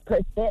guys'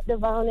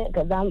 perspective on it,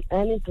 because I'm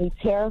honestly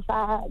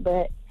terrified,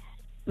 but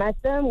my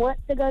son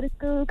wants to go to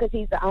school because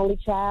he's the only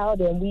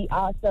child, and we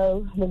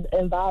also was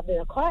involved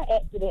in a car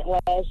accident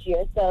last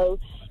year, so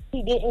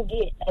he didn't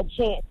get a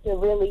chance to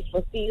really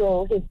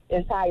fulfill his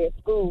entire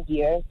school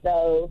year.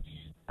 So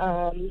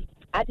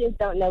I just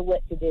don't know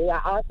what to do.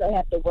 I also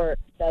have to work,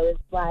 so it's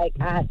like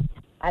I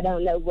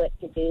don't know what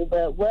to do.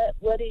 But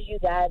what is you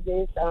guys'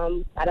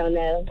 I don't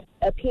know,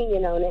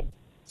 opinion on it?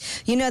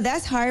 You know,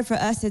 that's hard for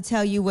us to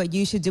tell you what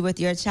you should do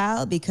with your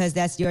child because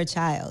that's your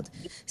child.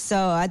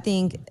 So I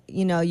think,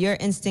 you know, your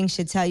instinct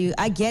should tell you.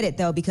 I get it,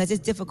 though, because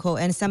it's difficult.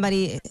 And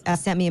somebody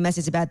sent me a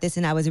message about this,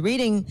 and I was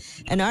reading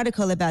an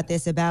article about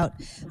this, about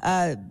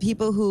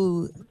people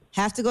who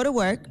have to go to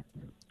work.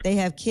 They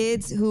have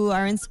kids who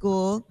are in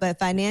school, but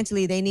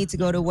financially they need to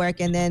go to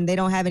work, and then they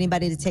don't have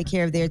anybody to take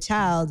care of their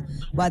child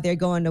while they're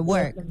going to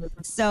work.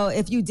 So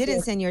if you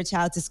didn't send your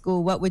child to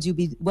school, what would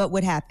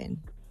happen?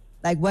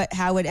 Like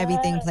how would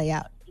everything play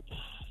out?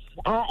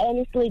 I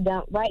honestly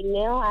don't. Right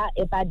now,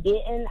 if I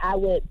didn't, I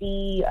would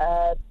be,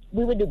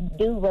 we would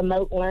do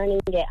remote learning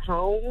at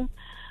home.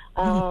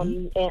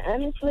 And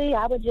honestly,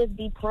 I would just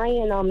be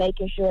praying on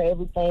making sure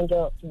everything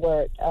else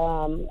worked.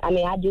 I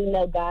mean, I do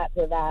know God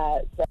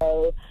provides,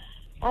 so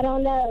I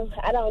don't know.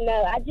 I don't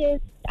know.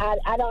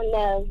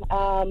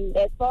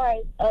 As far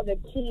as other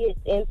kids'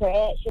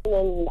 interaction,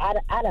 and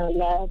I don't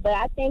know. But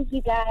I think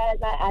you guys,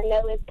 I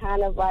know it's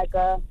kind of like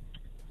a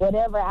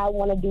whatever I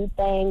want to do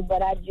thing,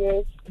 but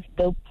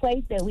the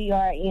place that we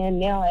are in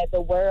now as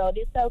a world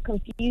is so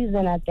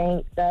confusing, I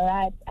think. So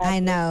I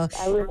know.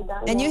 I really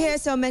don't and know. you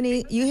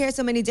hear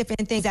so many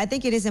different things. I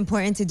think it is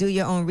important to do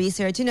your own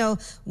research. You know,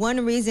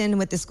 one reason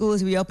with the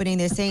schools reopening,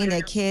 they're saying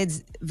that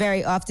kids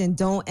very often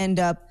don't end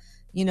up,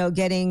 you know,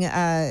 getting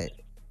as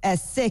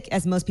sick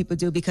as most people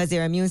do because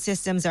their immune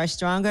systems are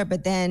stronger.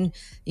 But then,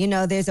 you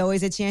know, there's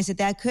always a chance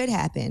that could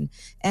happen.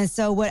 And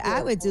so what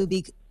I would do,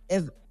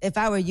 if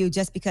I were you,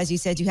 just because you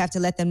said you have to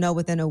let them know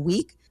within a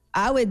week,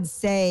 I would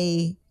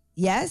say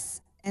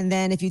yes. And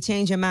then if you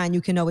change your mind,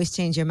 you can always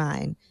change your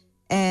mind.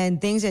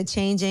 And things are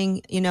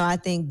changing, you know, I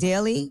think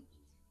daily.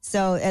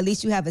 So at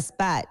least you have a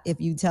spot if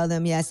you tell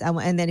them yes.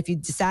 And then if you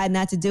decide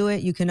not to do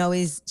it, you can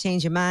always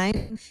change your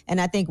mind. And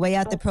I think weigh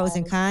out the pros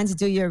and cons,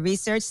 do your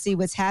research, see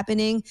what's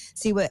happening,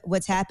 see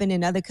what's happened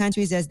in other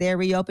countries as they're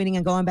reopening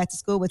and going back to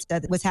school,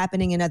 what's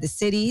happening in other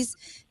cities,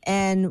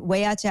 and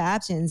weigh out your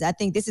options. I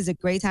think this is a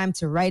great time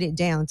to write it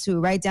down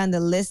too. Write down the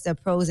list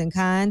of pros and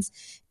cons.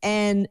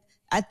 And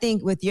I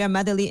think with your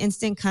motherly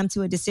instinct, come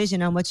to a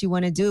decision on what you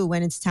want to do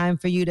when it's time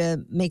for you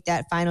to make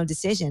that final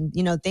decision.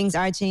 You know, things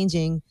are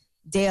changing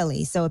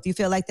daily. So if you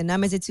feel like the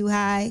numbers are too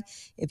high,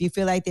 if you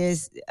feel like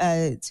there's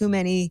too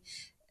many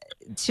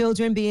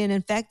children being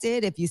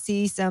infected, if you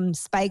see some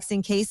spikes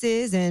in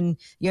cases and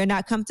you're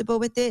not comfortable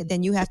with it,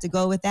 then you have to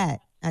go with that.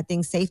 I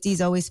think safety is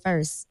always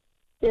first.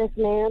 Yes,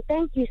 ma'am.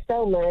 Thank you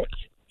so much.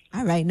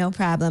 All right, no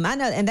problem. I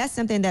know, and that's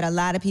something that a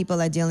lot of people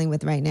are dealing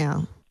with right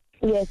now.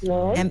 Yes,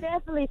 ma'am. It's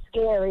definitely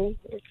scary.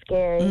 It's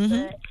scary,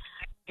 but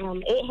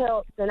it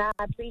helps, and I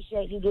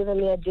appreciate you giving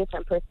me a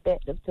different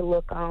perspective to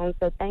look on.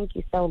 So thank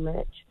you so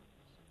much.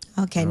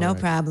 Okay, no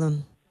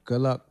problem.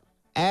 Good luck.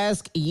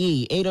 Ask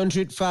Yee,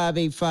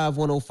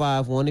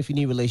 800-585-1051. If you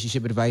need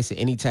relationship advice or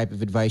any type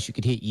of advice, you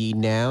could hit Yee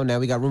now. Now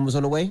we got rumors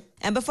on the way.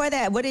 And before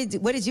that, what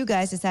did you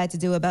guys decide to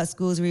do about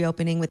schools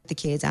reopening with the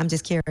kids? I'm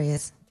just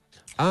curious.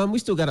 I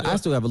still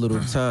have a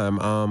little time.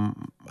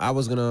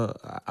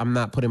 I'm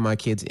not putting my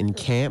kids in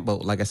camp,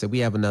 but like I said, we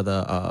have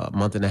another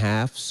month and a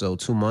half, so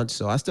 2 months.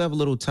 So I still have a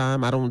little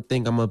time. I don't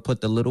think I'm going to put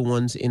the little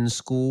ones in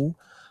school.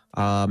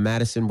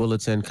 Madison will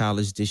attend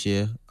college this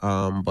year,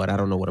 but I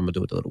don't know what I'm going to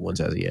do with the little ones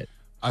as of yet.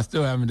 I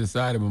still haven't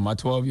decided, but my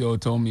 12-year-old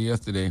told me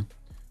yesterday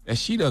that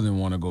she doesn't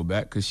want to go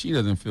back because she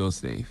doesn't feel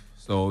safe.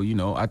 So,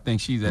 I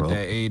think she's at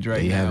that age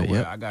right now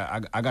where I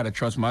got to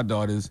trust my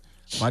daughter's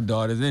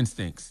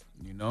instincts,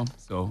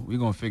 So we're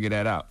going to figure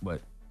that out.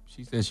 But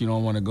she says she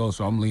don't want to go,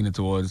 so I'm leaning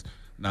towards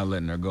not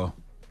letting her go.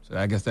 So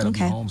I guess that'll be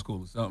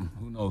homeschool or something.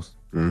 Who knows?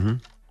 Mm-hmm.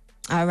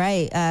 All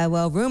right.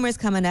 Well, rumors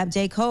coming up.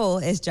 J. Cole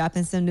is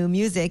dropping some new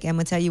music, and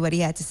we'll tell you what he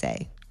had to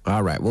say.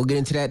 All right. We'll get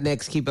into that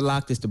next. Keep it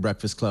locked. It's The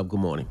Breakfast Club.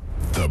 Good morning.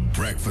 The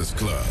Breakfast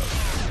Club.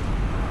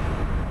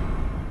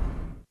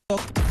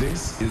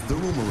 This is The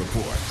Rumor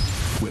Report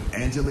with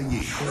Angela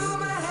Yee. On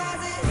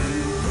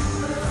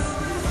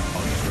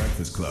The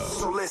Breakfast Club.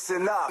 So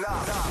listen up.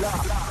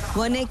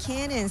 Well, Nick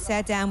Cannon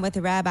sat down with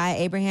Rabbi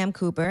Abraham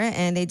Cooper,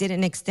 and they did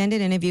an extended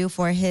interview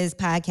for his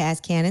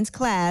podcast, Cannon's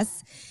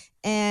Class.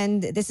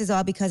 And this is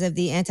all because of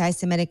the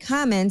anti-Semitic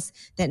comments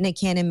that Nick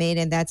Cannon made,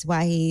 and that's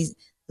why he's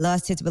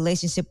lost his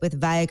relationship with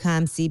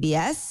Viacom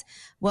CBS.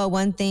 Well,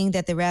 one thing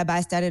that the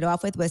rabbi started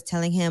off with was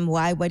telling him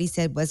why what he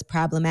said was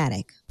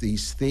problematic.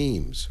 These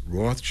themes,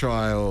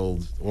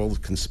 Rothschild, all the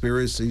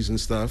conspiracies and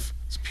stuff,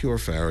 it's pure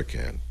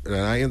Farrakhan. And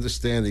I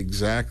understand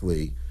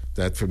exactly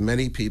that for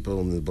many people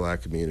in the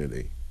black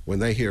community, when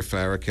they hear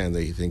Farrakhan,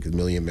 they think of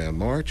Million Man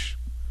March.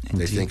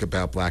 Indeed. They think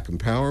about black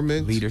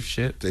empowerment.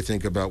 Leadership. They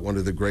think about one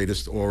of the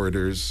greatest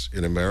orators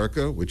in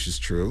America, which is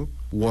true.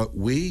 What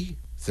we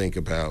think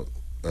about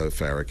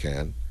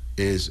Farrakhan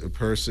is a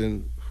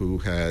person who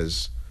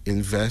has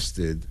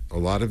invested a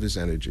lot of his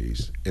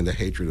energies in the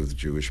hatred of the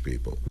Jewish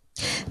people.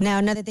 Now,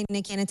 another thing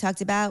Nick Cannon talked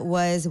about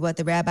was what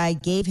the rabbi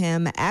gave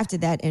him after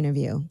that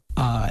interview.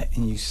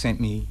 And you sent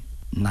me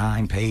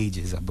 9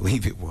 pages, I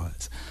believe it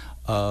was,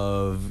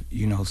 of,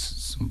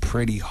 some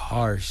pretty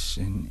harsh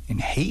and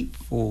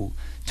hateful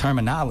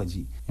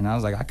terminology. And I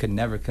was like, I could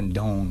never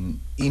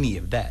condone any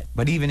of that.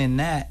 But even in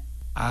that,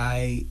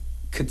 I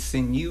could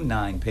send you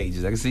 9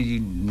 pages. I could send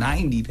you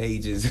 90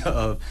 pages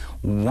of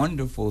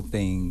wonderful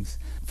things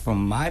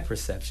from my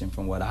perception,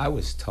 from what I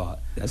was taught.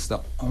 That's the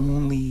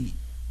only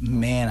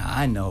man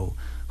I know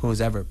who has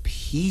ever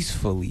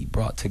peacefully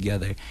brought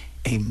together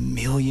 1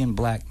 million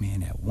black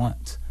men at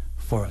once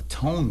for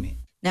atonement.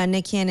 Now,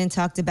 Nick Cannon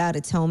talked about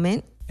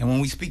atonement. And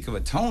when we speak of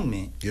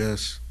atonement,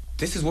 yes,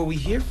 this is what we're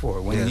here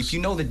for. If you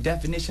know the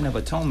definition of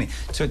atonement,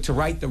 to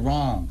right the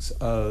wrongs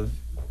of,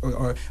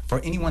 or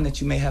for anyone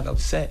that you may have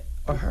upset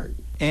or hurt.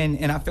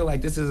 And I feel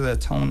like this is a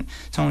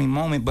atoning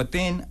moment. But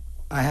then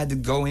I had to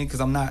go in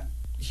because I'm not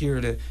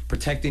here to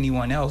protect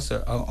anyone else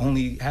or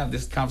only have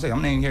this conversation.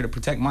 I'm not even here to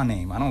protect my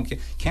name. I don't care.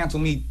 Cancel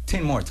me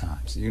 10 more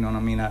times. You know what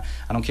I mean? I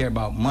don't care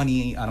about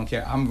money. I don't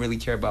care. I'm really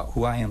care about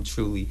who I am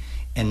truly,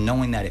 and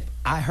knowing that if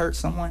I hurt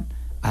someone,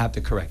 I have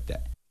to correct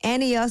that.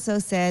 And he also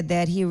said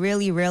that he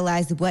really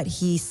realized what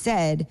he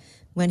said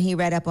when he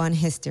read up on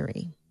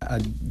history. I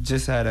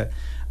just had an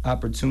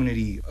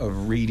opportunity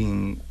of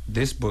reading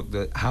this book,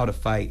 How to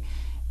Fight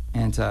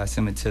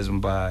Anti-Semitism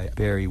by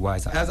Barry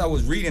Weiss. As I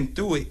was reading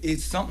through it,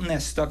 it's something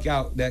that stuck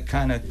out that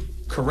kind of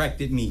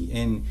corrected me,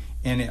 and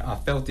I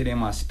felt it in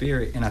my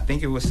spirit. And I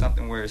think it was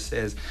something where it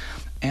says,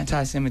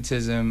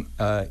 anti-Semitism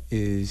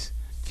is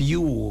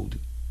fueled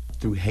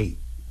through hate,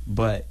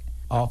 but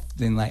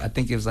often, I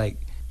think it was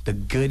the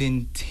good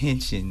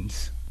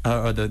intentions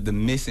or the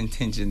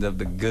misintentions of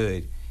the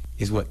good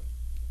is what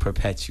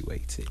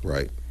perpetuates it.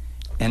 Right.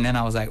 And then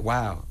I was like,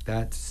 wow,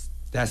 that's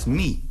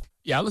me.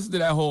 Yeah, I listened to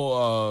that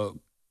whole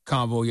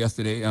convo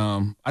yesterday.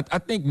 I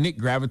think Nick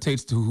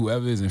gravitates to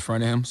whoever is in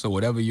front of him. So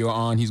whatever you're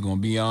on, he's going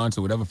to be on.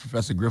 So whatever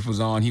Professor Griff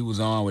was on, he was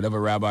on. Whatever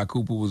Rabbi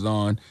Cooper was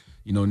on,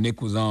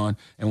 Nick was on.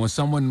 And when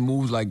someone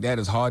moves like that,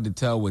 it's hard to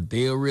tell what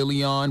they're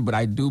really on. But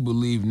I do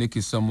believe Nick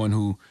is someone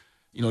who,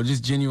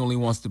 just genuinely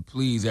wants to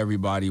please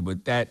everybody.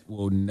 But that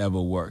will never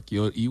work.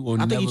 You will never be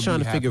happy. I think he's trying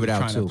to figure it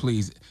out too.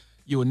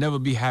 You will never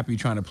be happy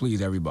trying to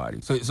please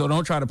everybody. So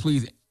don't try to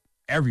please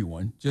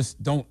everyone.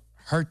 Just don't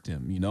hurt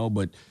them,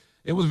 But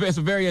it's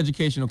a very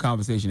educational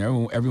conversation.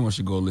 Everyone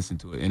should go listen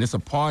to it. And it's a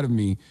part of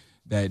me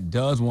that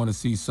does want to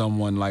see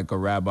someone like a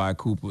Rabbi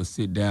Cooper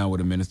sit down with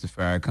a Minister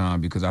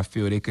Farrakhan, because I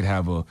feel they could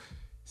have a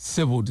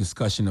civil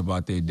discussion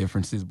about their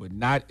differences, but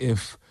not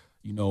if,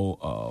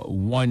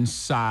 one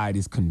side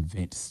is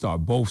convinced or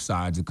both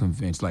sides are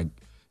convinced.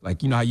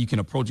 Like, you know how you can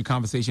approach a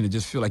conversation and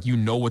just feel like you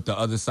know what the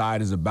other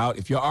side is about?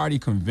 If you're already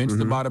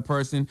convinced about a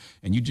person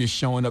and you just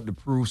showing up to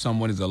prove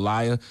someone is a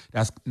liar,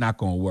 that's not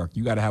going to work.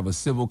 You got to have a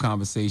civil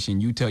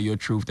conversation. You tell your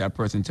truth, that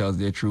person tells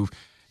their truth,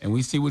 and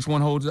we see which one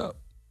holds up.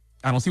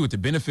 I don't see what the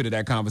benefit of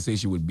that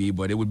conversation would be,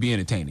 but it would be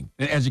entertaining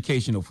and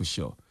educational for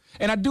sure.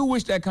 And I do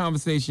wish that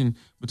conversation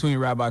between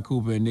Rabbi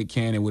Cooper and Nick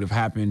Cannon would have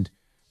happened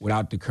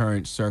without the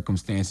current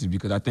circumstances,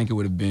 because I think it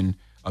would have been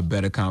a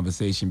better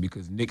conversation,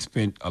 because Nick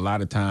spent a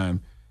lot of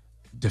time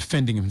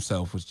defending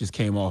himself, which just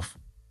came off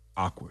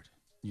awkward,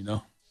 you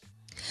know?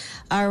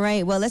 All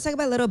right. Well, let's talk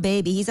about Lil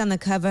Baby. He's on the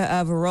cover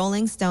of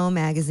Rolling Stone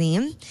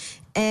magazine,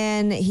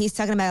 and he's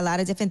talking about a lot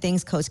of different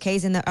things. Coach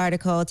K's in the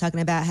article talking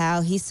about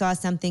how he saw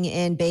something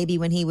in Baby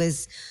when he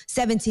was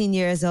 17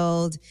 years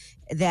old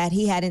that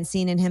he hadn't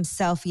seen in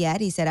himself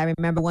yet. He said, I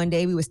remember one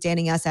day we were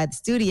standing outside the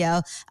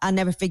studio. I'll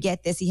never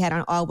forget this. He had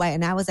on all white,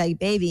 and I was like,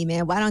 Baby,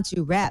 man, why don't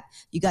you rap?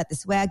 You got the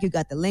swag, you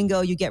got the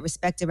lingo, you get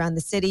respect around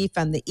the city,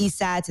 from the east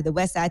side to the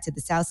west side to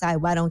the south side.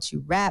 Why don't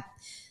you rap?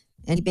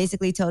 And he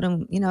basically told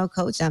him, you know,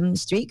 Coach, I'm a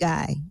street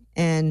guy.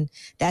 And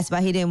that's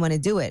why he didn't want to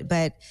do it.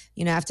 But,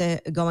 you know, after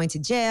going to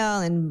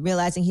jail and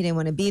realizing he didn't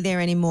want to be there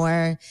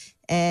anymore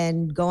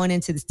and going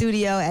into the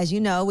studio, as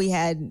you know, we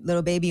had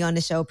Lil Baby on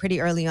the show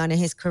pretty early on in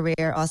his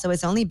career. Also,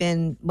 it's only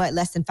been,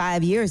 less than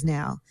 5 years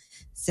now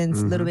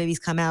since Lil Baby's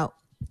come out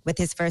with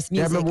his first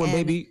music.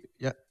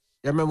 Yeah,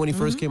 I remember when he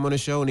first came on the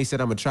show and he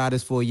said, I'm going to try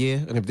this for a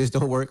year. And if this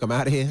don't work, I'm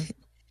out of here.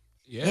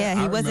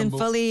 Yeah, he wasn't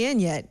fully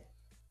in yet.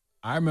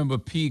 I remember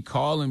P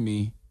calling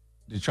me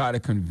to try to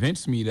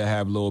convince me to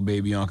have Lil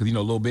Baby on, because, you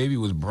know, Lil Baby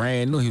was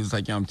brand new. He was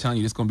like, yeah, I'm telling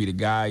you, this going to be the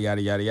guy,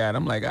 yada, yada, yada.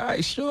 I'm like, all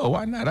right, sure,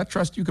 why not? I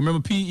trust you.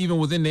 Remember, P even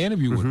was in the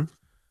interview with him.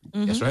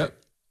 That's right.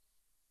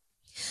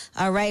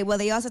 All right. Well,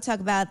 they also talk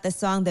about the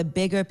song The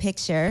Bigger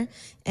Picture.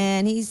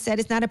 And he said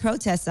it's not a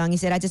protest song. He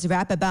said, I just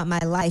rap about my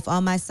life.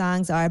 All my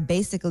songs are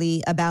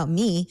basically about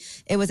me.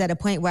 It was at a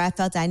point where I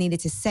felt I needed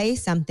to say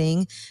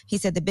something. He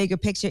said the bigger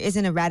picture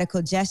isn't a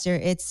radical gesture.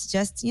 It's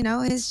just, you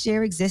know, his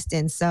sheer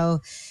existence. So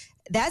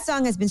that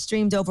song has been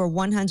streamed over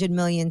 100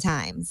 million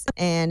times.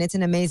 And it's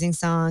an amazing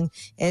song.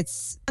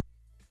 It's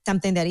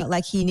something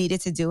that he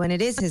needed to do, and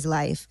it is his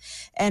life.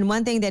 And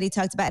one thing that he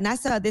talked about, and I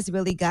saw this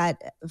really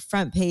got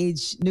front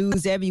page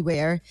news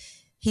everywhere,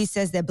 he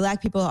says that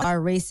Black people are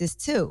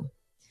racist too.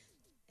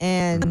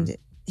 And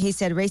he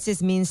said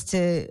racist means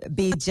to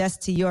be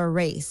just to your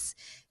race.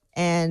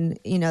 And,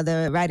 you know,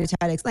 the writer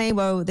tried to explain,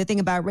 well, the thing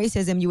about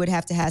racism, you would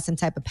have to have some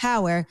type of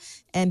power.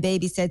 And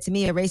Baby said to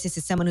me, a racist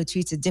is someone who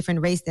treats a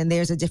different race than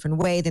theirs a different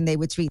way than they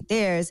would treat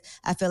theirs.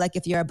 I feel like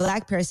if you're a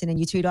Black person and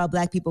you treat all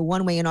Black people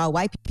one way and all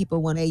white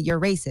people one way, you're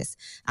racist.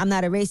 I'm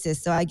not a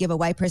racist, so I give a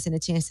white person a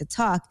chance to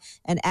talk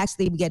and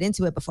actually get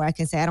into it before I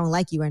can say I don't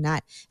like you or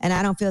not. And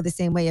I don't feel the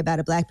same way about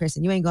a Black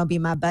person. You ain't going to be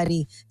my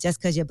buddy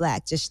just because you're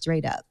Black, just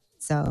straight up.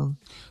 So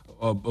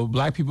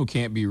Black people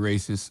can't be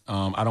racist.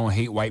 I don't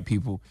hate white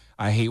people.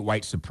 I hate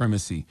white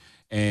supremacy.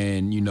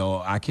 And, you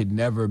know, I could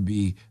never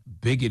be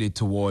bigoted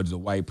towards a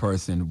white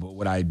person. But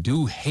what I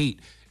do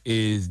hate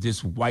is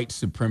this white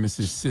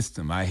supremacist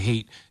system. I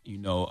hate, you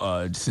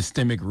know,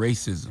 systemic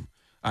racism.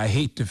 I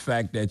hate the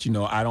fact that, you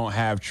know, I don't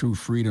have true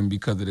freedom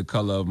because of the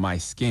color of my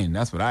skin.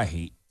 That's what I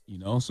hate, you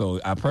know. So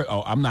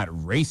I'm not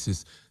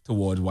racist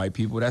towards white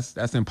people.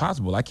 That's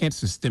impossible. I can't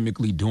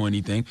systemically do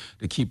anything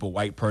to keep a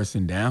white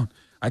person down.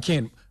 I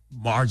can't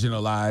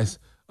marginalize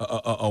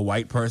a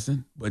white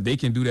person, but they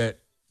can do that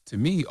to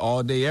me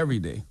all day, every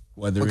day.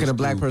 Whether can a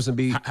Black person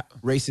be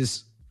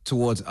racist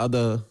towards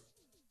other,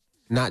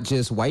 not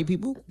just white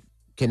people?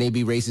 Can they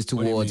be racist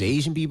towards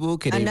Asian people?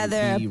 Can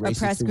another they be racist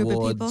oppressed group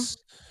of people?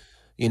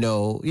 You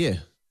know, yeah,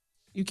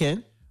 you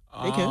can.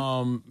 They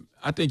can.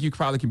 I think you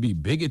probably can be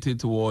bigoted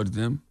towards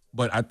them,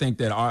 but I think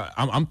that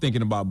I'm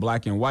thinking about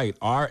Black and white.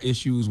 Our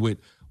issues with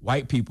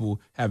white people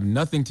have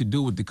nothing to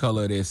do with the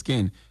color of their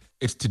skin.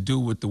 It's to do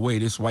with the way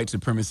this white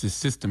supremacist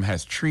system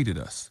has treated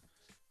us.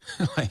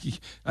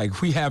 like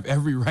we have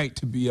every right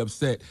to be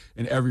upset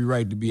and every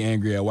right to be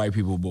angry at white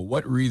people. But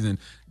what reason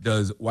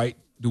do white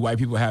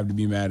people have to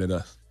be mad at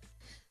us?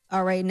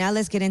 All right, now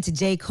let's get into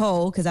J.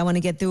 Cole, because I want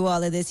to get through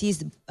all of this.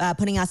 He's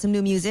putting out some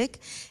new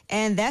music,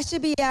 and that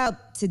should be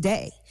out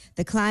today.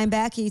 The Climb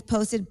Back he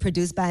posted,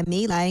 produced by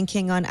me, Lion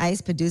King on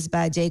Ice, produced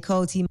by J.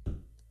 Cole, T.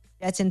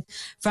 Jetson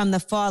from the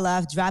Fall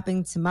Off,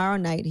 dropping tomorrow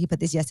night. He put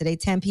this yesterday,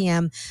 10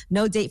 p.m.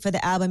 No date for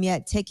the album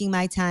yet. Taking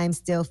my time,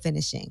 still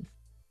finishing.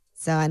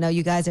 So I know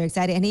you guys are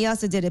excited. And he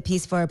also did a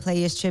piece for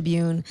Players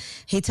Tribune.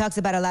 He talks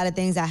about a lot of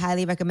things. I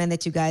highly recommend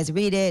that you guys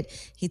read it.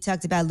 He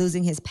talked about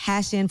losing his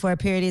passion for a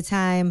period of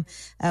time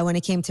when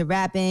it came to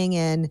rapping.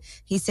 And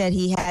he said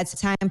he had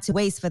some time to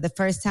waste for the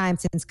first time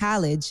since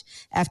college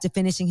after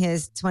finishing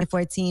his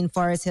 2014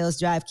 Forest Hills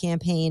Drive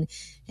campaign.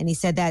 And he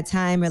said that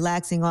time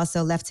relaxing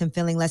also left him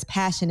feeling less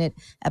passionate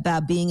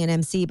about being an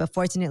MC. But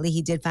fortunately,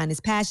 he did find his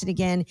passion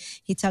again.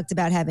 He talked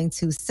about having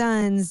 2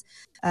 sons.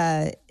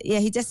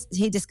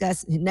 He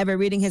discussed never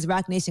reading his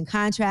Roc Nation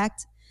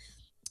contract,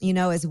 you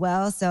know, as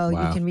well. So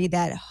you can read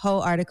that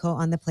whole article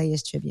on the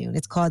Players Tribune.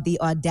 It's called The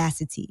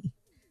Audacity.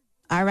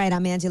 All right,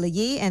 I'm Angela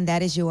Yee, and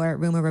that is your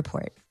Rumor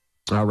Report.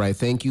 All right,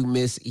 thank you,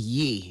 Miss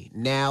Yee.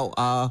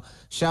 Now,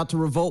 shout to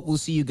Revolt. We'll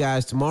see you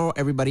guys tomorrow.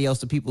 Everybody else,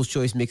 the People's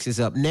Choice Mix is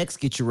up next.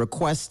 Get your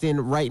request in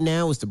right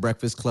now. It's the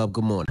Breakfast Club.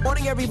 Good morning.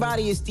 Morning,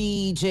 everybody. It's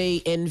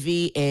DJ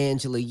NV,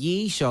 Angela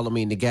Yee,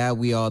 Charlamagne the Guy.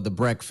 We are the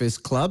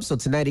Breakfast Club. So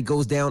tonight it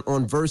goes down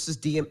on Versus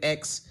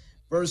DMX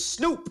versus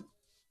Snoop.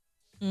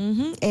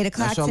 8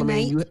 o'clock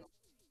tonight.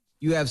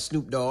 You have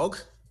Snoop Dogg.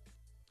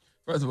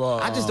 First of all,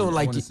 I just don't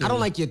like I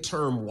don't like your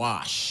term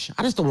wash.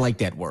 I just don't like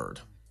that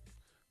word.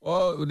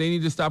 Well, they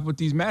need to stop with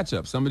these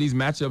matchups. Some of these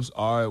matchups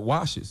are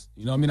washes.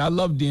 You know what I mean? I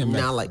love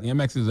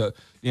DMX.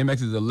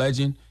 DMX is a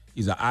legend.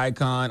 He's an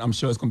icon. I'm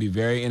sure it's going to be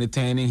very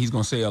entertaining. He's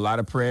going to say a lot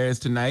of prayers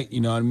tonight,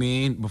 you know what I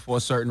mean, before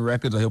certain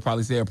records, or he'll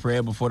probably say a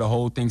prayer before the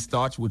whole thing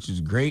starts, which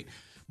is great.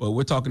 But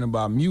we're talking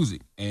about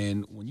music.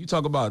 And when you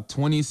talk about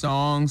 20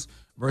 songs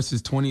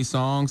versus 20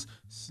 songs,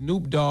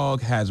 Snoop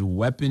Dogg has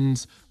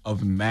weapons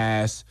of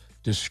mass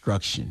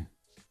destruction.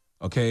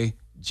 Okay?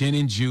 Gin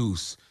and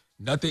juice.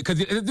 Nothing, because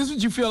this is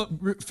what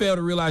you fail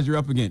to realize you're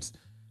up against.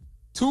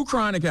 2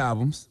 Chronic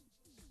albums,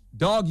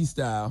 Doggy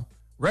Style,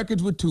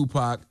 records with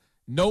Tupac,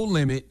 No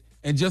Limit,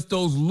 and just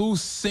those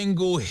loose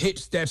single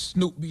hits that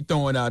Snoop be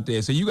throwing out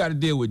there. So you got to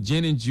deal with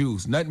Gin and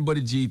Juice, Nothing But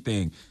a G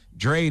Thing,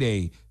 Dre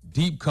Day,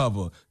 Deep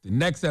Cover, the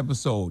next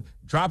episode,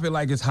 Drop It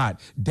Like It's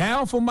Hot,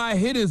 Down for My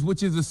Hitters,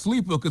 which is a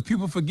sleeper because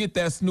people forget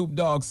that Snoop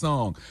Dogg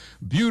song,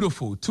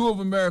 Beautiful, 2 of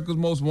America's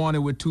Most Wanted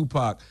with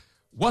Tupac,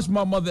 What's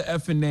My Mother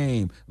effing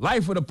Name?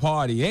 Life of the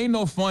Party. Ain't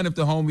no fun if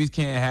the homies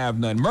can't have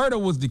none. Murder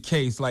was the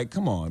case. Like,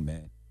 come on,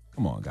 man.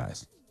 Come on,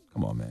 guys.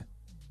 Come on, man.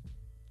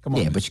 Come on.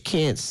 Yeah, man. but you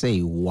can't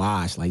say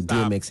wash. Like,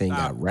 DMX ain't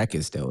got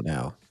records still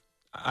now.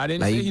 I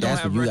didn't say he don't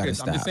have records.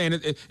 I'm just saying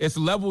it's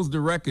levels the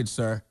records,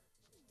 sir.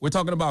 We're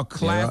talking about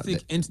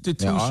classic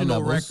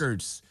institutional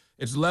records.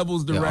 It's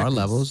levels the records. There are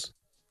levels.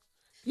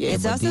 Yeah,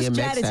 it's also DMX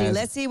strategy.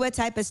 Let's see what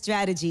type of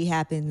strategy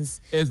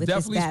happens. It's with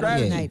definitely this battle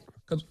strategy. tonight.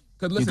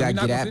 Listen, you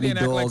got Get At Me,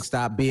 Dog,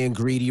 Stop Being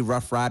Greedy,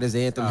 Rough Riders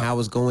Anthem, How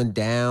It's Going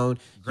Down.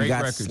 You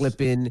got records.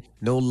 Slippin',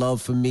 No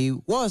Love For Me,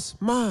 What's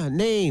My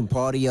Name,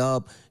 Party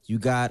Up. You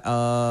got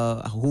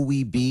Who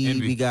We Be.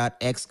 Envy. We got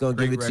X Gonna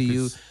Give It To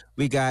You.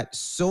 We got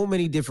so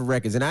many different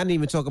records. And I didn't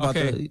even talk about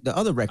the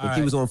other record. All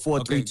He was right. on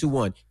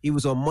 4321. He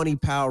was on Money,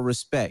 Power,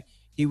 Respect.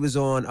 He was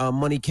on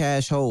Money,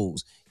 Cash,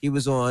 Hoes. He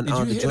was on Did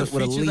you the hear the joint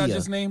with features I Aaliyah.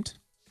 just named?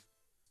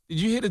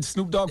 Did you hear the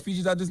Snoop Dogg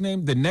features I just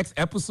named? The next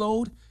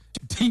episode?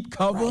 Deep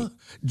Cover,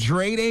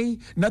 Dre Day,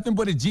 Nothing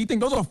But a G Thing.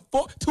 Those are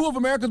 2 of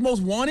America's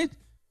Most Wanted.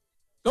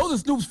 Those are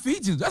Snoop's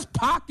features. That's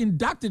Pac and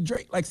Dr.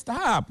 Dre. Like,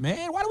 stop,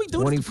 man. Why do we do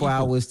this? 24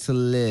 Hours to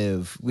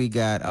Live. We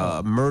got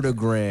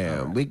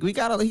Murdergram. We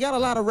got he got a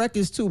lot of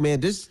records too,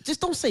 man.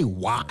 Just don't say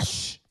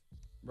wash.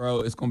 Bro,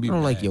 it's gonna be I don't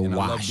bad, like your and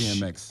wash.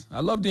 I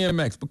love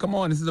DMX, but come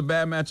on, this is a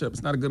bad matchup.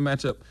 It's not a good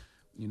matchup.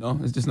 You know,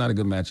 it's just not a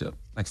good matchup.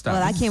 Like, stop.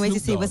 Well, I This is can't wait to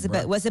Snoop see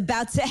Dogg, what's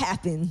about to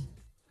happen.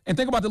 And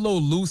think about the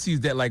little Lucy's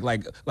that like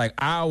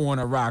I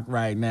wanna rock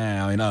right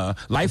now and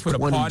Life of the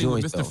 20 Party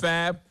with joints, Mr. though.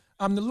 Fab.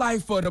 I'm the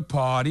life of the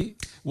party.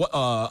 What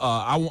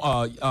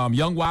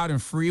Young, Wild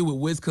and Free with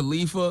Wiz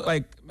Khalifa.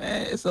 Like,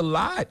 man, it's a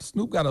lot.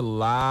 Snoop got a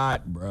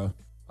lot, bro.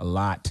 A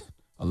lot.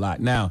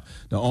 Now,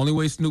 the only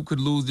way Snoop could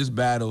lose this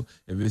battle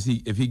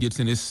if he gets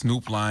in his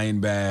Snoop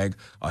Lion bag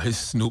or his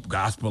Snoop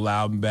Gospel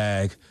album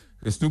bag.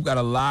 Because Snoop got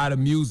a lot of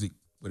music,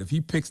 but if he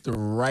picks the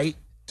right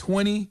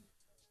 20,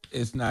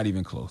 it's not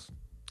even close.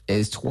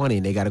 It's 20.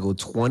 And they got to go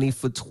 20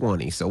 for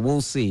 20. So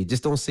we'll see.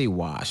 Just don't say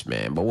wash,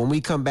 man. But when we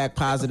come back,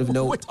 positive We're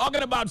note,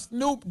 talking about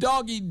Snoop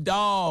Doggy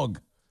Dogg.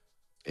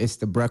 it's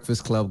the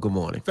Breakfast Club. Good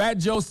morning. Fat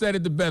Joe said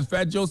it the best.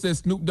 Fat Joe said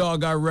Snoop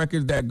Dogg got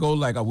records that go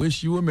like, I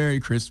wish you a Merry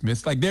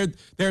Christmas. Like,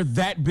 they're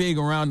that big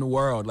around the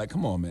world. Like,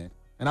 come on, man.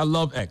 And I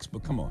love X,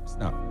 but come on,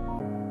 stop.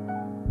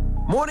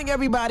 Morning,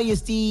 everybody.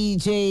 It's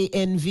DJ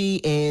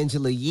NV,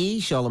 Angela Yee,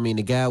 Charlamagne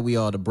the Guy. We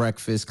are the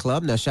Breakfast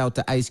Club. Now, shout out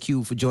to Ice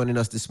Cube for joining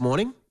us this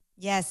morning.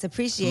 Yes,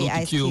 appreciate Salute to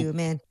Ice Cube,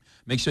 man.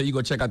 Make sure you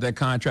go check out that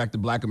contract to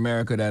Black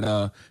America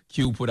that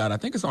Cube put out. I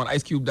think it's on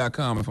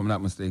icecube.com if I'm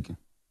not mistaken.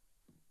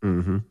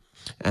 Mm-hmm.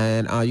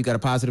 And you got a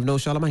positive note,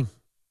 Charlamagne?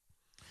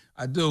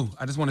 I do.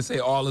 I just want to say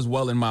all is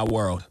well in my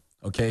world,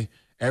 okay?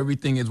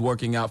 Everything is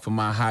working out for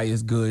my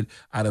highest good.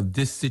 Out of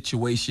this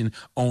situation,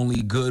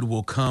 only good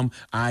will come.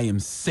 I am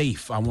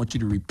safe. I want you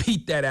to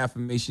repeat that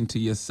affirmation to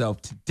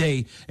yourself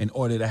today in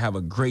order to have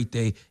a great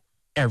day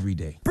every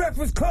day.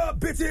 Breakfast Club,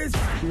 bitches!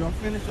 Y'all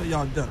finished or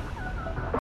y'all done?